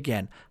same way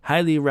again.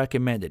 Highly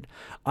recommended.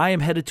 I am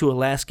headed to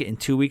Alaska in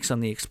 2 weeks on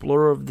the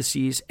Explorer of the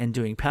Seas and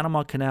doing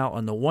Panama Canal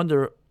on the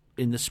Wonder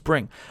in the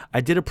spring. I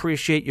did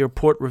appreciate your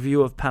port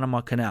review of Panama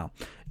Canal.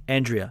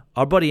 Andrea,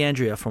 our buddy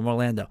Andrea from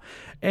Orlando.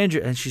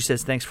 Andrea, and she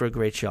says, thanks for a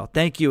great show.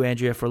 Thank you,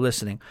 Andrea, for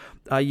listening.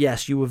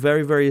 Yes, you were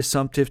very, very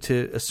assumptive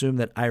to assume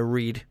that I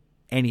read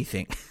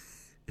anything.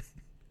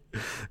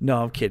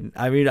 No, I'm kidding.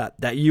 I mean,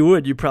 that you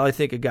would. You probably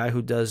think a guy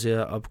who does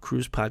a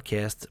cruise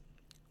podcast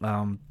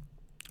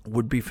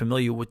would be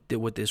familiar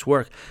with this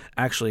work.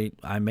 Actually,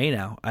 I may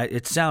now.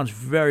 It sounds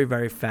very,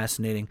 very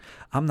fascinating.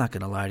 I'm not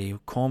going to lie to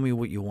you. Call me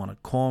what you want to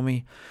call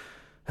me.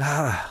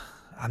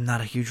 I'm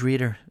not a huge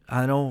reader.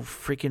 I don't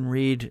freaking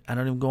read. I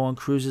don't even go on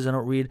cruises. I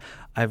don't read.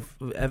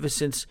 Ever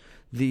since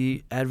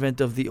the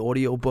advent of the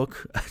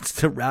audiobook, it's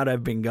the route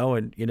I've been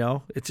going,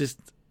 It's just,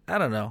 I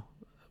don't know.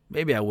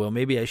 Maybe I will.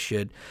 Maybe I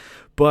should.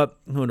 But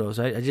who knows?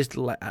 I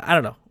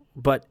don't know.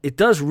 But it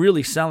does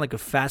really sound like a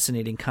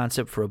fascinating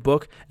concept for a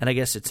book, and I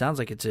guess it sounds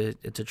like it's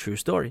a true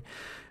story.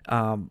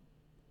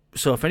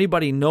 So if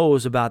anybody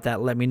knows about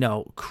that, let me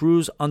know.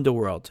 Cruise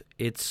Underworld.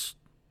 It's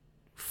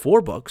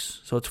 4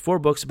 books. So it's 4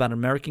 books about an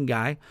American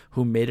guy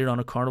who made it on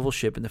a Carnival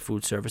ship in the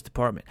food service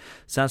department.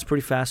 Sounds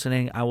pretty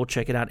fascinating. I will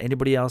check it out.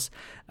 Anybody else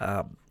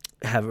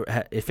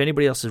if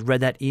anybody else has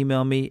read that,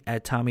 email me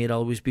at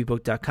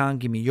tommy@alwaysbebooked.com.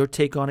 Give me your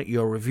take on it,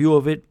 your review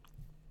of it.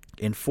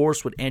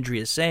 Enforce what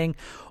Andrea is saying.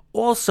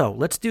 Also,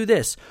 let's do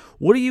this.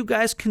 What do you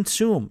guys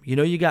consume?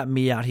 You got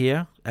me out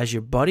here as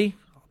your buddy.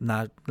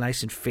 Not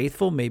nice and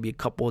faithful, maybe a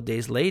couple of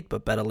days late,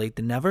 but better late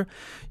than never.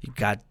 You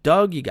got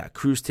Doug, you got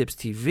Cruise Tips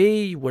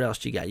TV. What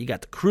else you got? You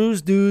got the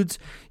Cruise Dudes.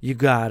 You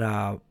got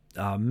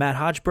Matt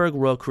Hodgeberg,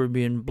 Royal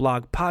Caribbean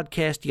Blog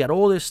Podcast. You got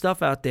all this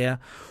stuff out there.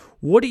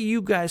 What do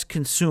you guys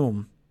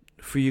consume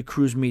for your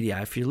cruise media?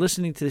 If you're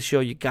listening to the show,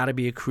 you got to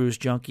be a cruise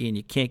junkie and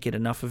you can't get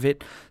enough of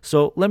it.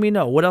 So let me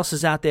know what else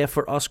is out there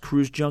for us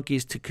cruise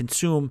junkies to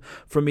consume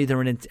from either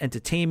an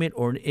entertainment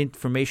or an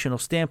informational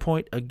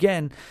standpoint.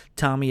 Again,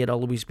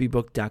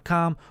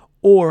 Tommy@alwaysbebooked.com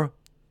or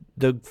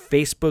the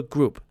Facebook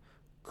group,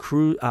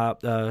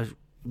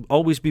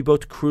 Always Be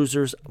Booked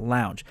Cruisers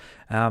Lounge.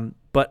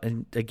 But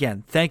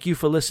again, thank you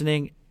for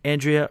listening,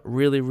 Andrea.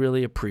 Really,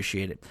 really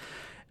appreciate it.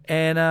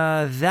 And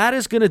that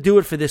is going to do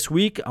it for this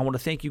week. I want to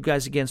thank you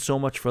guys again so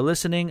much for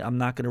listening. I'm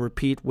not going to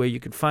repeat where you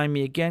can find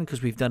me again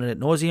because we've done it ad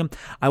nauseum.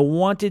 I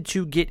wanted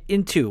to get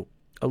into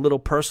a little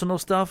personal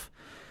stuff.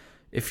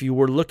 If you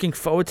were looking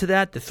forward to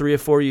that, the 3 or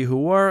 4 of you who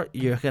were,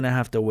 you're going to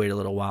have to wait a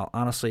little while,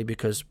 honestly,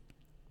 because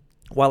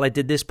while I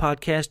did this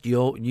podcast,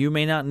 you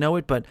may not know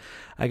it, but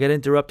I got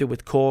interrupted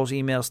with calls,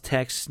 emails,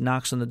 texts,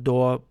 knocks on the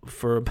door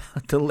for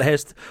about the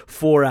last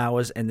 4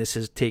 hours, and this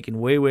has taken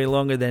way, way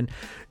longer than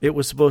it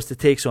was supposed to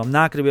take. So I'm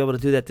not going to be able to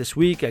do that this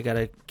week. I got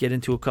to get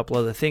into a couple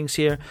other things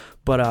here,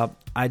 but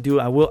I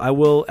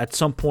will at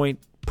some point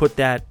put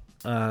that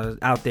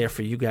out there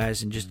for you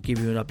guys and just give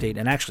you an update.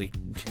 And actually,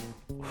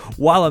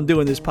 while I'm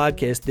doing this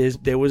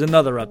podcast, there was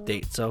another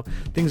update. So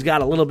things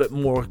got a little bit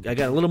more. I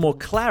got a little more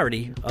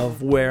clarity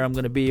of where I'm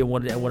going to be and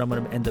what I'm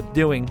going to end up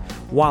doing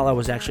while I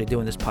was actually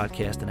doing this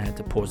podcast, and I had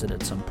to pause it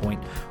at some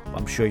point.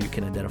 I'm sure you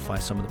can identify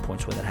some of the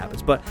points where that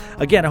happens. But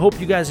again, I hope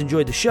you guys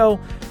enjoyed the show,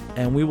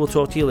 and we will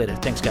talk to you later.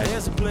 Thanks, guys.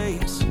 There's a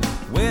place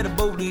where the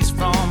boat leaves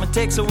from. It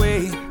takes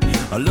away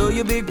all of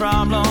your big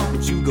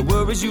problems. You could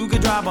worries, you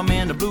could drop them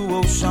in the blue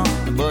ocean,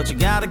 but you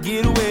gotta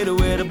get away to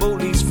where the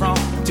boat leaves from.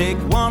 Take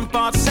 1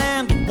 part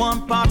sand,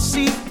 1 part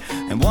sea,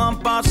 and 1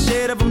 part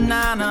shade of a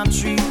 9-nut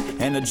tree.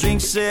 And the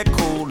drinks set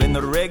cold and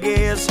the reggae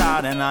is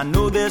hot, and I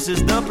know this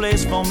is the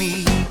place for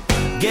me.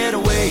 Get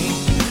away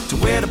to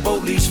where the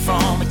boat leaves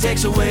from. It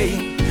takes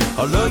away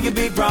all of your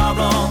big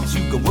problems.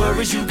 You could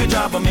worries, you could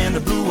drop them in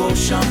the blue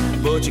ocean,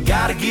 but you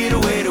gotta get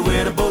away to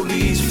where the boat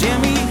leaves. Tell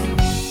me